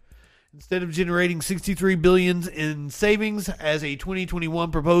break. Instead of generating $63 billion in savings as a 2021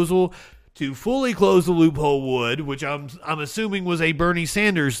 proposal to fully close the loophole would, which I'm assuming was a Bernie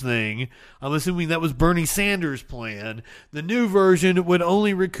Sanders thing. I'm assuming that was Bernie Sanders' plan. The new version would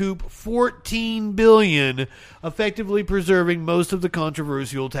only recoup $14 billion, effectively preserving most of the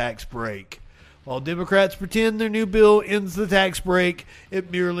controversial tax break. While Democrats pretend their new bill ends the tax break,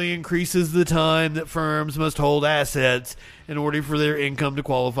 it merely increases the time that firms must hold assets in order for their income to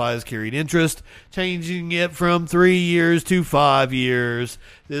qualify as carried interest, changing it from 3 years to 5 years.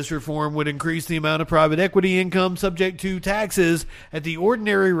 This reform would increase the amount of private equity income subject to taxes at the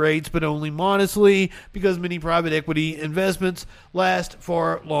ordinary rates, but only modestly, because many private equity investments last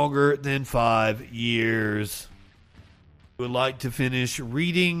far longer than 5 years. I would like to finish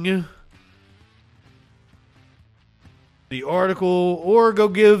reading the article or go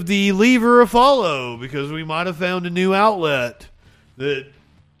give the Lever a follow, because we might have found a new outlet that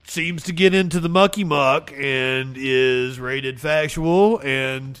seems to get into the mucky muck and is rated factual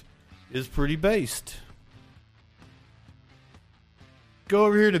and is pretty based. Go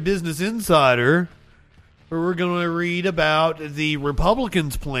over here to Business Insider, where we're going to read about the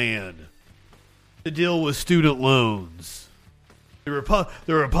Republicans' plan to deal with student loans. The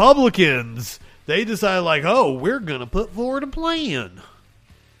Republicans, they decided, we're going to put forward a plan.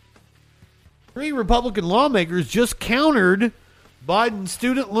 3 Republican lawmakers just countered Biden's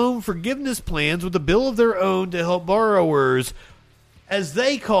student loan forgiveness plans with a bill of their own to help borrowers, as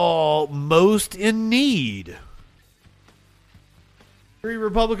they call, most in need. 3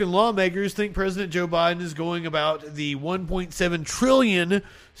 Republican lawmakers think President Joe Biden is going about the $1.7 trillion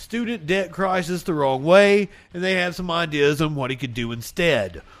student debt crisis the wrong way, and they have some ideas on what he could do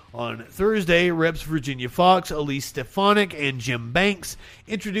instead. On Thursday, Reps Virginia Fox, Elise Stefanik, and Jim Banks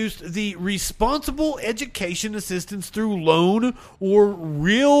introduced the Responsible Education Assistance Through Loan or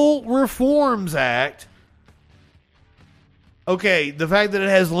Real Reforms Act. Okay, the fact that it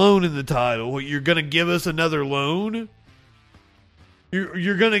has loan in the title, you're going to give us another loan?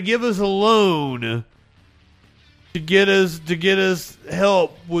 You're going to give us a loan to get us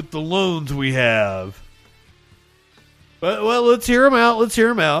help with the loans we have. Well, let's hear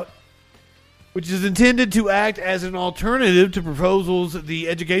them out. Which is intended to act as an alternative to proposals the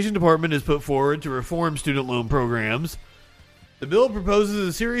Education Department has put forward to reform student loan programs. The bill proposes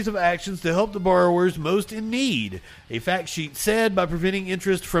a series of actions to help the borrowers most in need. A fact sheet said by preventing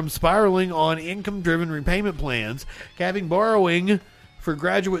interest from spiraling on income-driven repayment plans, capping borrowing for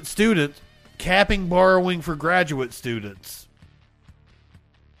graduate students,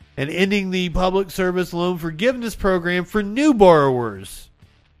 and ending the public service loan forgiveness program for new borrowers.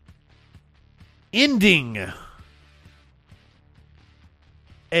 Ending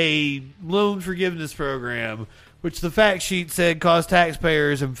a loan forgiveness program which the fact sheet said costs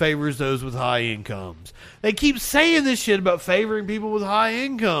taxpayers and favors those with high incomes. They keep saying this shit about favoring people with high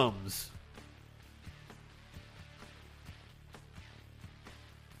incomes.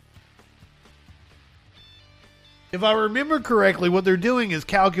 If I remember correctly, what they're doing is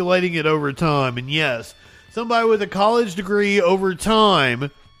calculating it over time. And yes, somebody with a college degree over time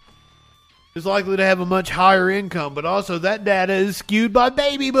is likely to have a much higher income. But also that data is skewed by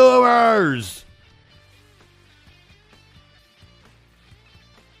baby boomers.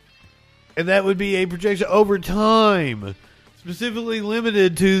 And that would be a projection over time. Specifically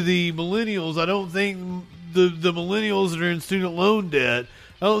limited to the millennials. I don't think the millennials that are in student loan debt,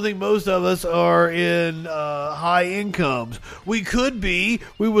 I don't think most of us are in high incomes. We could be.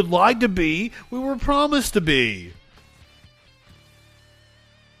 We would like to be. We were promised to be.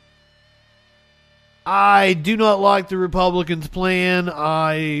 I do not like the Republicans' plan.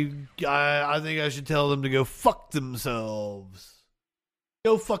 I think I should tell them to go fuck themselves.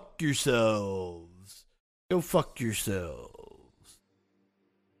 Go fuck yourselves. Go fuck yourselves.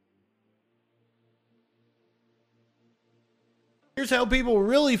 Here's how people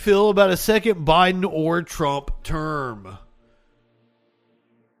really feel about a second Biden or Trump term.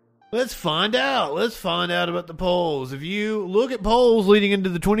 Let's find out. Let's find out about the polls. If you look at polls leading into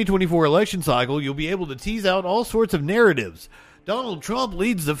the 2024 election cycle, you'll be able to tease out all sorts of narratives. Donald Trump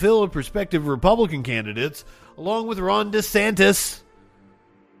leads the field of prospective Republican candidates, along with Ron DeSantis,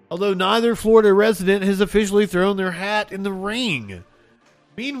 although neither Florida resident has officially thrown their hat in the ring.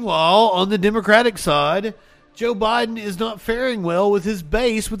 Meanwhile, on the Democratic side, Joe Biden is not faring well with his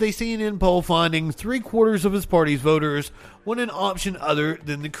base, with a CNN poll finding 3/4 of his party's voters want an option other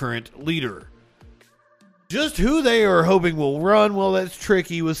than the current leader. Just who they are hoping will run, well, that's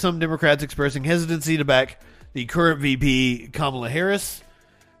tricky, with some Democrats expressing hesitancy to back the current VP Kamala Harris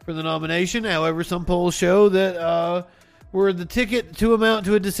for the nomination. However, some polls show that were the ticket to amount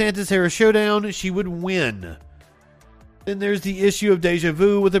to a DeSantis-Harris showdown, she would win. Then there's the issue of deja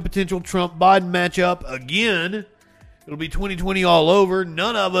vu with a potential Trump-Biden matchup. Again, it'll be 2020 all over.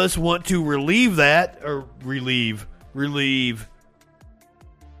 None of us want to relieve that. Or relieve. It'll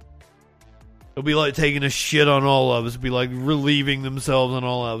be like taking a shit on all of us. It'll be like relieving themselves on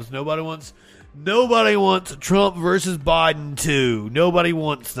all of us. Nobody wants Trump versus Biden 2. Nobody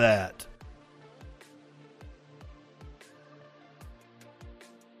wants that.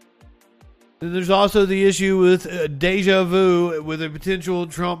 Then there's also the issue with deja vu with a potential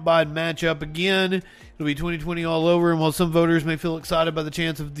Trump-Biden matchup. Again, it'll be 2020 all over, and while some voters may feel excited by the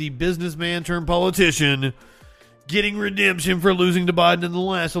chance of the businessman turned politician getting redemption for losing to Biden in the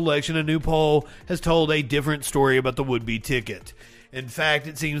last election, a new poll has told a different story about the would-be ticket. In fact,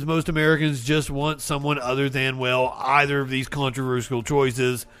 it seems most Americans just want someone other than, well, either of these controversial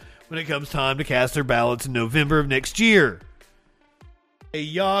choices when it comes time to cast their ballots in November of next year. A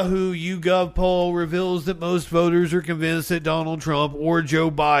Yahoo YouGov poll reveals that most voters are convinced that Donald Trump or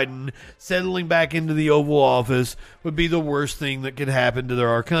Joe Biden settling back into the Oval Office would be the worst thing that could happen to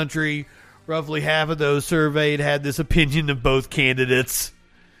our country. Roughly half of those surveyed had this opinion of both candidates,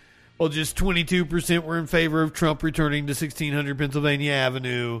 while just 22% were in favor of Trump returning to 1600 Pennsylvania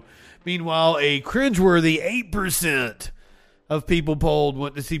Avenue. Meanwhile, a cringeworthy 8% of people polled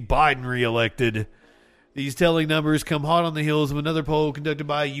want to see Biden reelected. These telling numbers come hot on the heels of another poll conducted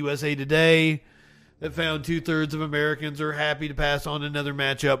by USA Today that found 2/3 of Americans are happy to pass on another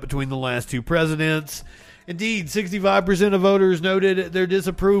matchup between the last two presidents. Indeed, 65% of voters noted their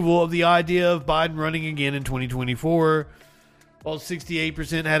disapproval of the idea of Biden running again in 2024, while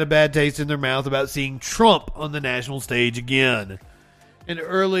 68% had a bad taste in their mouth about seeing Trump on the national stage again. An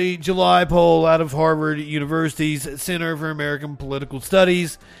early July poll out of Harvard University's Center for American Political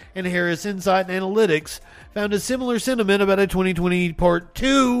Studies and Harris Insight and Analytics found a similar sentiment about a 2020 Part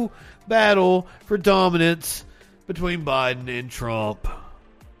 2 battle for dominance between Biden and Trump.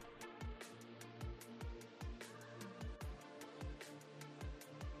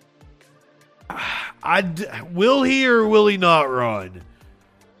 Will he or will he not run?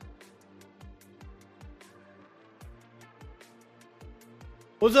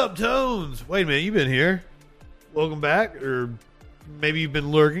 What's up, Tones? Wait a minute, you've been here. Welcome back, or maybe you've been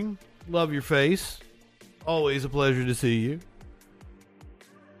lurking. Love your face. Always a pleasure to see you.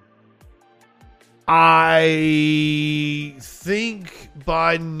 I think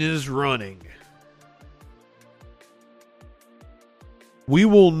Biden is running. We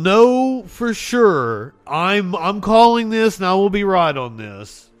will know for sure. I'm calling this, and I will be right on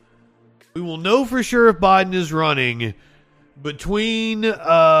this. We will know for sure if Biden is running between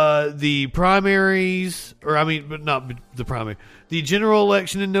the primaries, but not the primary, the general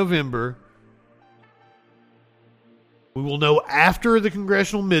election in November, We will know after the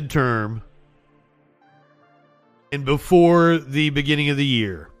congressional midterm and before the beginning of the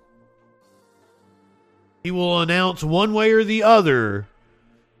year. He will announce one way or the other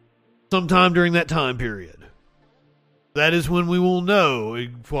sometime during that time period. That is when we will know.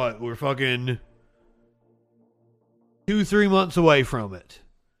 What, we're fucking 2-3 months away from it.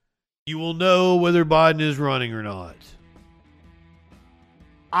 You will know whether Biden is running or not.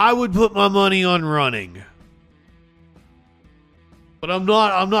 I would put my money on running. But I'm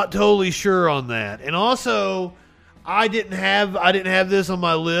not totally sure on that. And also, I didn't have this on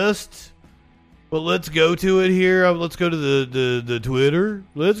my list. But let's go to it here. Let's go to the Twitter.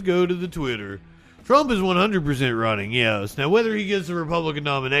 Let's go to the Twitter. Trump is 100% running, yes. Now, whether he gets the Republican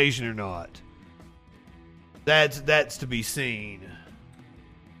nomination or not, that's to be seen.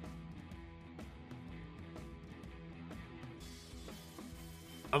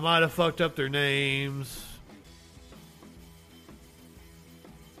 I might have fucked up their names.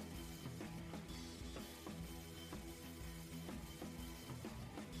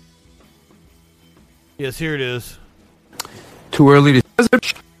 Yes, here it is. Too early to...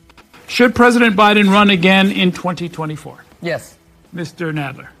 Should President Biden run again in 2024? Yes. Mr.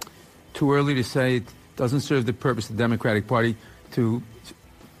 Nadler. Too early to say. It doesn't serve the purpose of the Democratic Party to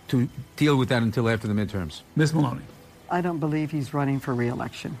deal with that until after the midterms. Ms. Maloney. I don't believe he's running for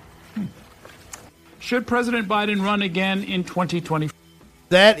re-election. Should President Biden run again in 2024?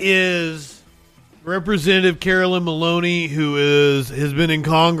 That is Representative Carolyn Maloney, who has been in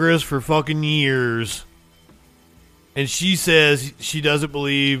Congress for fucking years. And she says she doesn't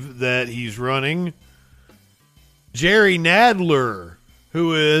believe that he's running. Jerry Nadler,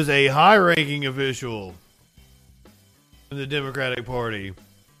 who is a high-ranking official in the Democratic Party.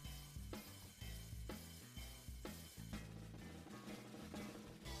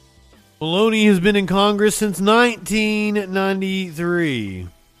 Maloney has been in Congress since 1993.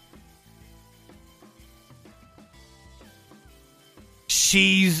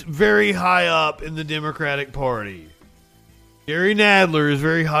 She's very high up in the Democratic Party. Jerry Nadler is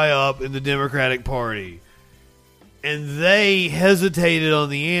very high up in the Democratic Party. And they hesitated on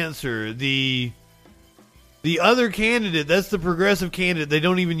the answer. The other candidate, that's the progressive candidate, they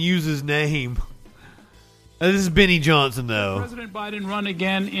don't even use his name. This is Benny Johnson, though. Should President Biden run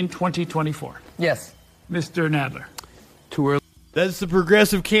again in 2024? Yes. Mr. Nadler. Too early. That's the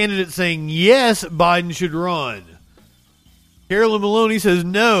progressive candidate saying, yes, Biden should run. Carolyn Maloney says,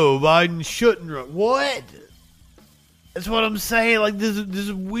 no, Biden shouldn't run. What? That's what I'm saying. Like, this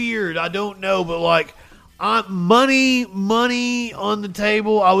is weird. I don't know, but like, money on the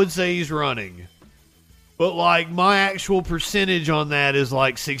table, I would say he's running. But like, my actual percentage on that is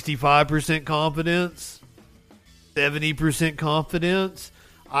like 65% confidence, 70% confidence.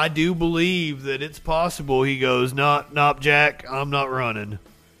 I do believe that it's possible he goes, not Jack, I'm not running.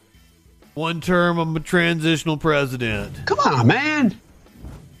 One term, I'm a transitional president. Come on, man.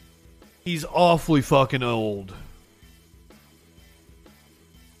 He's awfully fucking old.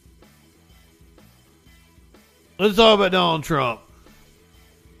 Let's talk about Donald Trump.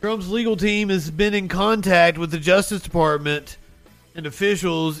 Trump's legal team has been in contact with the Justice Department and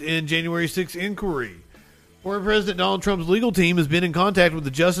officials in January 6th inquiry. Former President Donald Trump's legal team has been in contact with the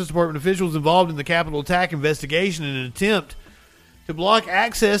Justice Department officials involved in the Capitol attack investigation in an attempt to block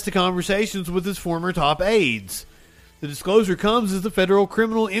access to conversations with his former top aides. The disclosure comes as the federal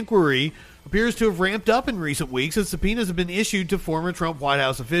criminal inquiry appears to have ramped up in recent weeks as subpoenas have been issued to former Trump White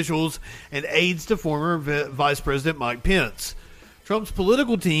House officials and aides to former Vice President Mike Pence. Trump's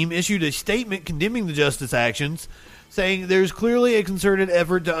political team issued a statement condemning the justice actions, saying there's clearly a concerted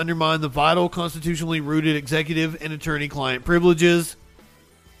effort to undermine the vital constitutionally rooted executive and attorney-client privileges.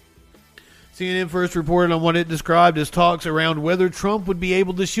 CNN first reported on what it described as talks around whether Trump would be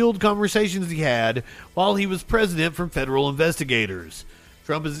able to shield conversations he had while he was president from federal investigators.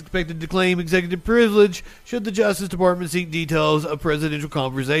 Trump is expected to claim executive privilege should the Justice Department seek details of presidential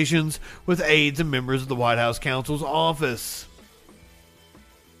conversations with aides and members of the White House counsel's office.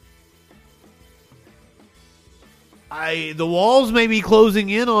 The walls may be closing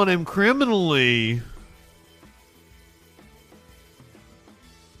in on him criminally.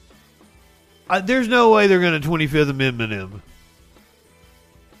 There's no way they're going to 25th Amendment him.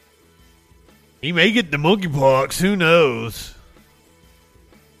 He may get the monkeypox. Who knows?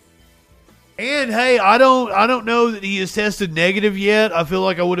 And hey, I don't know that he has tested negative yet. I feel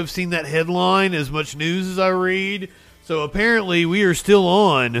like I would have seen that headline as much news as I read. So apparently we are still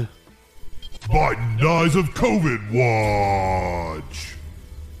on Biden dies of COVID watch.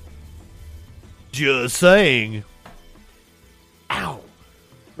 Just saying. Ow.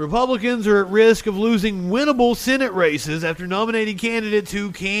 Republicans are at risk of losing winnable Senate races after nominating candidates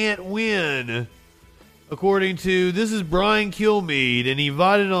who can't win. According to, this is Brian Kilmeade, and he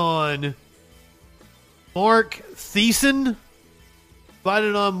invited on Mark Thiessen.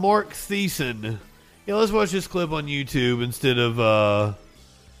 Yeah, let's watch this clip on YouTube instead of,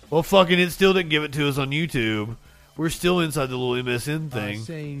 well, fucking it still didn't give it to us on YouTube. We're still inside the little MSN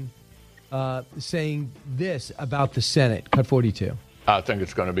thing. Saying this about the Senate. Cut 42. I think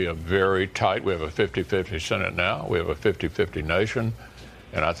it's going to be a very tight, we have a 50-50 Senate now. We have a 50-50 nation.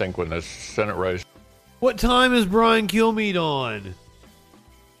 And I think when this Senate race... What time is Brian Kilmeade on?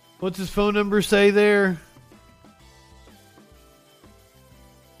 What's his phone number say there?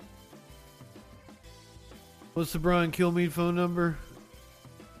 What's the Brian Kilmeade phone number?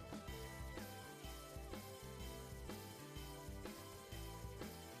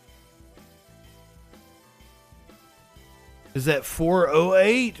 Is that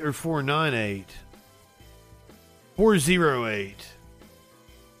 408 or 498? 408.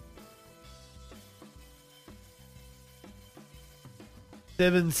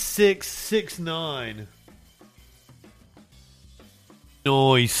 Seven 669.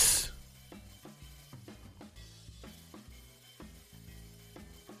 Nice.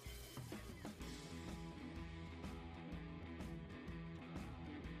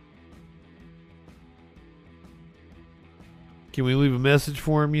 Can we leave a message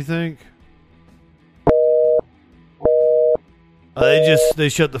for him, you think? They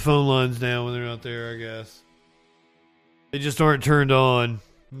shut the phone lines down when they're not there, I guess. They just aren't turned on.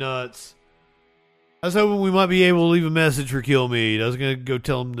 Nuts. I was hoping we might be able to leave a message for Kilmeade. I was going to go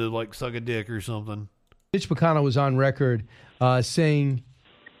tell him to, like, suck a dick or something. Mitch McConnell was on record saying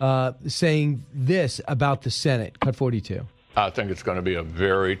this about the Senate. Cut 42. I think it's going to be a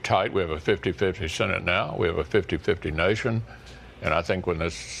very tight, we have a 50-50 Senate now. We have a 50-50 nation. And I think when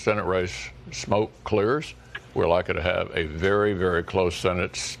this Senate race smoke clears, we're likely to have a very, very close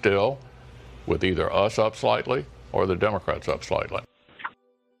Senate still, with either us up slightly or the Democrats up slightly.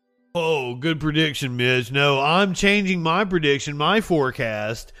 Oh, good prediction, Mitch. No, I'm changing my prediction, my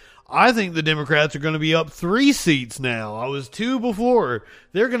forecast. I think the Democrats are going to be up 3 seats now. I was 2 before.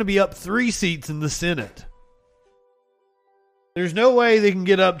 They're going to be up 3 seats in the Senate. There's no way they can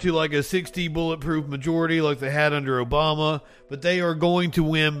get up to like a 60 bulletproof majority like they had under Obama, but they are going to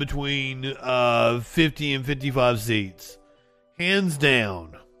win between 50 and 55 seats. Hands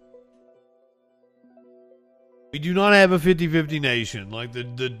down. We do not have a 50-50 nation. Like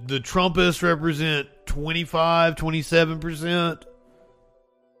the Trumpists represent 25, 27%.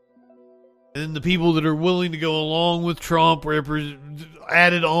 And then the people that are willing to go along with Trump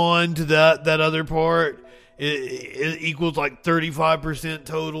added on to that other part. It equals like 35%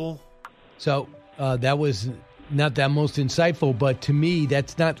 total. So that was not that most insightful, but to me,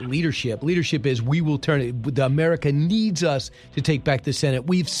 that's not leadership. Leadership is we will turn it. America needs us to take back the Senate.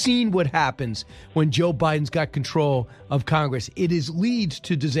 We've seen what happens when Joe Biden's got control of Congress. It leads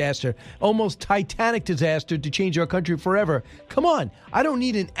to disaster, almost titanic disaster to change our country forever. Come on. I don't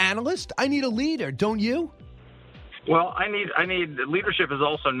need an analyst. I need a leader. Don't you? Well, I need leadership is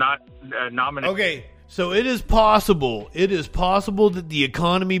also not nominated. Okay. So it is possible that the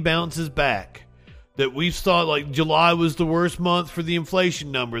economy bounces back. That we've thought like July was the worst month for the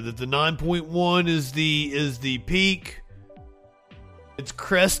inflation number, that the 9.1 is the peak. It's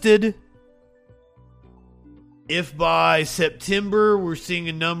crested. If by September we're seeing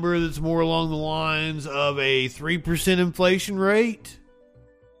a number that's more along the lines of a 3% inflation rate,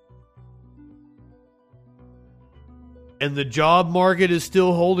 and the job market is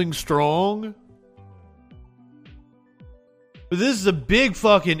still holding strong. But this is a big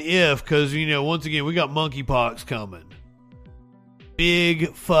fucking if, because, once again, we got monkeypox coming.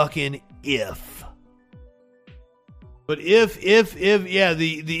 Big fucking if. But if, yeah,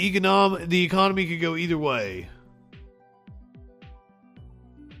 the economy could go either way.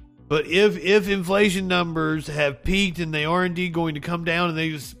 But if inflation numbers have peaked and they are indeed going to come down,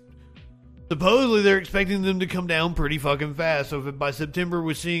 and supposedly they're expecting them to come down pretty fucking fast. So if by September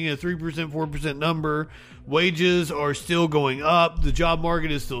we're seeing a 3%, 4% number, wages are still going up, the job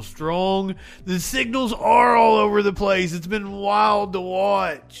market is still strong, the signals are all over the place. It's been wild to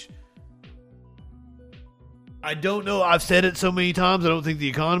watch. I don't know. I've said it so many times. I don't think the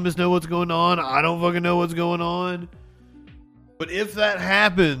economists know what's going on. I don't fucking know what's going on. But if that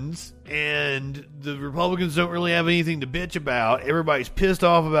happens and the Republicans don't really have anything to bitch about, everybody's pissed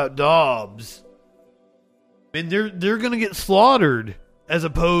off about Dobbs, and they're going to get slaughtered as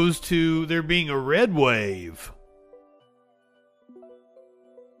opposed to there being a red wave.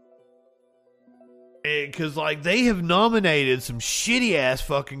 Because, like, they have nominated some shitty-ass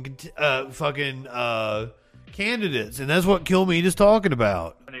fucking candidates, and that's what Kilmeade is talking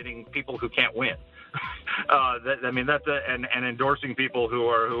about. Nominating people who can't win. And endorsing people who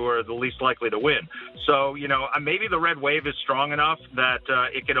are the least likely to win. So, maybe the red wave is strong enough that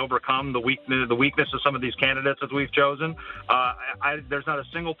it can overcome the weakness of some of these candidates that we've chosen. There's not a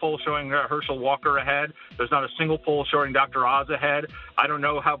single poll showing Herschel Walker ahead. There's not a single poll showing Dr. Oz ahead. I don't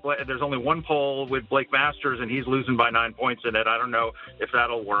know how. There's only one poll with Blake Masters, and he's losing by 9 points in it. I don't know if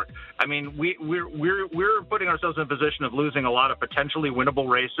that'll work. I mean, we're putting ourselves in a position of losing a lot of potentially winnable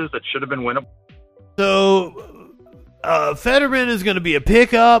races that should have been winnable. So, Fetterman is going to be a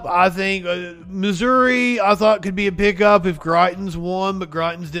pickup. I think Missouri, I thought, could be a pickup if Greitens won, but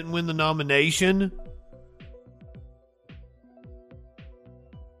Greitens didn't win the nomination.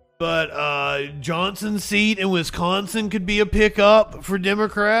 But Johnson's seat in Wisconsin could be a pickup for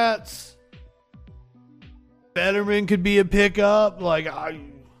Democrats. Fetterman could be a pickup. The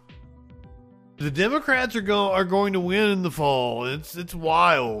Democrats are going to win in the fall. It's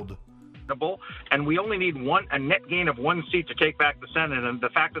wild. And we only need a net gain of one seat to take back the Senate. And the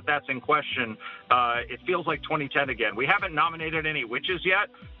fact that that's in question, it feels like 2010 again. We haven't nominated any witches yet,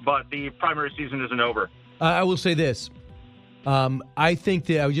 but the primary season isn't over. I will say this. I think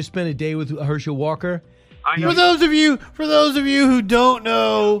that I just spent a day with Herschel Walker. For those of you who don't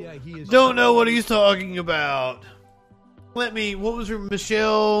know what he's talking about, what was her,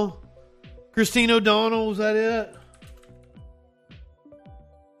 Christine O'Donnell, was that it?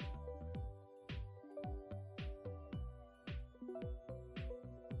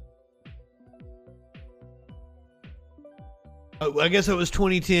 I guess it was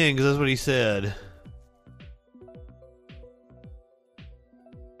 2010 because that's what he said.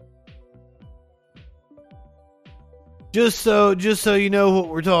 Just so you know what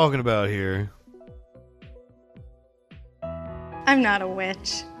we're talking about here. I'm not a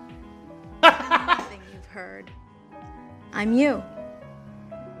witch. Nothing you've heard. I'm you.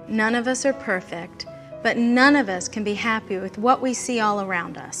 None of us are perfect, but none of us can be happy with what we see all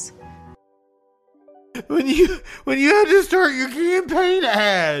around us. When you had to start your campaign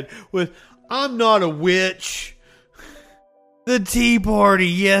ad with "I'm not a witch," the Tea Party,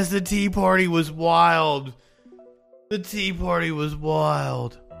 yes, the Tea Party was wild. The Tea Party was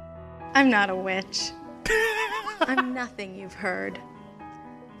wild. I'm not a witch. I'm nothing you've heard.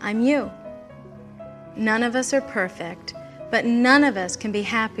 I'm you. None of us are perfect, but none of us can be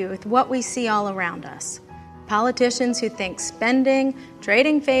happy with what we see all around us. Politicians who think spending,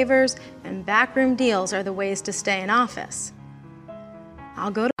 trading favors, and backroom deals are the ways to stay in office. I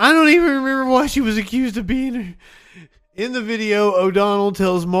don't even remember why she was accused of being... In the video, O'Donnell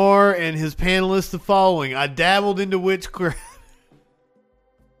tells Maher and his panelists the following: "I dabbled into witchcraft."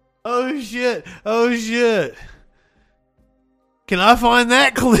 Oh shit. Can I find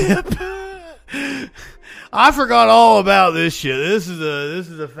that clip? I forgot all about this shit. This is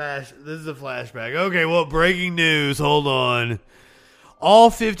a flashback. Okay, well, breaking news. Hold on. All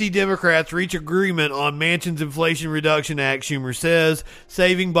 50 Democrats reach agreement on Manchin's Inflation Reduction Act, Schumer says,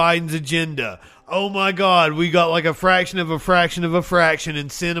 saving Biden's agenda. Oh my God, we got like a fraction of a fraction of a fraction, and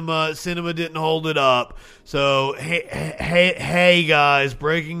Sinema didn't hold it up. So, hey guys,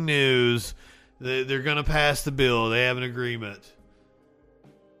 breaking news. They're going to pass the bill. They have an agreement.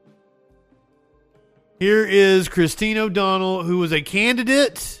 Here is Christine O'Donnell, who was a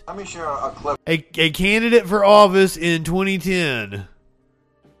candidate. Let me share a clip. A candidate for office in 2010.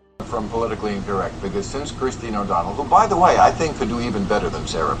 From Politically Incorrect, because since Christine O'Donnell, who, by the way, I think could do even better than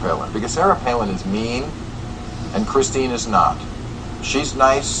Sarah Palin, because Sarah Palin is mean, and Christine is not. She's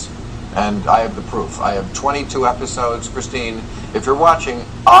nice, and I have the proof. I have 22 episodes. Christine, if you're watching,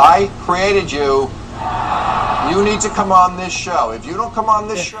 I created you. You need to come on this show. If you don't come on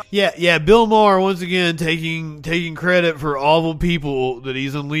this show... Yeah, Bill Maher, once again, taking credit for awful people that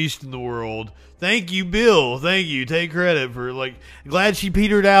he's unleashed in the world. Thank you, Bill. Thank you. Take credit for, glad she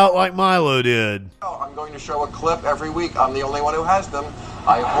petered out like Milo did. I'm going to show a clip every week. I'm the only one who has them.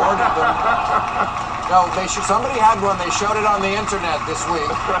 I hoarded them. No, somebody had one. They showed it on the internet this week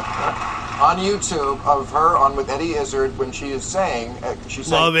on YouTube of her on with Eddie Izzard when she is saying...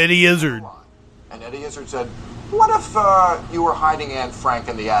 Love Eddie Izzard. And Eddie Izzard said, what if you were hiding Anne Frank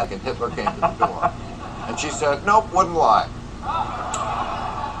in the attic and Hitler came to the door? And she said, nope, wouldn't lie.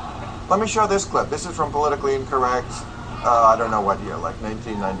 Let me show this clip. This is from Politically Incorrect. I don't know what year, like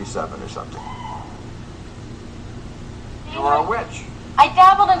 1997 or something. You were a witch. I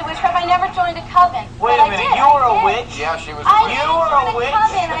dabbled into witchcraft. I never joined a coven. Wait a minute, you were a witch? Yeah, she was a witch. You were a witch?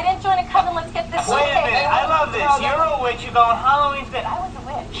 I didn't join a coven. Let's get this straight. Wait a minute, I love this. You're a witch. You go on Halloween fit. I was a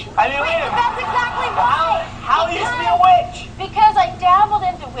witch. I mean, wait a minute. That's exactly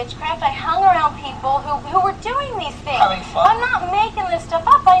witchcraft. I hung around people who were doing these things. Having fun? I'm not making this stuff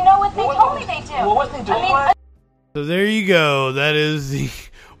up. I know what they told me they do. What was they doing? So there you go. That is the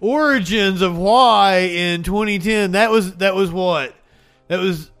origins of why in 2010. That was what? That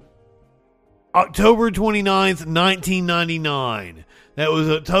was October 29th, 1999. That was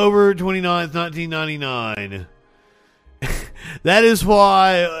October 29th, 1999. That is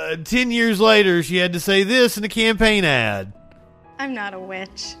why 10 years later she had to say this in a campaign ad. I'm not a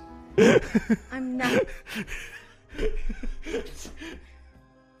witch. I'm not.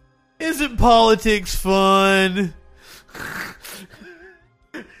 Isn't politics fun?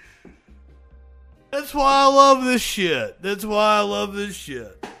 That's why I love this shit. That's why I love this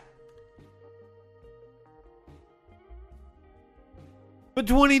shit. But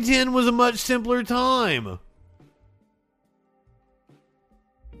 2010 was a much simpler time.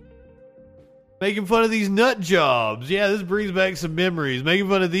 Making fun of these nut jobs. Yeah, this brings back some memories. Making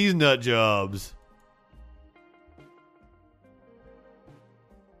fun of these nut jobs.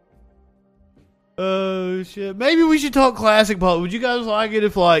 Oh, shit. Maybe we should talk classic politics. Would you guys like it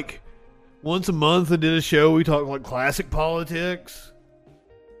if, like, once a month I did a show we talk, like, classic politics?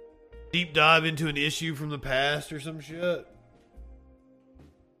 Deep dive into an issue from the past or some shit?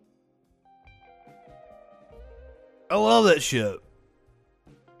 I love that shit.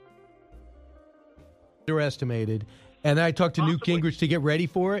 Underestimated. And I talked to Newt Gingrich to get ready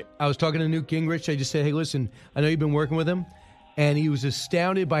for it. I was talking to Newt Gingrich. I just said, hey, listen, I know you've been working with him. And he was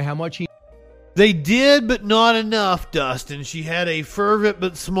astounded by how much he... They did, but not enough, Dustin. She had a fervent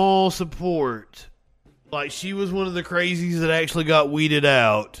but small support. Like, she was one of the crazies that actually got weeded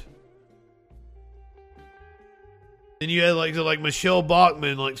out. Then you had, like Michelle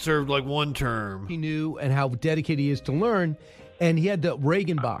Bachmann, like, served, like, one term. He knew and how dedicated he is to learn. And he had the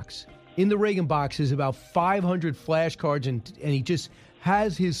Reagan box. In the Reagan box is about 500 flashcards, and he just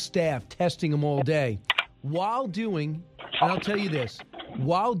has his staff testing them all day. While doing, and I'll tell you this,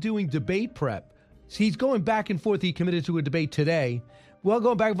 while doing debate prep, he's going back and forth. He committed to a debate today. Well,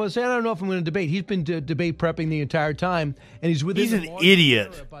 going back and forth, saying, I don't know if I'm going to debate. He's been debate prepping the entire time, and he's within. He's an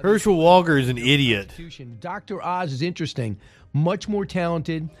idiot. Herschel Walker is an idiot. Dr. Oz is interesting, much more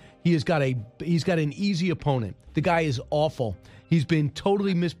talented. He's got an easy opponent. The guy is awful. He's been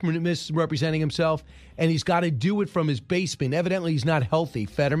totally misrepresenting himself, and he's got to do it from his basement. Evidently, he's not healthy.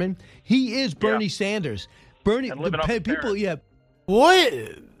 Fetterman, he is Bernie Sanders. Bernie, the people, What?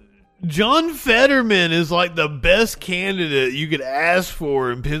 John Fetterman is like the best candidate you could ask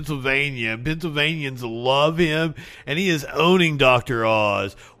for in Pennsylvania. Pennsylvanians love him, and he is owning Dr.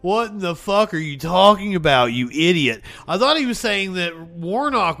 Oz. What in the fuck are you talking about, you idiot? I thought he was saying that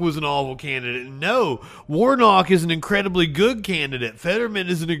Warnock was an awful candidate. No, Warnock is an incredibly good candidate. Fetterman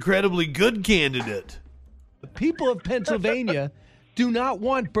is an incredibly good candidate. The people of Pennsylvania do not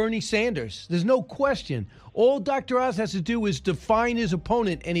want Bernie Sanders. There's no question. All Dr. Oz has to do is define his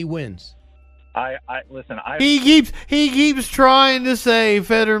opponent, and he wins. He keeps trying to say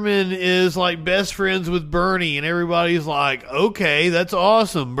Fetterman is like best friends with Bernie, and everybody's like, okay, that's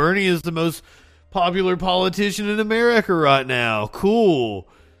awesome. Bernie is the most popular politician in America right now. Cool.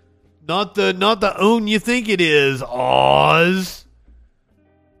 Not the own you think it is, Oz.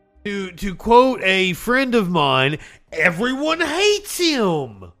 To quote a friend of mine, everyone hates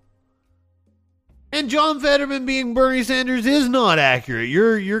him. And John Fetterman being Bernie Sanders is not accurate.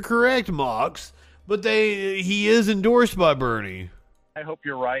 You're correct, Mox. But he is endorsed by Bernie. I hope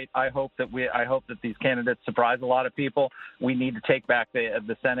you're right. I hope that these candidates surprise a lot of people. We need to take back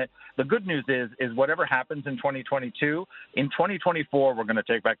the Senate. The good news is whatever happens in 2022, in 2024 we're going to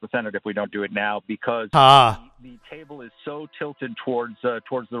take back the Senate if we don't do it now, because the table is so tilted towards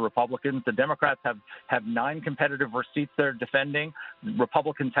the Republicans. The Democrats have 9 competitive seats they're defending.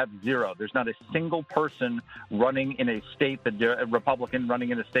 Republicans have 0. There's not a single person running in a state a Republican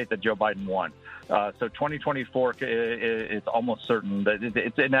running in a state that Joe Biden won. So 2024 is almost certain that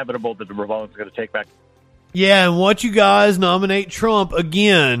it's inevitable that the Republicans are going to take back. Yeah, and watch you guys nominate Trump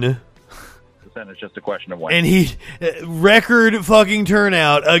again. The Senate's just a question of when. And he record fucking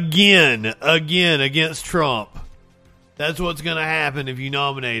turnout again against Trump. That's what's going to happen if you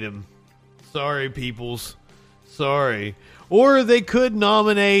nominate him. Sorry, peoples. Sorry. Or they could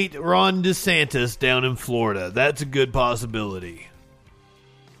nominate Ron DeSantis down in Florida. That's a good possibility.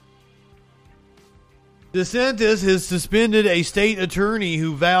 DeSantis has suspended a state attorney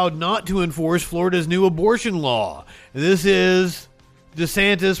who vowed not to enforce Florida's new abortion law. This is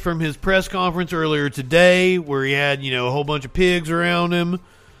DeSantis from his press conference earlier today, where he had, a whole bunch of pigs around him,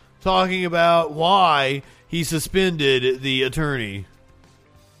 talking about why he suspended the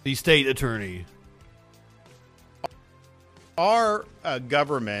state attorney. Our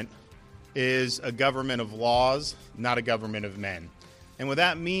government is a government of laws, not a government of men. And what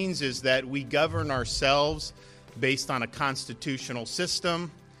that means is that we govern ourselves based on a constitutional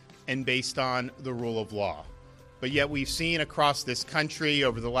system and based on the rule of law. But yet we've seen across this country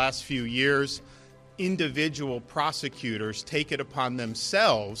over the last few years, individual prosecutors take it upon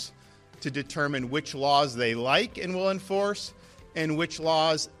themselves to determine which laws they like and will enforce and which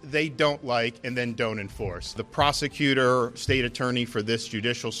laws they don't like and then don't enforce. The prosecutor, state attorney for this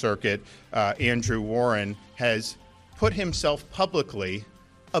judicial circuit, Andrew Warren, has put himself publicly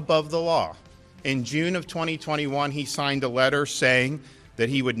above the law. In June of 2021, he signed a letter saying that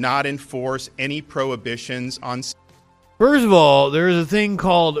he would not enforce any prohibitions on... First of all, there is a thing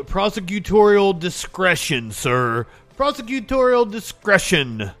called prosecutorial discretion, sir. Prosecutorial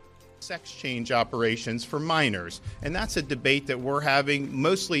discretion. Sex change operations for minors. And that's a debate that we're having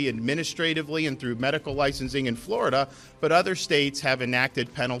mostly administratively and through medical licensing in Florida, but other states have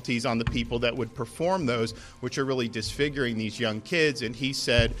enacted penalties on the people that would perform those, which are really disfiguring these young kids. And he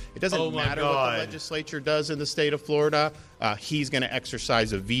said it doesn't matter what the legislature does in the state of Florida. He's going to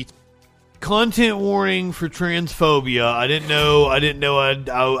exercise a veto. Content warning for transphobia. I didn't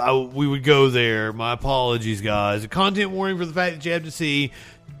know we would go there. My apologies, guys. A content warning for the fact that you have to see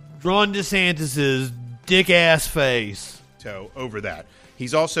Ron DeSantis's dick-ass face. Over that.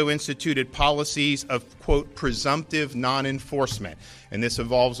 He's also instituted policies of, quote, presumptive non-enforcement. And this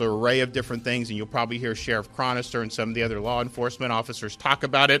involves an array of different things, and you'll probably hear Sheriff Chronister and some of the other law enforcement officers talk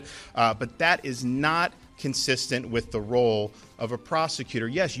about it. But that is not consistent with the role of a prosecutor.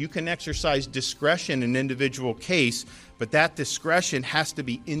 Yes, you can exercise discretion in an individual case, but that discretion has to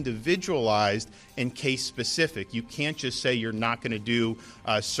be individualized and case specific. You can't just say you're not going to do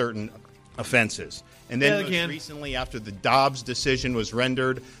certain offenses. And then most recently, after the Dobbs decision was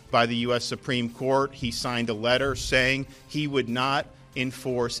rendered by the U.S. Supreme Court, he signed a letter saying he would not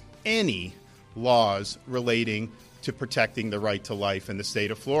enforce any laws relating to protecting the right to life in the state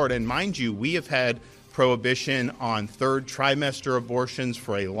of Florida. And mind you, we have had prohibition on third trimester abortions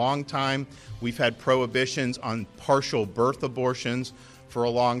for a long time. We've had prohibitions on partial birth abortions for a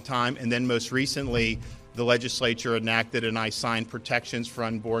long time. And then most recently, the legislature enacted and I signed protections for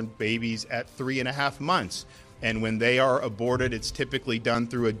unborn babies at 3.5 months. And when they are aborted, it's typically done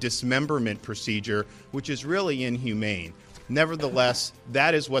through a dismemberment procedure, which is really inhumane. Nevertheless,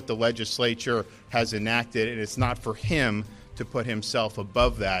 that is what the legislature has enacted, and it's not for him to put himself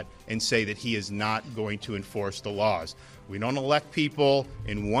above that and say that he is not going to enforce the laws. We don't elect people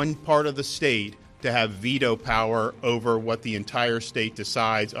in one part of the state to have veto power over what the entire state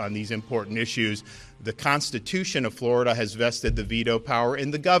decides on these important issues. The Constitution of Florida has vested the veto power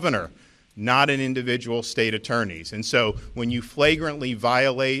in the governor, not in individual state attorneys. And so when you flagrantly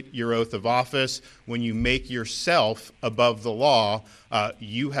violate your oath of office, when you make yourself above the law,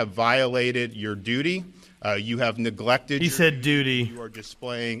 you have violated your duty. You have neglected. He said duty. You are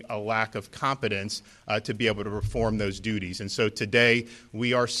displaying a lack of competence to be able to perform those duties. And so today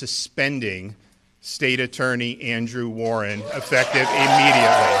we are suspending State Attorney Andrew Warren effective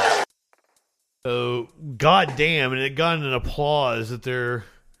immediately. So, goddamn, and it got an applause that they're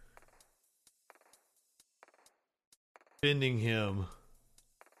suspending him.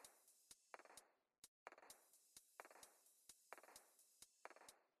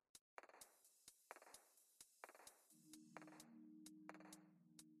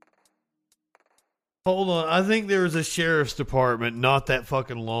 Hold on, I think there was a sheriff's department not that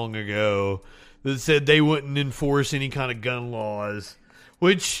fucking long ago that said they wouldn't enforce any kind of gun laws,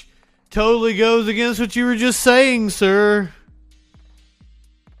 which totally goes against what you were just saying, sir.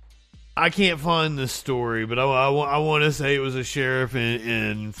 I can't find this story, but I want to say it was a sheriff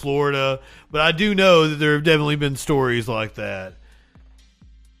in Florida, but I do know that there have definitely been stories like that.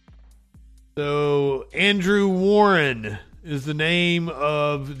 So, Andrew Warren is the name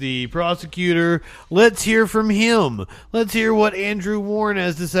of the prosecutor. Let's hear from him. Let's hear what Andrew Warren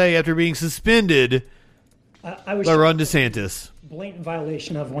has to say after being suspended by Ron DeSantis. Blatant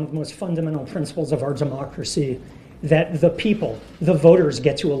violation of one of the most fundamental principles of our democracy, that the people, the voters,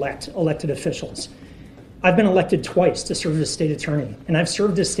 get to elect elected officials. I've been elected twice to serve as state attorney, and I've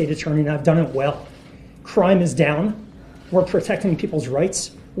served as state attorney, and I've done it well. Crime is down. We're protecting people's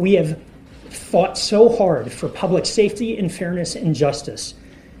rights. We have fought so hard for public safety and fairness and justice.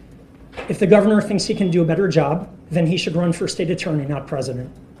 If the governor thinks he can do a better job, then he should run for state attorney, not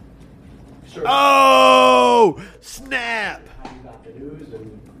president. Sure. Oh, snap! How you got the news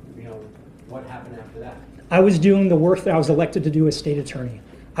and, what happened after that? I was doing the work that I was elected to do as state attorney.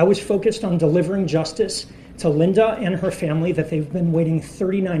 I was focused on delivering justice to Linda and her family that they've been waiting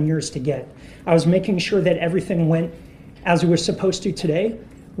 39 years to get. I was making sure that everything went as it was supposed to today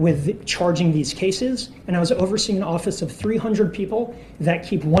with charging these cases, and I was overseeing an office of 300 people that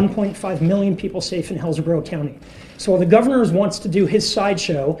keep 1.5 million people safe in Hillsborough County. So while the governor wants to do his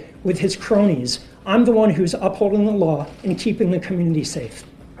sideshow with his cronies, I'm the one who's upholding the law and keeping the community safe.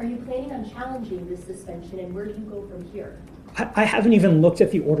 Are you planning on challenging this suspension, and where do you go from here? I haven't even looked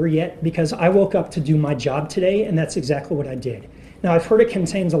at the order yet because I woke up to do my job today, and that's exactly what I did. Now, I've heard it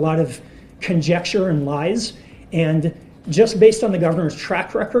contains a lot of conjecture and lies, and just based on the governor's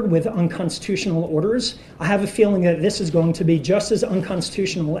track record with unconstitutional orders, I have a feeling that this is going to be just as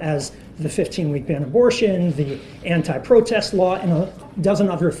unconstitutional as the 15-week ban abortion, the anti-protest law, and a dozen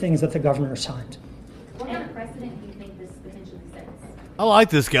other things that the governor signed. What kind of precedent do you think this potentially sets? I like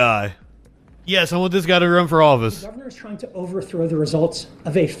this guy. Yes, I want this guy to run for office. The governor is trying to overthrow the results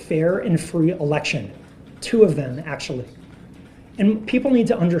of a fair and free election. 2 of them, actually. And people need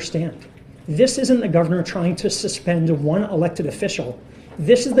to understand, this isn't the governor trying to suspend one elected official.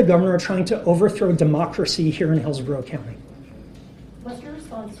 This is the governor trying to overthrow democracy here in Hillsborough County. What's your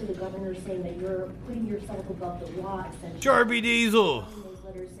response to the governor saying that you're putting yourself above the law, essentially? Sharpie Diesel. Those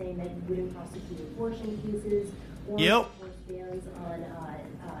letters saying that you wouldn't prosecute abortion cases or Yep. enforce bans on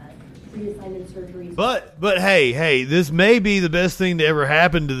reassignment surgeries. But hey, this may be the best thing to ever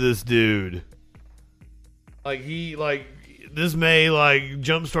happen to this dude. This may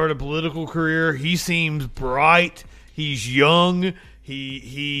jumpstart a political career. He seems bright. He's young.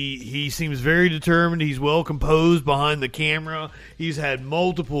 He seems very determined. He's well composed behind the camera. He's had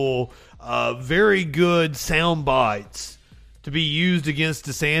multiple very good sound bites to be used against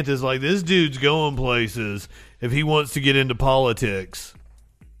DeSantis. Like, this dude's going places if he wants to get into politics.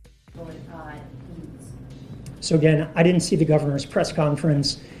 So again, I didn't see the governor's press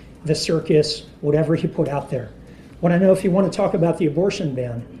conference, the circus, whatever he put out there. What I know, if you want to talk about the abortion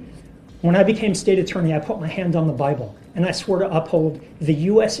ban, when I became state attorney, I put my hand on the Bible, and I swore to uphold the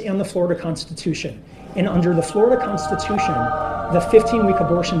U.S. and the Florida Constitution. And under the Florida Constitution, the 15-week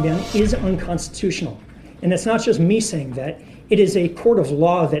abortion ban is unconstitutional. And it's not just me saying that. It is a court of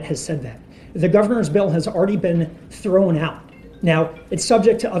law that has said that. The governor's bill has already been thrown out. Now, it's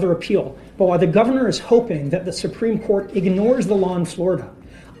subject to other appeal, but while the governor is hoping that the Supreme Court ignores the law in Florida,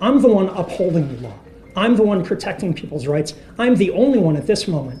 I'm the one upholding the law. I'm the one protecting people's rights. I'm the only one at this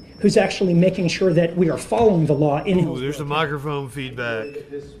moment who's actually making sure that we are following the law in Hillsborough. There's some microphone feedback.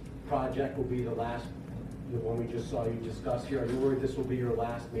 This project will be the last, the one we just saw you discuss here. Are you worried this will be your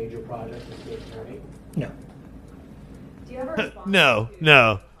last major project as state attorney? No. Do you have a response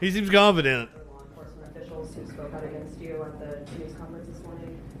No. He seems confident. law enforcement officials who spoke out against you at the news conference this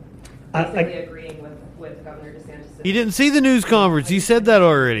morning? I Basically agreeing with Governor DeSantis. He didn't see the news conference. He said that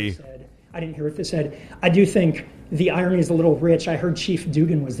already. I didn't hear what they said. I do think the irony is a little rich. I heard Chief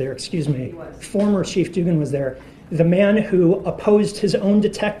Dugan was there, Former Chief Dugan was there. The man who opposed his own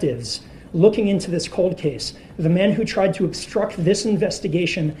detectives looking into this cold case. The man who tried to obstruct this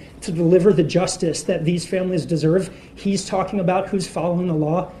investigation to deliver the justice that these families deserve. He's talking about who's following the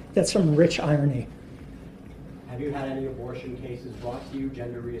law. That's some rich irony. Have you had any abortion cases brought to you,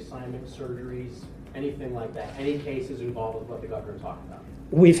 gender reassignment, surgeries, anything like that? Any cases involved with what the governor talked about?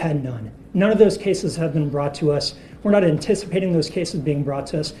 We've had none. None of those cases have been brought to us. We're not anticipating those cases being brought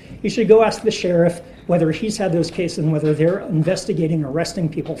to us. You should go ask the sheriff whether he's had those cases and whether they're investigating, arresting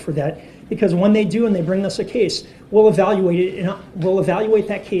people for that. Because when they do and they bring us a case, we'll evaluate it, and we'll evaluate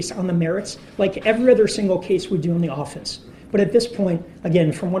that case on the merits like every other single case we do in the office. But at this point,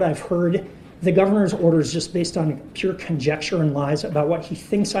 again, from what I've heard, the governor's order is just based on pure conjecture and lies about what he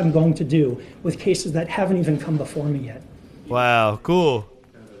thinks I'm going to do with cases that haven't even come before me yet. Wow, cool.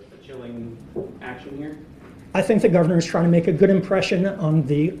 Chilling action here? I think the governor is trying to make a good impression on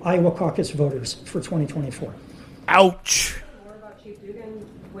the Iowa caucus voters for 2024. Ouch. More about Chief Dugan,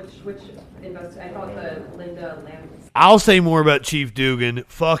 I thought the Linda Lamb. I'll say more about Chief Dugan.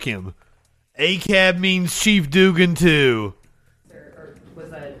 Fuck him. ACAB means Chief Dugan too. Or was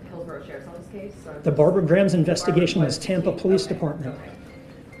that Hillsborough Sheriff's Office case? The Barbara Graham's investigation was Tampa Police Department.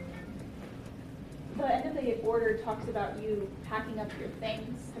 The end of the order talks about you packing up your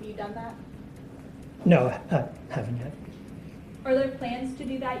things. Have you done that? No, I haven't yet. Are there plans to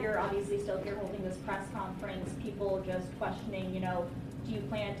do that? You're obviously still here holding this press conference. People just questioning, do you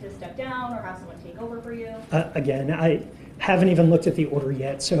plan to step down or have someone take over for you? Again, I haven't even looked at the order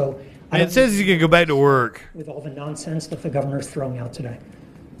yet, so... It says he's going to go back to work. With all the nonsense that the governor's throwing out today.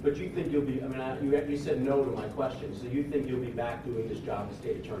 But you think you'll be, you said no to my question, so you think you'll be back doing this job as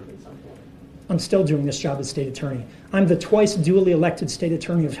state attorney at some point? I'm still doing this job as state attorney. I'm the twice duly elected state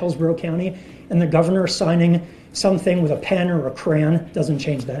attorney of Hillsborough County, and the governor signing something with a pen or a crayon doesn't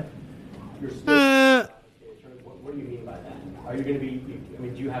change that. You're still what do you mean by Are you going to be, I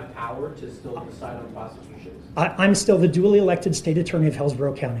mean, do you have power to still decide on prosecutions? I'm still the duly elected state attorney of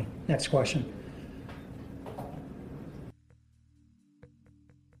Hillsborough County. Next question.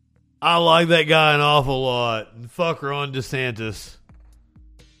 I like that guy an awful lot. And fuck Ron DeSantis.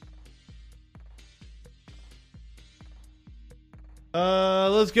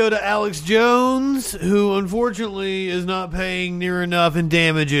 Let's go to Alex Jones, who unfortunately is not paying near enough in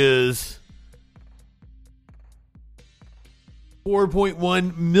damages.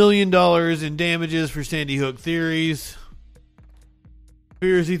 $4.1 million in damages for Sandy Hook theories.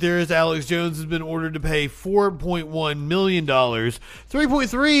 Conspiracy theorist Alex Jones has been ordered to pay $4.1 million,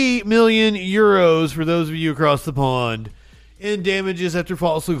 3.3 million euros for those of you across the pond, in damages after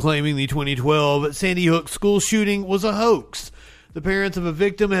falsely claiming the 2012 Sandy Hook school shooting was a hoax. The parents of a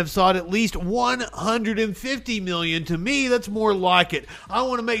victim have sought at least $150 million. To me, that's more like it. I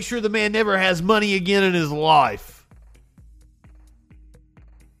want to make sure the man never has money again in his life.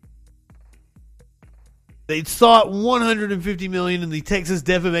 They sought $150 million in the Texas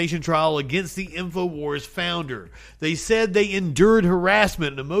defamation trial against the InfoWars founder. They said they endured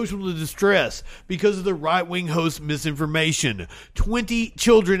harassment and emotional distress because of the right-wing host's misinformation. 20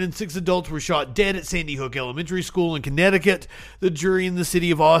 children and 6 adults were shot dead at Sandy Hook Elementary School in Connecticut. The jury in the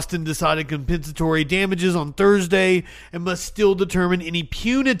city of Austin decided compensatory damages on Thursday and must still determine any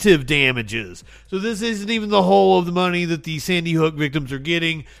punitive damages. So this isn't even the whole of the money that the Sandy Hook victims are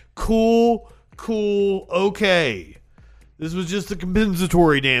getting. Cool, okay. This was just the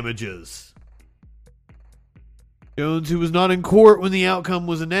compensatory damages. Jones, who was not in court when the outcome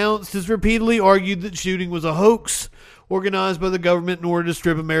was announced, has repeatedly argued that shooting was a hoax organized by the government in order to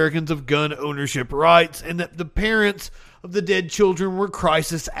strip Americans of gun ownership rights, and that the parents of the dead children were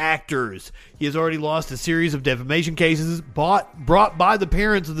crisis actors. He has already lost a series of defamation cases brought by the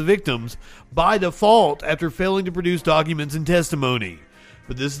parents of the victims by default after failing to produce documents and testimony.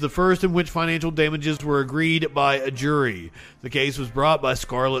 But this is the first in which financial damages were agreed by a jury. The case was brought by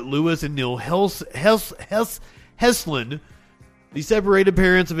Scarlett Lewis and Neil Heslin, the separated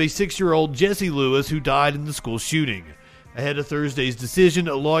parents of a 6-year-old Jesse Lewis who died in the school shooting. Ahead of Thursday's decision,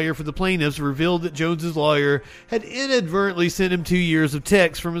 a lawyer for the plaintiffs revealed that Jones's lawyer had inadvertently sent him 2 years of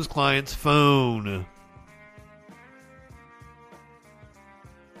text from his client's phone.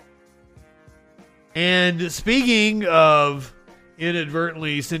 And speaking of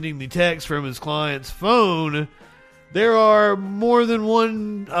inadvertently sending the text from his client's phone, there are more than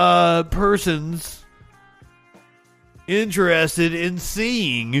one persons interested in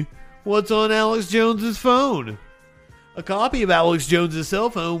seeing what's on Alex Jones's phone. A copy of Alex Jones's cell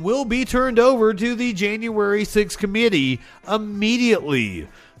phone will be turned over to the January 6th committee immediately.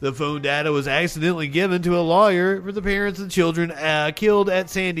 The phone data was accidentally given to a lawyer for the parents of the children killed at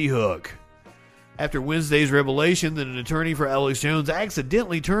Sandy Hook. After Wednesday's revelation that an attorney for Alex Jones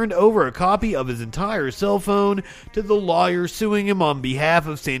accidentally turned over a copy of his entire cell phone to the lawyer suing him on behalf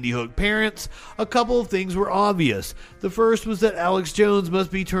of Sandy Hook parents, a couple of things were obvious. The first was that Alex Jones must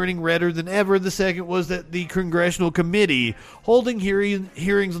be turning redder than ever. The second was that the congressional committee holding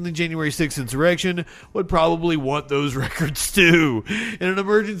hearings on the January 6th insurrection would probably want those records too. In an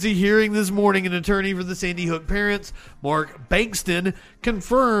emergency hearing this morning, an attorney for the Sandy Hook parents, Mark Bankston,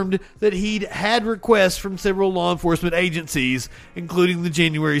 confirmed that he'd had requests from several law enforcement agencies, including the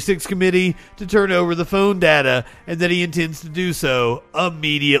January 6th committee, to turn over the phone data, and that he intends to do so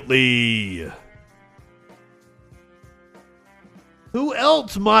immediately. Who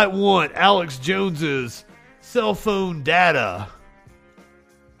else might want Alex Jones's cell phone data?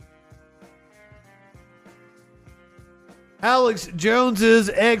 Alex Jones's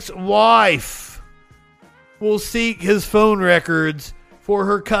ex-wife will seek his phone records for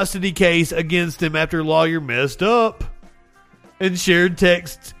her custody case against him after lawyer messed up and shared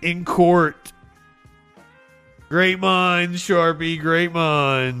texts in court. Great minds, Sharpie, great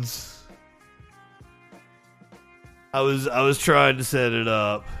minds. I was trying to set it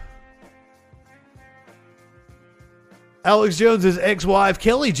up. Alex Jones's ex-wife,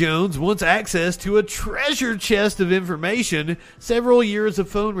 Kelly Jones, wants access to a treasure chest of information, several years of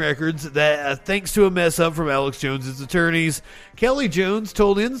phone records that, thanks to a mess-up from Alex Jones's attorneys. Kelly Jones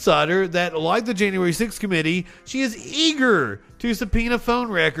told Insider that, like the January 6th committee, she is eager to subpoena phone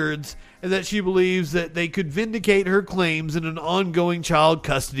records and that she believes that they could vindicate her claims in an ongoing child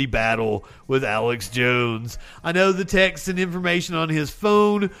custody battle with Alex Jones. I know the texts and information on his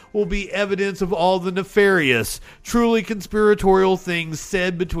phone will be evidence of all the nefarious, truly conspiratorial things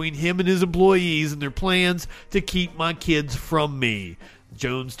said between him and his employees and their plans to keep my kids from me.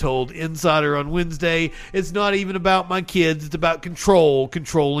 Jones told Insider on Wednesday, "It's not even about my kids, it's about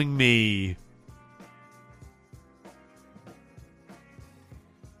controlling me."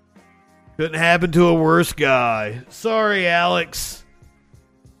 Couldn't happen to a worse guy. Sorry, Alex.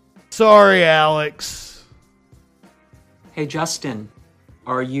 Sorry, Alex. Hey, Justin,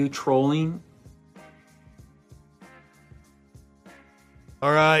 are you trolling?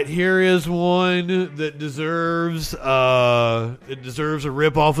 All right, here is one that deserves a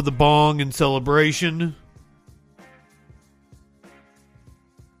rip off of the bong in celebration.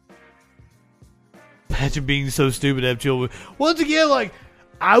 Imagine being so stupid to have children. Once again, like,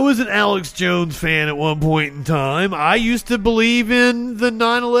 I was an Alex Jones fan at one point in time. I used to believe in the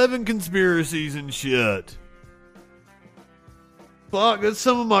 9/11 conspiracies and shit. Fuck, that's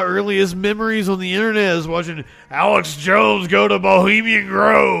some of my earliest memories on the internet is watching Alex Jones go to Bohemian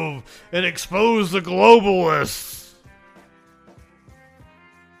Grove and expose the globalists.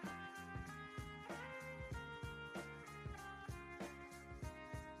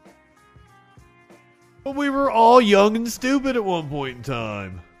 But we were all young and stupid at one point in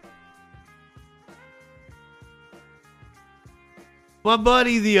time. My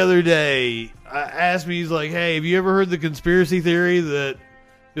buddy the other day asked me, he's like, hey, have you ever heard the conspiracy theory that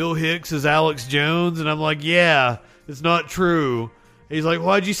Bill Hicks is Alex Jones? And I'm like, yeah, it's not true. And he's like,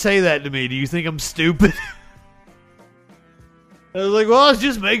 why'd you say that to me? Do you think I'm stupid? I was like, well, I was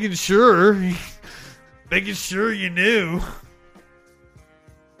just making sure. Making sure you knew.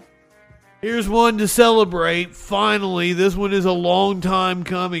 Here's one to celebrate. Finally, this one is a long time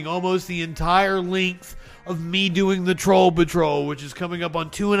coming. Almost the entire length of me doing the Troll Patrol, which is coming up on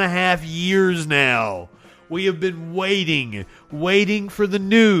 2.5 years now. We have been waiting for the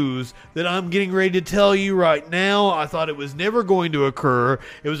news that I'm getting ready to tell you right now. I thought it was never going to occur.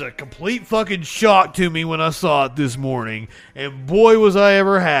 It was a complete fucking shock to me when I saw it this morning. And boy, was I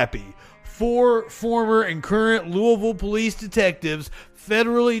ever happy. 4 former and current Louisville police detectives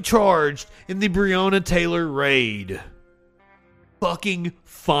federally charged in the Breonna Taylor raid. Fucking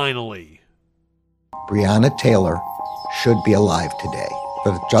finally. Breonna Taylor should be alive today.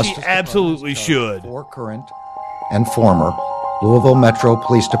 But the Justice She absolutely should. 4 current and former Louisville Metro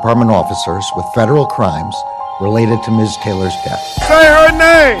Police Department officers with federal crimes related to Ms. Taylor's death. Say her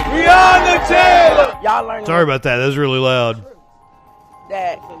name! Breonna Taylor! Y'all learned Sorry about that. That was really loud.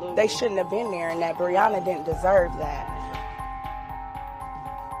 that they shouldn't have been there and that Breonna didn't deserve that.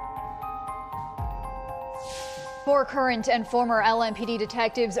 4 current and former LMPD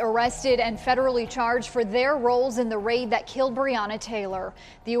detectives arrested and federally charged for their roles in the raid that killed Breonna Taylor.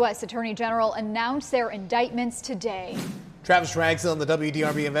 The U.S. Attorney General announced their indictments today. Travis Ragsdale and the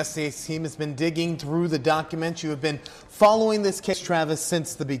WDRB Investigates team has been digging through the documents. You have been following this case, Travis,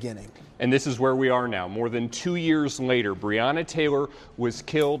 since the beginning. And this is where we are now. More than 2 years later, Breonna Taylor was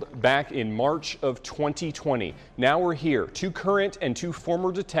killed back in March of 2020. Now we're here. 2 current and 2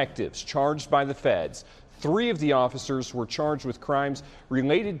 former detectives charged by the feds. 3 of the officers were charged with crimes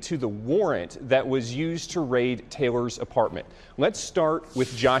related to the warrant that was used to raid Taylor's apartment. Let's start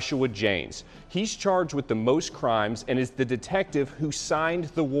with Joshua Janes. He's charged with the most crimes and is the detective who signed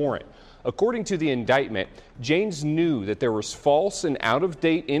the warrant. According to the indictment, Janes knew that there was false and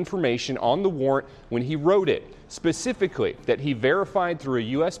out-of-date information on the warrant when he wrote it. Specifically, that he verified through a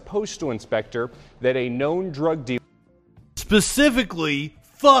U.S. postal inspector that a known drug dealer... Specifically,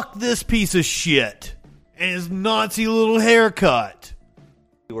 fuck this piece of shit and his Nazi little haircut.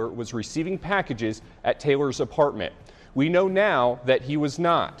 ...was receiving packages at Taylor's apartment. We know now that he was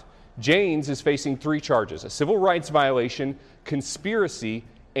not. Janes is facing 3 charges: a civil rights violation, conspiracy,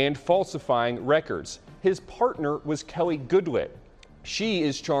 and falsifying records. His partner was Kelly Goodlett. She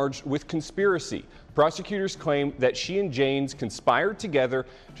is charged with conspiracy. Prosecutors claim that she and Janes conspired together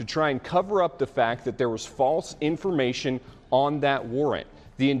to try and cover up the fact that there was false information on that warrant.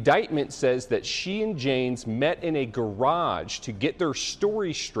 The indictment says that she and Janes met in a garage to get their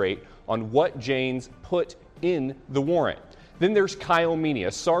story straight on what Janes put in the warrant. Then there's Kyle Meany,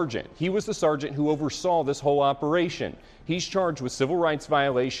 a sergeant. He was the sergeant who oversaw this whole operation. He's charged with civil rights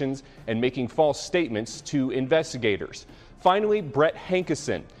violations and making false statements to investigators. Finally, Brett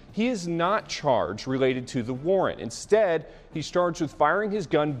Hankeson. He is not charged related to the warrant. Instead, he's charged with firing his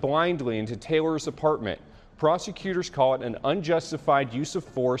gun blindly into Taylor's apartment. Prosecutors call it an unjustified use of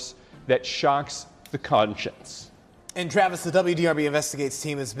force that shocks the conscience. And Travis, the WDRB Investigates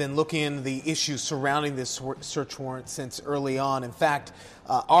team has been looking into the issues surrounding this search warrant since early on. In fact,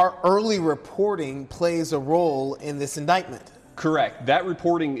 our early reporting plays a role in this indictment. Correct. That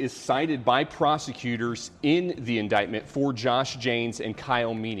reporting is cited by prosecutors in the indictment for Josh Janes and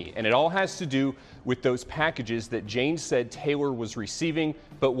Kyle Meany. And it all has to do with those packages that Janes said Taylor was receiving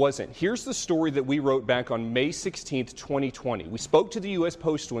but wasn't. Here's the story that we wrote back on May 16th, 2020. We spoke to the U.S.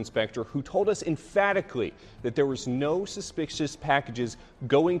 Postal Inspector, who told us emphatically that there was no suspicious packages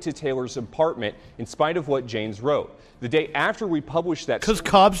going to Taylor's apartment in spite of what Janes wrote. The day after we published that, because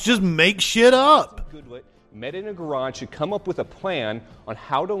cops just make shit up. Goodlet met in a garage to come up with a plan on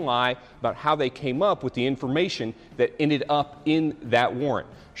how to lie about how they came up with the information that ended up in that warrant.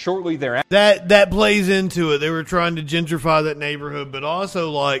 Shortly thereafter, that plays into it. They were trying to gentrify that neighborhood, but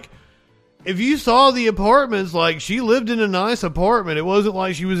also, like, if you saw the apartments, like, she lived in a nice apartment. It wasn't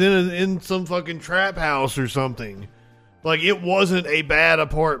like she was in some fucking trap house or something. Like, it wasn't a bad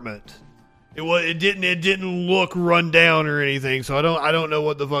apartment. It didn't look run down or anything. So I don't know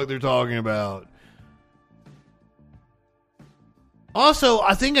what the fuck they're talking about. Also,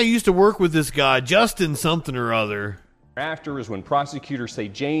 I think I used to work with this guy, Justin something or other. After is when prosecutors say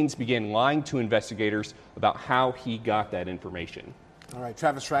Janes began lying to investigators about how he got that information. All right,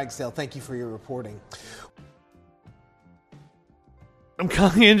 Travis Ragsdale, thank you for your reporting. I'm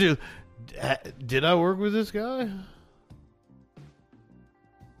kind of into. Did I work with this guy?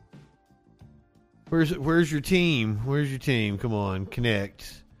 Where's your team? Where's your team? Come on,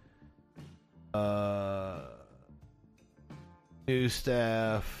 connect. New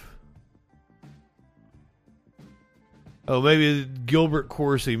staff. Oh, maybe Gilbert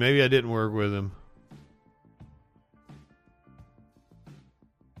Corsi. Maybe I didn't work with him.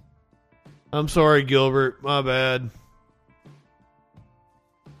 I'm sorry, Gilbert. My bad.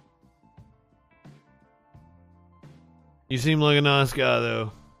 You seem like a nice guy,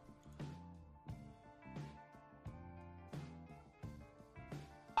 though.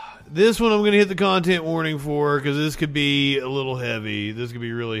 This one I'm going to hit the content warning for because this could be a little heavy. This could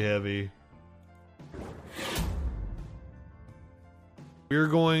be really heavy. We're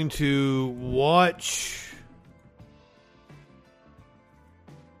going to watch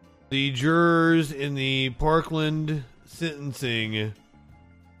the jurors in the Parkland sentencing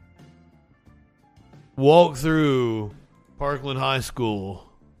walk through Parkland High School.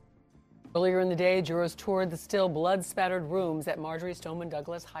 Earlier in the day, jurors toured the still blood-spattered rooms at Marjory Stoneman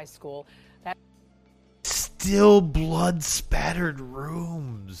Douglas High School. Still blood-spattered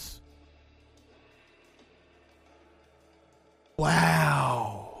rooms.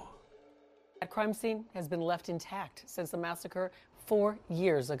 Wow. That crime scene has been left intact since the massacre 4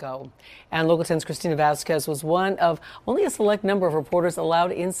 years ago. And Local 10's Christina Vasquez was one of only a select number of reporters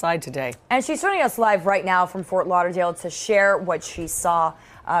allowed inside today. And she's joining us live right now from Fort Lauderdale to share what she saw.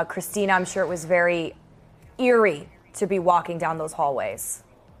 Christina, I'm sure it was very eerie to be walking down those hallways.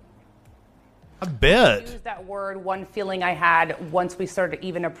 I bet. Use that word. One feeling I had once we started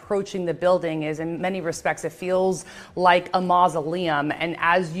even approaching the building is, in many respects, it feels like a mausoleum. And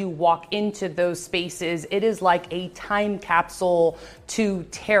as you walk into those spaces, it is like a time capsule to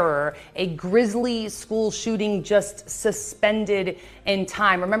terror. A grisly school shooting just suspended in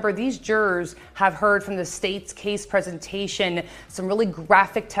time. Remember, these jurors have heard from the state's case presentation some really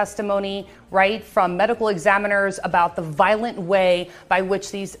graphic testimony, right, from medical examiners about the violent way by which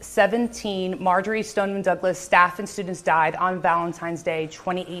these 17 Marjory Stoneman Douglas staff and students died on Valentine's Day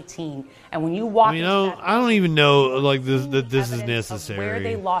 2018. And when you walk I don't even know like that this is necessary. Where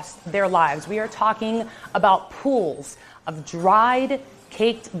they lost their lives. We are talking about pools of dried,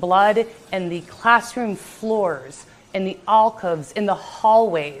 caked blood in the classroom floors, in the alcoves, in the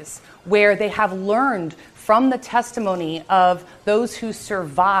hallways, where they have learned from the testimony of those who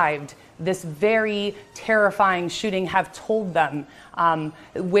survived this very terrifying shooting, have told them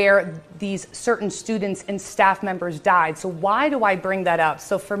where these certain students and staff members died. So why do I bring that up?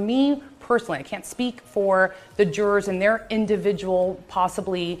 So for me personally, I can't speak for the jurors and their individual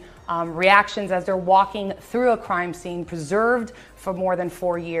possibly reactions as they're walking through a crime scene preserved for more than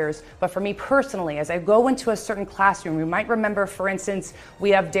 4 years. But for me personally, as I go into a certain classroom, you might remember, for instance, we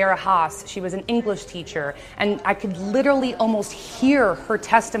have Dara Haas. She was an English teacher, and I could literally almost hear her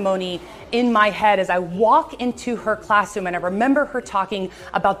testimony in my head as I walk into her classroom, and I remember her talking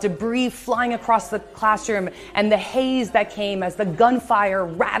about debris flying across the classroom and the haze that came as the gunfire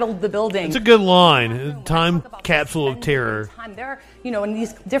rattled the building. It's a good line. Time capsule of terror. There, in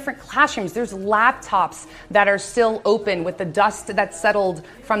these different classrooms, there's laptops that are still open with the dust that settled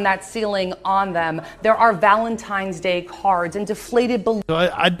from that ceiling on them. There are Valentine's Day cards and deflated balloons. So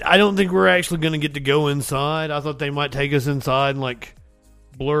I don't think we're actually going to get to go inside. I thought they might take us inside and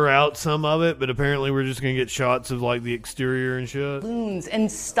blur out some of it, but apparently we're just going to get shots of the exterior and shit. Balloons and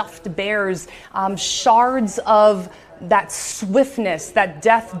stuffed bears, shards of that swiftness, that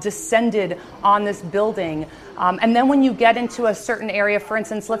death descended on this building. And then when you get into a certain area, for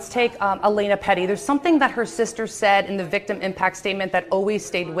instance, let's take Elena Petty. There's something that her sister said in the victim impact statement that always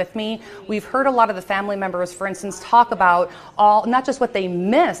stayed with me. We've heard a lot of the family members, for instance, talk about not just what they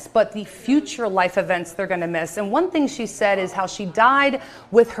miss, but the future life events they're going to miss. And one thing she said is how she died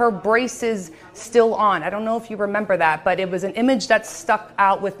with her braces still on. I don't know if you remember that, but it was an image that stuck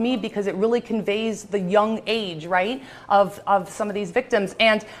out with me because it really conveys the young age, right, of some of these victims.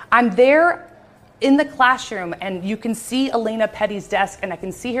 And I'm there in the classroom, and you can see Elena Petty's desk, and I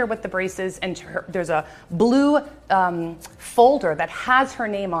can see her with the braces, and there's a blue folder that has her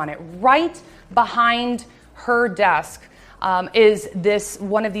name on it. Right behind her desk is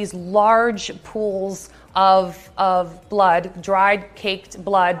one of these large pools of blood, dried, caked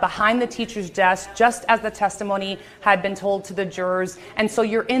blood, behind the teacher's desk, just as the testimony had been told to the jurors. And so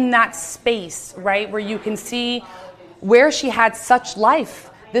you're in that space, right, where you can see where she had such life.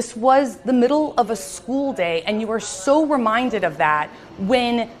 This was the middle of a school day, and you are so reminded of that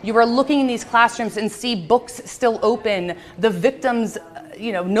when you are looking in these classrooms and see books still open, the victims'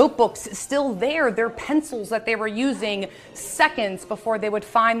 notebooks still there, their pencils that they were using seconds before they would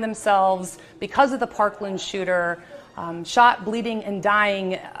find themselves, because of the Parkland shooter, shot, bleeding, and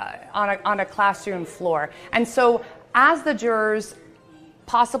dying on a classroom floor. And so as the jurors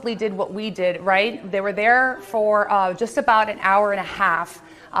possibly did what we did, right? They were there for just about an hour and a half,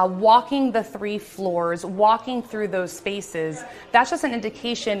 walking the 3 floors, walking through those spaces. That's just an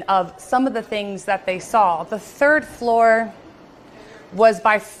indication of some of the things that they saw. The 3rd floor was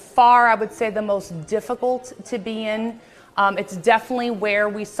by far, I would say, the most difficult to be in. It's definitely where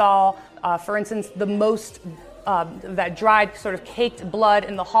we saw, for instance, the most that dried, sort of caked blood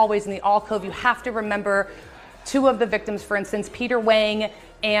in the hallways in the alcove. You have to remember 2 of the victims, for instance, Peter Wang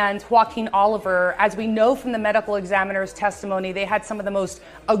and Joaquin Oliver. As we know from the medical examiner's testimony, they had some of the most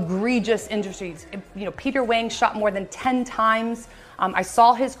egregious injuries. Peter Wang shot more than 10 times. I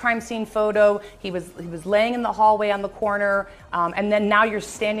saw his crime scene photo. He was laying in the hallway on the corner, and then now you're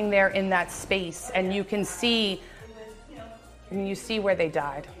standing there in that space, and you can see, where they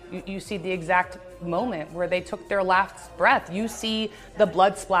died. You see the exact moment where they took their last breath. You see the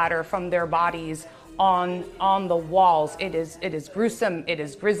blood splatter from their bodies on the walls. It is gruesome, it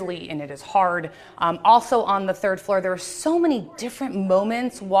is grisly, and it is hard. Also on the 3rd floor, there are so many different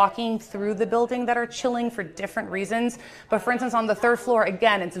moments walking through the building that are chilling for different reasons. But for instance, on the 3rd floor,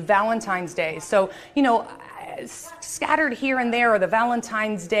 again, it's Valentine's Day. So, scattered here and there are the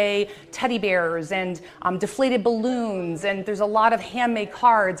Valentine's Day teddy bears and deflated balloons, and there's a lot of handmade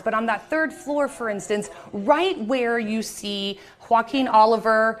cards. But on that 3rd floor, for instance, right where you see Joaquin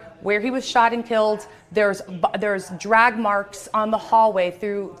Oliver, where he was shot and killed, there's drag marks on the hallway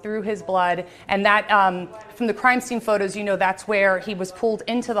through his blood, and that from the crime scene photos, that's where he was pulled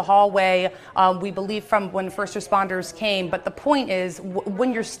into the hallway. We believe from when first responders came. But the point is,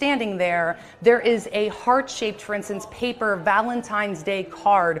 when you're standing there, there is a heart-shaped, for instance, paper Valentine's Day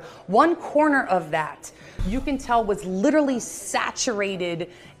card. One corner of that, you can tell, was literally saturated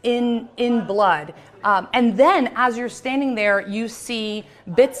in blood. And then as you're standing there, you see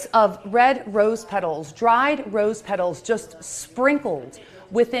bits of red rose petals, dried rose petals, just sprinkled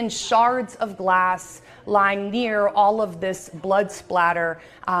within shards of glass lying near all of this blood splatter.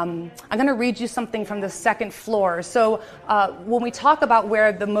 I'm going to read you something from the 2nd floor. So when we talk about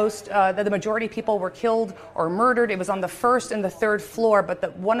where the majority of people were killed or murdered, it was on the 1st and the 3rd floor,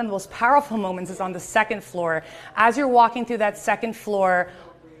 but one of the most powerful moments is on the 2nd floor. As you're walking through that 2nd floor,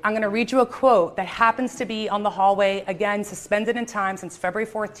 I'm going to read you a quote that happens to be on the hallway, again, suspended in time since February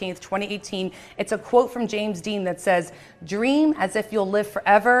 14th, 2018. It's a quote from James Dean that says, "Dream as if you'll live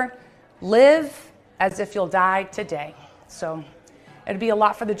forever, live as if you'll die today." So it'd be a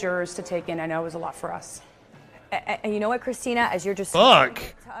lot for the jurors to take in. I know it was a lot for us. And you know what, Christina, as you're just to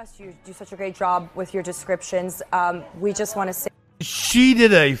us, you do such a great job with your descriptions. We just want to say she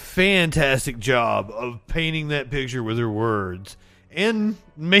did a fantastic job of painting that picture with her words. And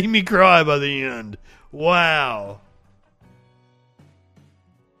made me cry by the end. Wow.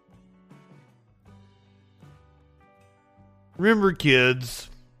 Remember, kids,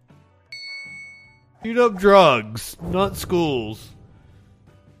 shoot up drugs, not schools.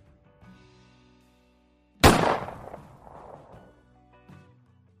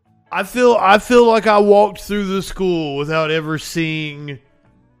 I feel like I walked through the school without ever seeing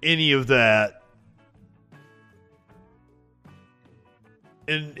any of that.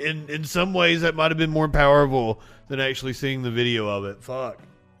 In some ways, that might have been more powerful than actually seeing the video of it. Fuck.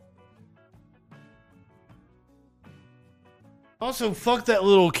 Also, fuck that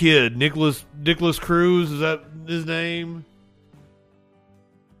little kid, Nicholas Cruz. Is that his name?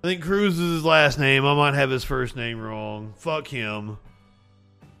 I think Cruz is his last name. I might have his first name wrong. Fuck him.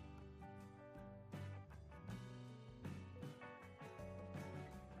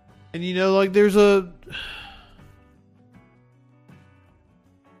 And like the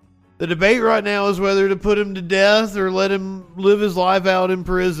debate right now is whether to put him to death or let him live his life out in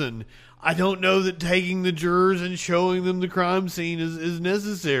prison. I don't know that taking the jurors and showing them the crime scene is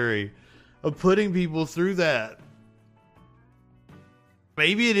necessary of putting people through that.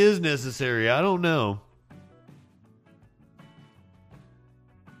 Maybe it is necessary. I don't know.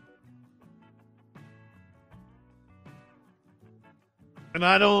 And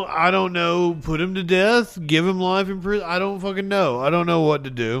I don't know, put him to death, give him life in prison. I don't fucking know. I don't know what to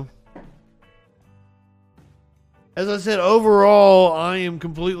do. As I said, overall, I am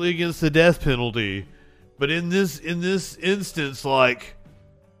completely against the death penalty. But in this instance, like,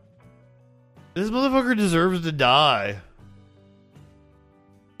 this motherfucker deserves to die.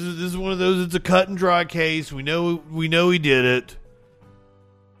 This is one of those, it's a cut and dry case. We know he did it.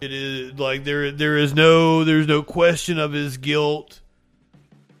 It is like there's no question of his guilt.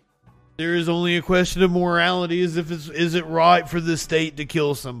 There is only a question of morality, as if is it right for the state to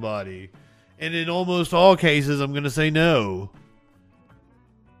kill somebody? And in almost all cases, I'm going to say no.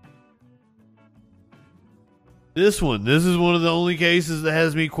 This is one of the only cases that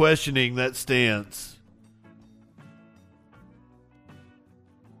has me questioning that stance.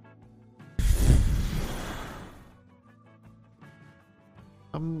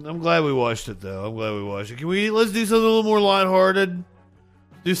 I'm glad we watched it, though. I'm glad we watched it. Let's do something a little more lighthearted?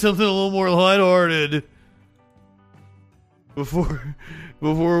 Do something a little more lighthearted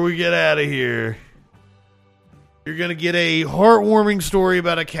before we get out of here. You're going to get a heartwarming story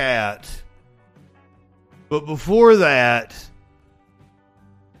about a cat. But before that,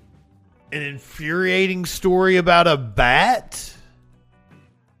 an infuriating story about a bat?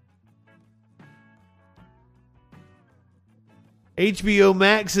 HBO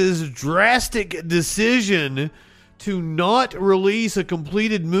Max's drastic decision to not release a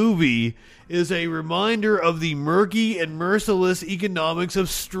completed movie is a reminder of the murky and merciless economics of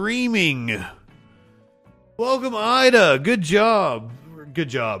streaming. Welcome, Ida. Good job.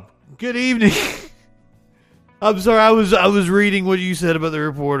 Good evening. I'm sorry, I was reading what you said about the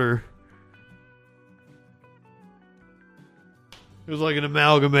reporter. It was like an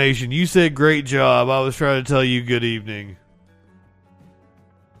amalgamation. You said great job. I was trying to tell you good evening.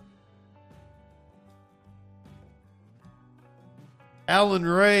 Alan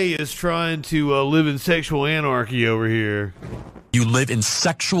Ray is trying to live in sexual anarchy over here. You live in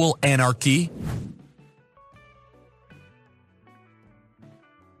sexual anarchy?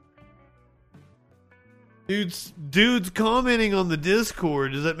 Dude's commenting on the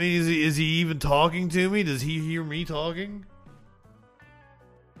Discord. Does that mean is he even talking to me? Does he hear me talking?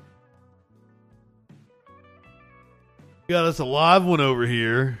 Got us a live one over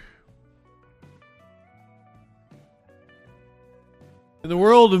here. In the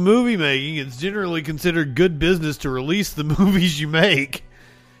world of movie making, it's generally considered good business to release the movies you make.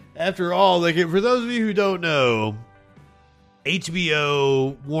 After all, for those of you who don't know,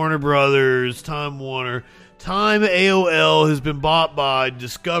 HBO, Warner Brothers, Time Warner, Time AOL has been bought by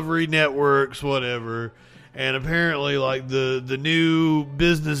Discovery Networks, whatever. And apparently, like, the new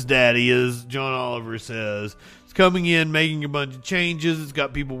business daddy, as John Oliver says, is coming in, making a bunch of changes. It's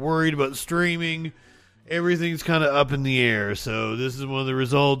got people worried about streaming. Everything's kind of up in the air. So this is one of the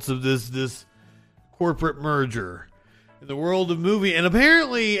results of this corporate merger in the world of movie. And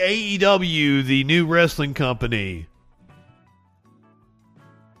apparently AEW, the new wrestling company,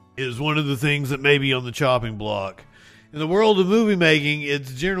 is one of the things that may be on the chopping block. In the world of movie making,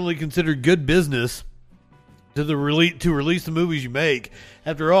 it's generally considered good business to release the movies you make.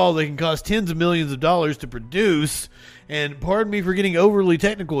 After all, they can cost tens of millions of dollars to produce. And pardon me for getting overly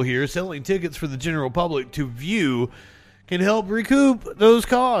technical here, selling tickets for the general public to view can help recoup those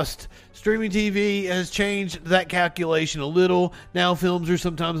costs. Streaming TV has changed that calculation a little. Now films are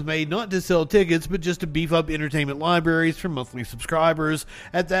sometimes made not to sell tickets, but just to beef up entertainment libraries for monthly subscribers.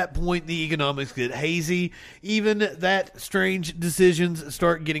 At that point, the economics get hazy. Even that strange decisions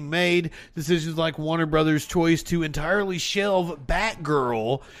start getting made. Decisions like Warner Brothers' choice to entirely shelve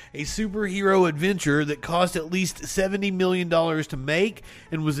Batgirl, a superhero adventure that cost at least $70 million to make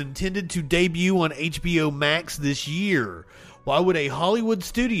and was intended to debut on HBO Max this year. Why would a Hollywood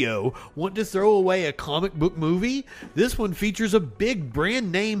studio want to throw away a comic book movie? This one features a big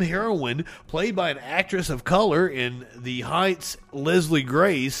brand name heroine played by an actress of color in The Heights, Leslie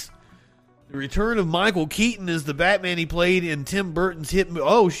Grace. The return of Michael Keaton as the Batman he played in Tim Burton's hit movie.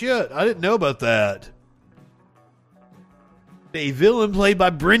 Oh shit, I didn't know about that. A villain played by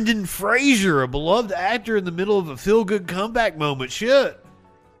Brendan Fraser, a beloved actor in the middle of a feel-good comeback moment. Shit,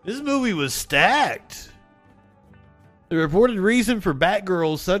 this movie was stacked. The reported reason for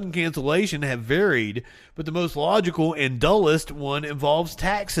Batgirl's sudden cancellation have varied, but the most logical and dullest one involves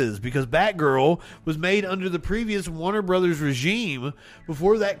taxes, because Batgirl was made under the previous Warner Brothers regime.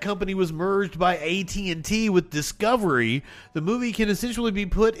 Before that company was merged by AT&T with Discovery, the movie can essentially be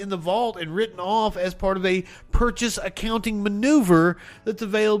put in the vault and written off as part of a purchase accounting maneuver that's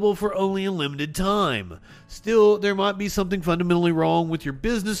available for only a limited time. Still, there might be something fundamentally wrong with your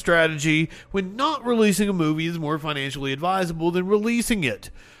business strategy when not releasing a movie is more financially advisable than releasing it.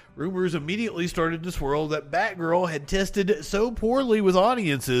 Rumors immediately started to swirl that Batgirl had tested so poorly with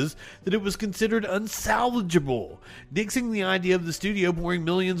audiences that it was considered unsalvageable, nixing the idea of the studio pouring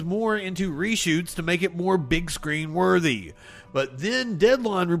millions more into reshoots to make it more big screen worthy. But then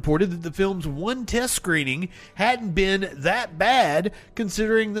Deadline reported that the film's one test screening hadn't been that bad,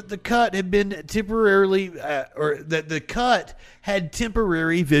 considering that the cut had been temporarily, had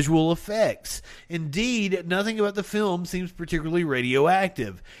temporary visual effects. Indeed, nothing about the film seems particularly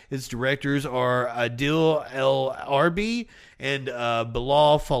radioactive. Its directors are Adil El Arbi and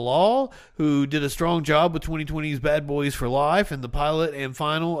Bilal Falal, who did a strong job with 2020's Bad Boys for Life and the pilot and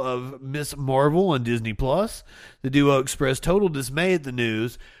final of Miss Marvel on Disney+. The duo expressed total dismay at the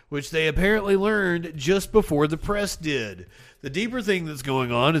news, which they apparently learned just before the press did. The deeper thing that's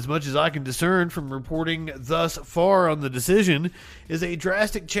going on, as much as I can discern from reporting thus far on the decision, is a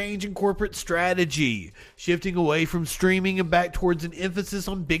drastic change in corporate strategy, shifting away from streaming and back towards an emphasis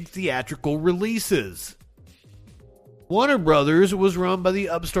on big theatrical releases. Warner Brothers was run by the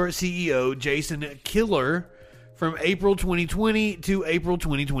upstart CEO Jason Kilar from April 2020 to April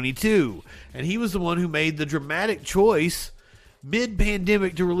 2022, and he was the one who made the dramatic choice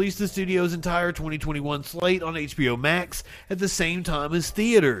mid-pandemic to release the studio's entire 2021 slate on HBO Max at the same time as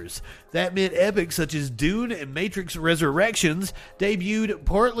theaters. That meant epics such as Dune and Matrix Resurrections debuted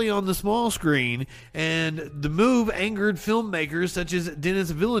partly on the small screen, and the move angered filmmakers such as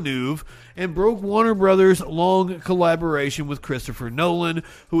Denis Villeneuve and broke Warner Brothers' long collaboration with Christopher Nolan,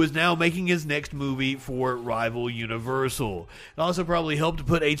 who is now making his next movie for rival Universal. It also probably helped to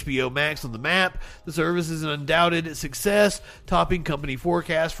put HBO Max on the map. The service is an undoubted success, topping company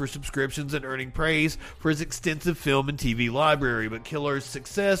forecasts for subscriptions and earning praise for its extensive film and TV library. But Killar's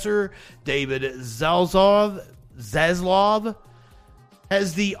successor, David Zaslav,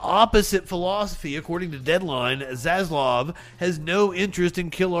 has the opposite philosophy. According to Deadline, Zaslav has no interest in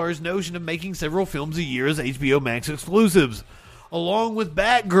Killar's notion of making several films a year as HBO Max exclusives. Along with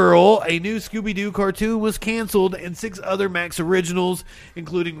Batgirl, a new Scooby-Doo cartoon was canceled, and 6 other Max originals,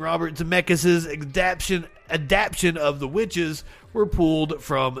 including Robert Zemeckis' adaptation of The Witches, were pulled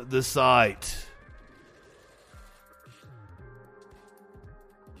from the site.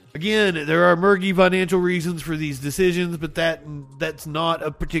 Again, there are murky financial reasons for these decisions, but that's not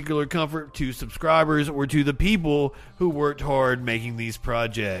of particular comfort to subscribers or to the people who worked hard making these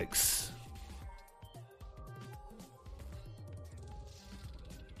projects.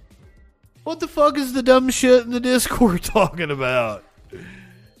 What the fuck is the dumb shit in the Discord talking about?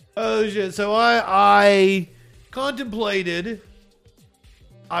 Oh shit, so I contemplated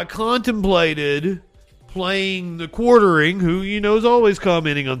playing the Quartering, who you know is always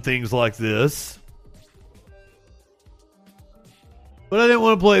commenting on things like this. But I didn't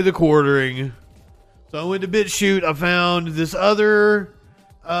want to play the Quartering. So I went to BitChute. I found this other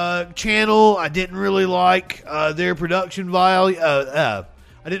channel. I didn't really like their production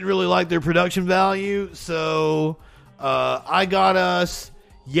value. So I got us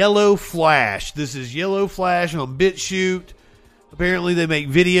Yellow Flash. This is Yellow Flash on BitChute. Apparently they make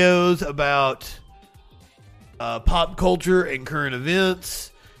videos about pop culture and current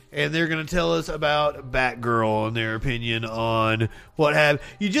events, and they're going to tell us about Batgirl and their opinion on what have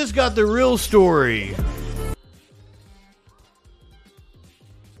you. Just got the real story.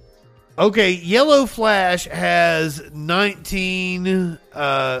 Okay, Yellow Flash has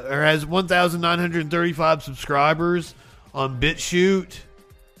 1,935 subscribers on BitChute,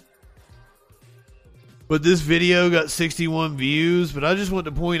 but this video got 61 views. But I just want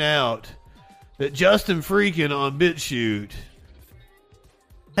to point out that Justin Freakin on BitChute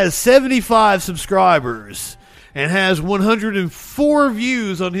has 75 subscribers and has 104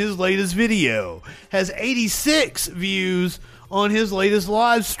 views on his latest video, has 86 views on his latest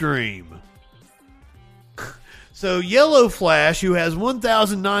live stream. So Yellow Flash, who has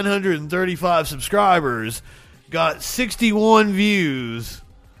 1,935 subscribers, got 61 views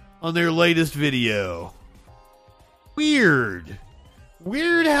on their latest video. Weird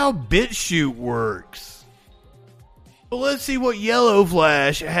how BitChute works. Well, let's see what Yellow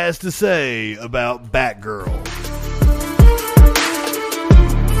Flash has to say about Batgirl.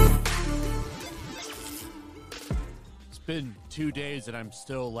 It's been 2 days and I'm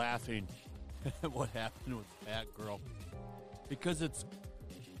still laughing at what happened with Batgirl. Because it's...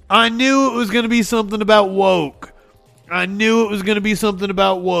 I knew it was going to be something about woke. And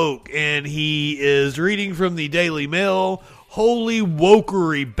he is reading from the Daily Mail. Holy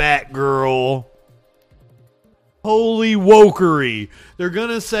wokery, Batgirl. Holy wokery. They're going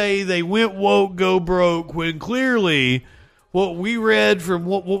to say they went woke, go broke, when clearly what we read from,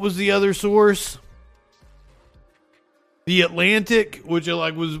 what was the other source? The Atlantic, which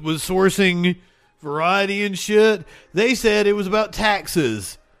was sourcing Variety and shit. They said it was about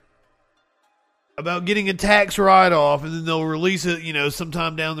taxes. About getting a tax write-off, and then they'll release it,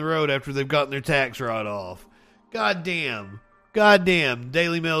 sometime down the road after they've gotten their tax write-off. Goddamn.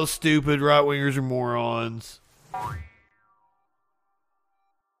 Daily Mail's stupid. Right-wingers are morons.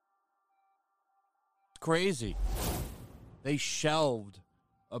 Crazy. They shelved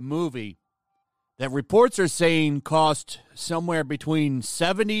a movie that reports are saying cost somewhere between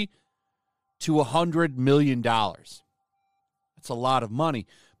 $70 to $100 million. That's a lot of money.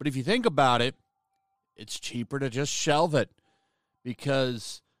 But if you think about it, it's cheaper to just shelve it,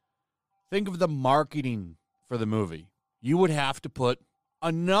 because think of the marketing for the movie. You would have to put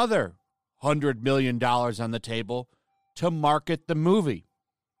another $100 million on the table to market the movie.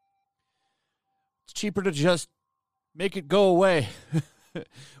 It's cheaper to just make it go away.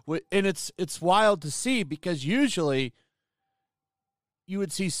 And it's wild to see, because usually you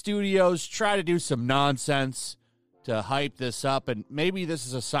would see studios try to do some nonsense to hype this up, and maybe this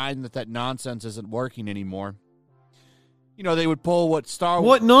is a sign that nonsense isn't working anymore. They would pull what Star Wars...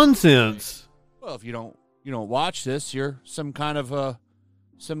 What nonsense? Well, if you don't watch this, you're some kind of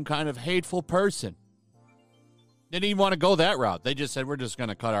hateful person. They didn't even want to go that route. They just said, we're just going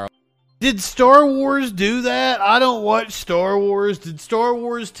to cut our... Did Star Wars do that? I don't watch Star Wars. Did Star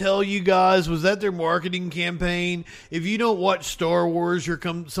Wars tell you guys? Was that their marketing campaign? If you don't watch Star Wars, you're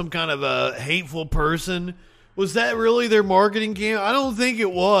some kind of a hateful person. Was that really their marketing campaign? I don't think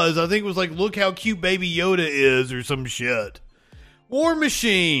it was. I think it was like, look how cute Baby Yoda is, or some shit. War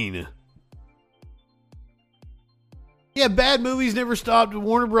Machine. Yeah, bad movies never stopped at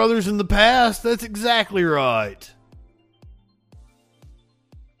Warner Brothers in the past. That's exactly right.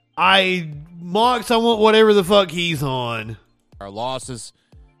 Mox, I want whatever the fuck he's on. Our losses,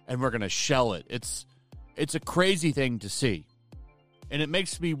 and we're going to shell it. It's a crazy thing to see. And it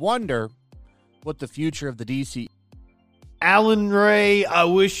makes me wonder what the future of the DC... Alan Ray, I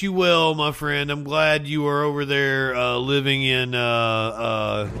wish you well, my friend. I'm glad you are over there living in...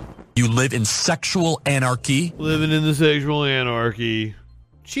 You live in sexual anarchy? Living in the sexual anarchy.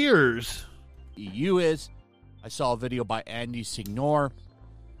 Cheers. EU is. I saw a video by Andy Signor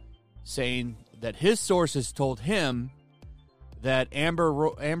saying that his sources told him that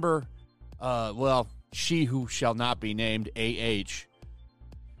she who shall not be named, AH,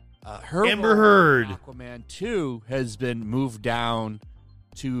 her Amber Heard, Aquaman 2 has been moved down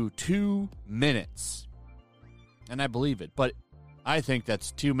to 2 minutes. And I believe it, but I think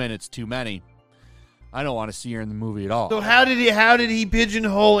that's 2 minutes too many. I don't want to see her in the movie at all. So how did he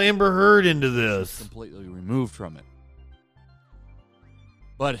pigeonhole Amber Heard into this? Completely removed from it.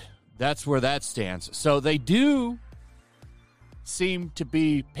 But that's where that stands. So they do seem to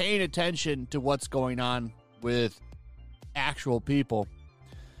be paying attention to what's going on with actual people,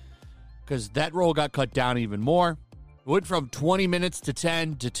 because that role got cut down even more. It went from 20 minutes to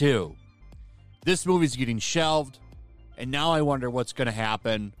 10 to 2. This movie's getting shelved, and now I wonder what's going to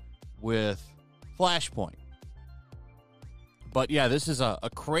happen with Flashpoint. But yeah, this is a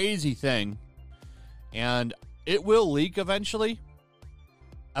crazy thing, and it will leak eventually.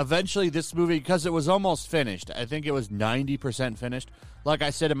 Eventually, this movie, because it was almost finished, I think it was 90% finished. Like I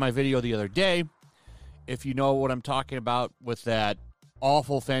said in my video the other day, if you know what I'm talking about with that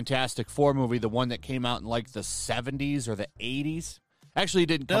awful Fantastic Four movie, the one that came out in like the 70s or the 80s. Actually, it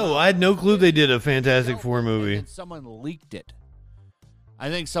didn't come out. I had no clue they did a Fantastic Four movie. And someone leaked it. I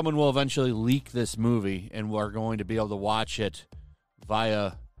think someone will eventually leak this movie, and we're going to be able to watch it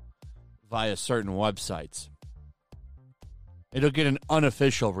via certain websites. It'll get an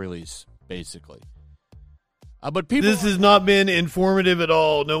unofficial release, basically. But people, this has not been informative at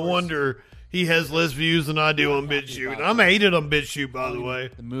all. No wonder he has less views than I do on BitChute. I'm hated on BitChute, by the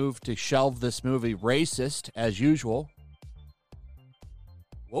way. The move to shelve this movie, racist, as usual.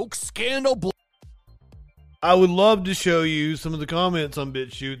 Woke scandal. I would love to show you some of the comments on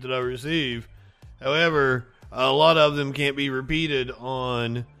BitChute that I receive. However, a lot of them can't be repeated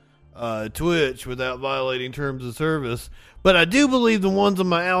on Twitch without violating terms of service. But I do believe the ones on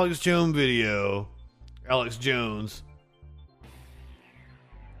my Alex Jones video, Alex Jones,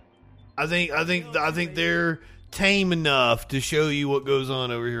 I think they're tame enough to show you what goes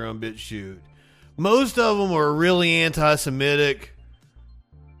on over here on BitChute. Most of them are really anti-Semitic,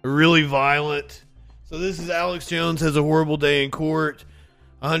 really violent. So this is Alex Jones Has a Horrible Day in Court,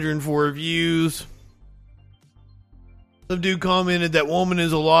 104 views. Some dude commented that woman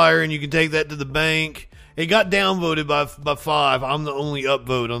is a liar and you can take that to the bank. It got downvoted by 5. I'm the only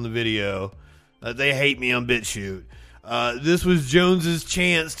upvote on the video. They hate me on BitChute. This was Jones's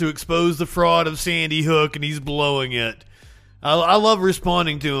chance to expose the fraud of Sandy Hook, and he's blowing it. I love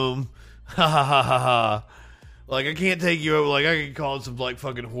responding to him. Ha ha ha ha ha. Like, I can't take you over. Like, I can call some, like,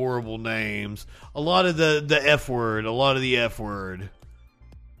 fucking horrible names. A lot of the F word. A lot of the F word.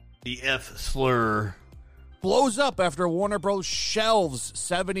 The F slur. Blows up after Warner Bros. Shelves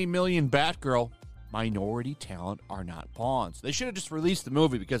 $70 million Batgirl. Minority talent are not pawns. They should have just released the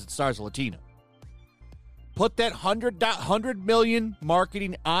movie because it stars a Latina. Put that $100 million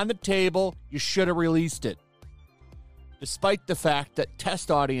marketing on the table. You should have released it. Despite the fact that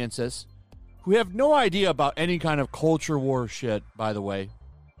test audiences, who have no idea about any kind of culture war shit, by the way,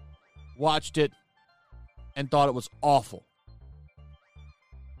 watched it and thought it was awful.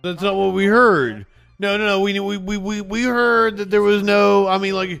 That's not what we heard. No. We heard that there was no. I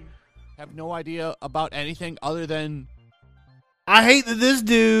mean, like, have no idea about anything other than. I hate that this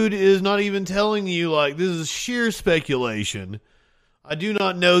dude is not even telling you, like, this is sheer speculation. I do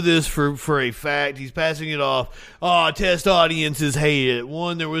not know this for a fact. He's passing it off. Oh, test audiences hate it.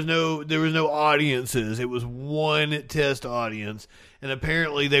 One, there was no audiences. It was one test audience, and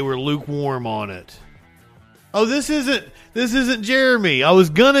apparently they were lukewarm on it. Oh, this isn't Jeremy. I was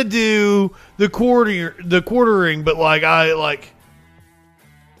gonna do the quartering, but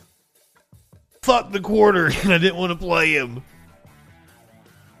fuck the quartering, and I didn't want to play him.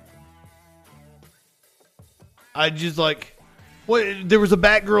 I just what? There was a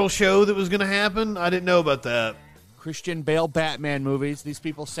Batgirl show that was going to happen? I didn't know about that. Christian Bale Batman movies. These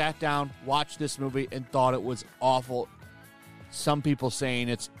people sat down, watched this movie, and thought it was awful. Some people saying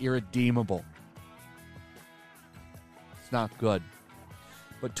it's irredeemable. It's not good.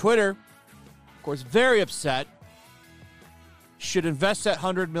 But Twitter, of course, very upset. Should invest that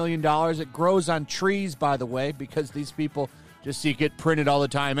 $100 million. It grows on trees, by the way, because these people just see it get printed all the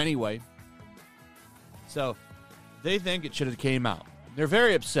time anyway. So they think it should have came out. They're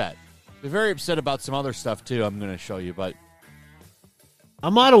very upset. They're very upset about some other stuff, too, I'm going to show you, but I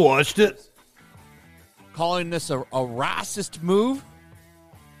might have watched it. Calling this a racist move.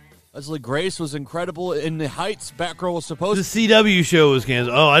 Leslie Grace was incredible in The Heights. Batgirl was supposed to. The CW show was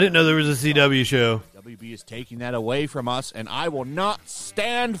canceled. Oh, I didn't know there was a CW show. WB is taking that away from us, and I will not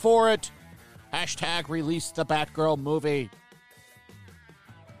stand for it. Hashtag release the Batgirl movie.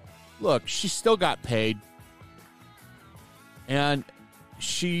 Look, she still got paid. And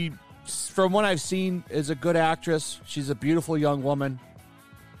she, from what I've seen, is a good actress. She's a beautiful young woman.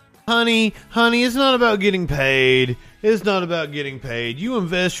 Honey, it's not about getting paid. It's not about getting paid. You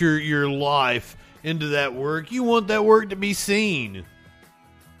invest your life into that work. You want that work to be seen.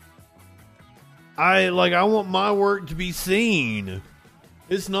 I want my work to be seen.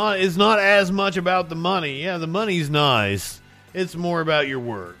 It's not as much about the money. Yeah, the money's nice. It's more about your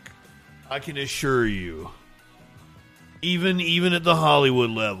work. I can assure you. Even at the Hollywood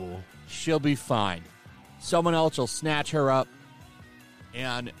level. She'll be fine. Someone else will snatch her up,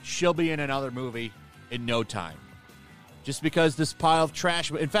 and she'll be in another movie in no time. Just because this pile of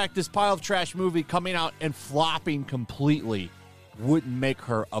trash... In fact, this pile of trash movie coming out and flopping completely wouldn't make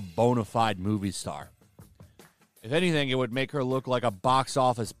her a bona fide movie star. If anything, it would make her look like a box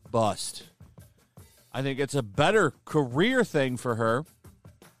office bust. I think it's a better career thing for her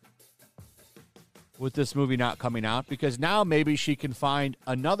with this movie not coming out, because now maybe she can find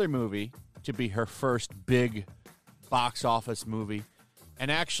another movie to be her first big box office movie and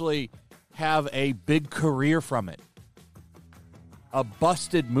actually have a big career from it. A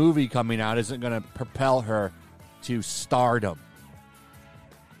busted movie coming out isn't going to propel her to stardom.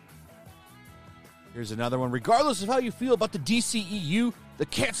 Here's another one. Regardless of how you feel about the DCEU, the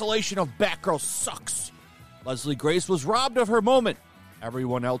cancellation of Batgirl sucks. Leslie Grace was robbed of her moment.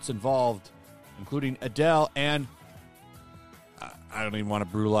 Everyone else involved, including Adele and... I don't even want to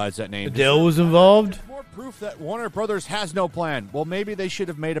brutalize that name. Adele was involved? More proof that Warner Brothers has no plan. Well, maybe they should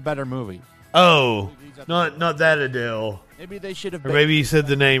have made a better movie. Oh, not that Adele. Maybe they should have... Or maybe you said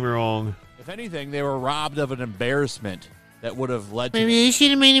the name wrong. If anything, they were robbed of an embarrassment that would have led to... Maybe they should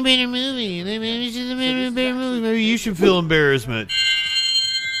have made a better movie. Maybe you should feel embarrassment.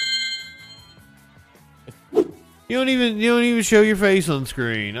 You don't even show your face on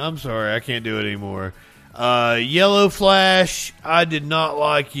screen. I'm sorry, I can't do it anymore. Yellow Flash, I did not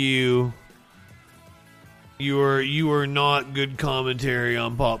like you. You are not good commentary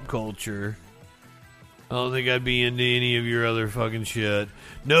on pop culture. I don't think I'd be into any of your other fucking shit.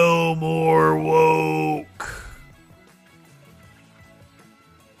 No more woke.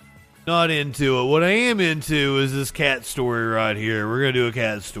 Not into it. What I am into is this cat story right here. We're going to do a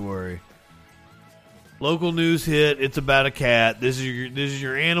cat story. Local news hit. It's about a cat. This is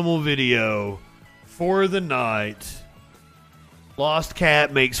your animal video for the night. Lost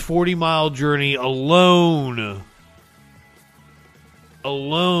cat makes 40-mile journey alone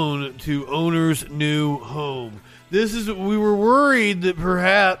to owner's new home. We were worried that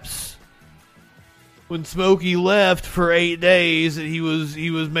perhaps when Smokey left for 8 days that he was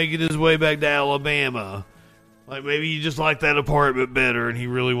making his way back to Alabama. Like maybe he just liked that apartment better and he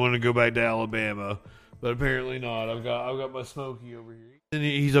really wanted to go back to Alabama. But apparently not. I've got my Smokey over here. And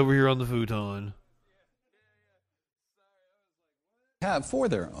he's over here on the futon. Have for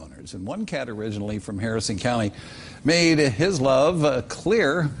their owners. And one cat originally from Harrison County made his love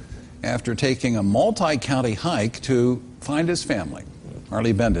clear after taking a multi-county hike to find his family.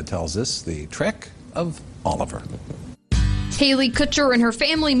 Harley Bendit tells us the trek of Oliver. Haley Kutcher and her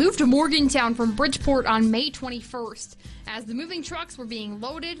family moved to Morgantown from Bridgeport on May 21st. As the moving trucks were being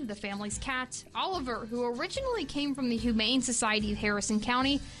loaded, the family's cat, Oliver, who originally came from the Humane Society of Harrison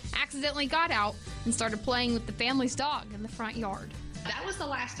County, accidentally got out and started playing with the family's dog in the front yard. That was the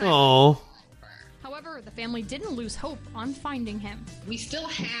last time. Oh. However, the family didn't lose hope on finding him. We still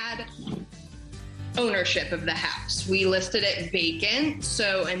had ownership of the house. We listed it vacant,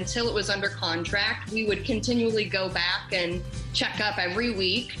 so until it was under contract, we would continually go back and check up every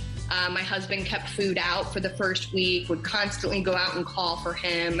week. My husband kept food out for the first week, would constantly go out and call for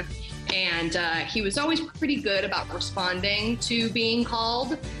him, and he was always pretty good about responding to being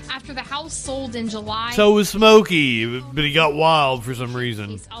called. After the house sold in July, So was Smokey, but he got wild for some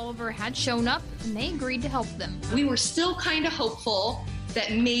reason. Oliver had shown up, and they agreed to help them. We were still kind of hopeful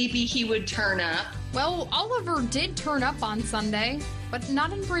that maybe he would turn up. Well, Oliver did turn up on Sunday, but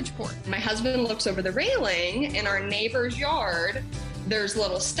not in Bridgeport. My husband looks over the railing in our neighbor's yard. There's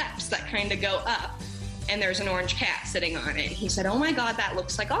little steps that kind of go up, and there's an orange cat sitting on it. He said, "Oh my God, that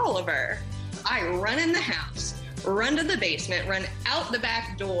looks like Oliver." I run in the house, run to the basement, run out the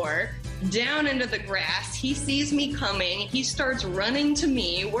back door, down into the grass. He sees me coming. He starts running to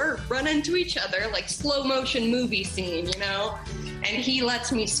me. We're running to each other like slow motion movie scene, you know? And he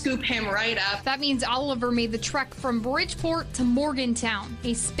lets me scoop him right up. That means Oliver made the trek from Bridgeport to Morgantown,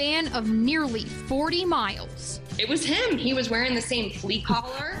 a span of nearly 40 miles. It was him. He was wearing the same flea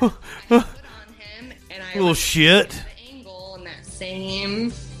collar. I put on him, and I Little shit. the angle, and that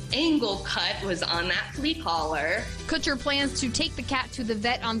same angle cut was on that flea collar. Kutcher plans to take the cat to the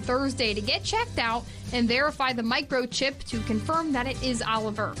vet on Thursday to get checked out and verify the microchip to confirm that it is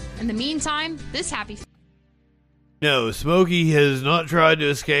Oliver. In the meantime, this happy... No, Smokey has not tried to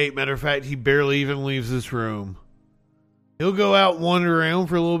escape. Matter of fact, he barely even leaves this room. He'll go out and wander around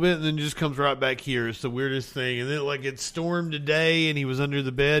for a little bit and then just comes right back here. It's the weirdest thing. And then, like, it stormed today and he was under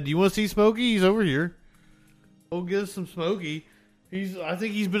the bed. Do you want to see Smokey? He's over here. We'll get us some Smokey. I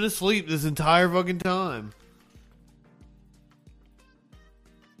think he's been asleep this entire fucking time.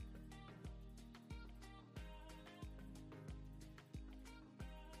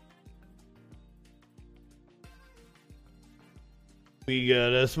 We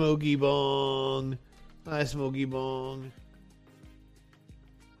got a Smokey Bong. Hi, Smokey Bong.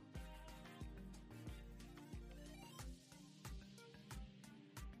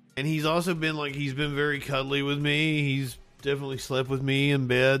 And he's also been he's been very cuddly with me. He's definitely slept with me in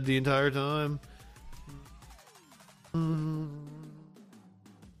bed the entire time.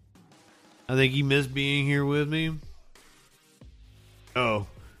 I think he missed being here with me. Oh,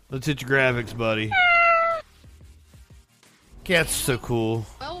 let's hit your graphics, buddy. Cat's so cool.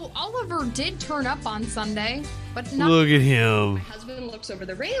 Well, Oliver did turn up on Sunday, but not... Look at him. My husband looks over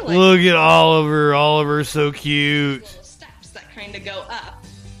the railing. Look at Oliver. Oliver's so cute. Little steps that kind of go up,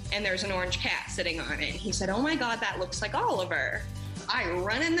 and there's an orange cat sitting on it. He said, "Oh my God, that looks like Oliver." I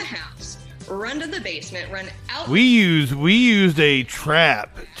run in the house, run to the basement, run out. We used a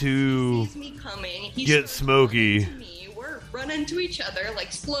trap to He sees me coming. He get starts Smokey. running to me. We're running to each other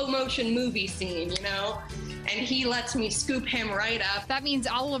like slow motion movie scene, you know? And he lets me scoop him right up. That means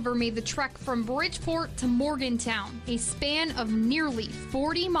Oliver made the trek from Bridgeport to Morgantown, a span of nearly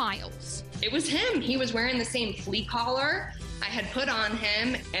 40 miles. It was him. He was wearing the same flea collar I had put on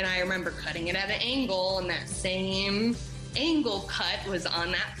him, and I remember cutting it at an angle, and that same angle cut was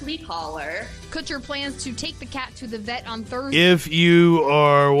on that flea collar. Kutcher plans to take the cat to the vet on Thursday. If you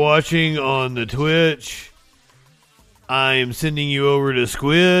are watching on the Twitch, I am sending you over to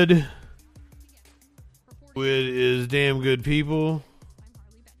Squid. Squid is damn good people.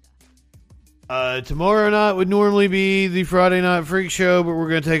 Tomorrow night would normally be the Friday Night Freak Show, but we're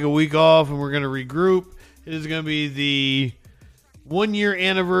going to take a week off and we're going to regroup. It is going to be the 1 year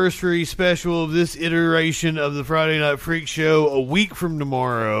anniversary special of this iteration of the Friday Night Freak Show. A week from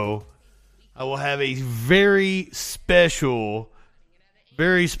tomorrow, I will have a very special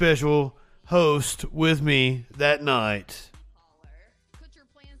host with me that night.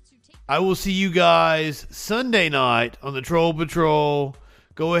 I will see you guys Sunday night on the Troll Patrol.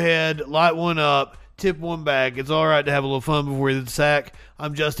 Go ahead, light one up, tip one back. It's all right to have a little fun before you hit the sack.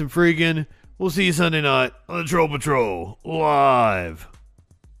 I'm Justin Freakin. We'll see you Sunday night on the Troll Patrol live.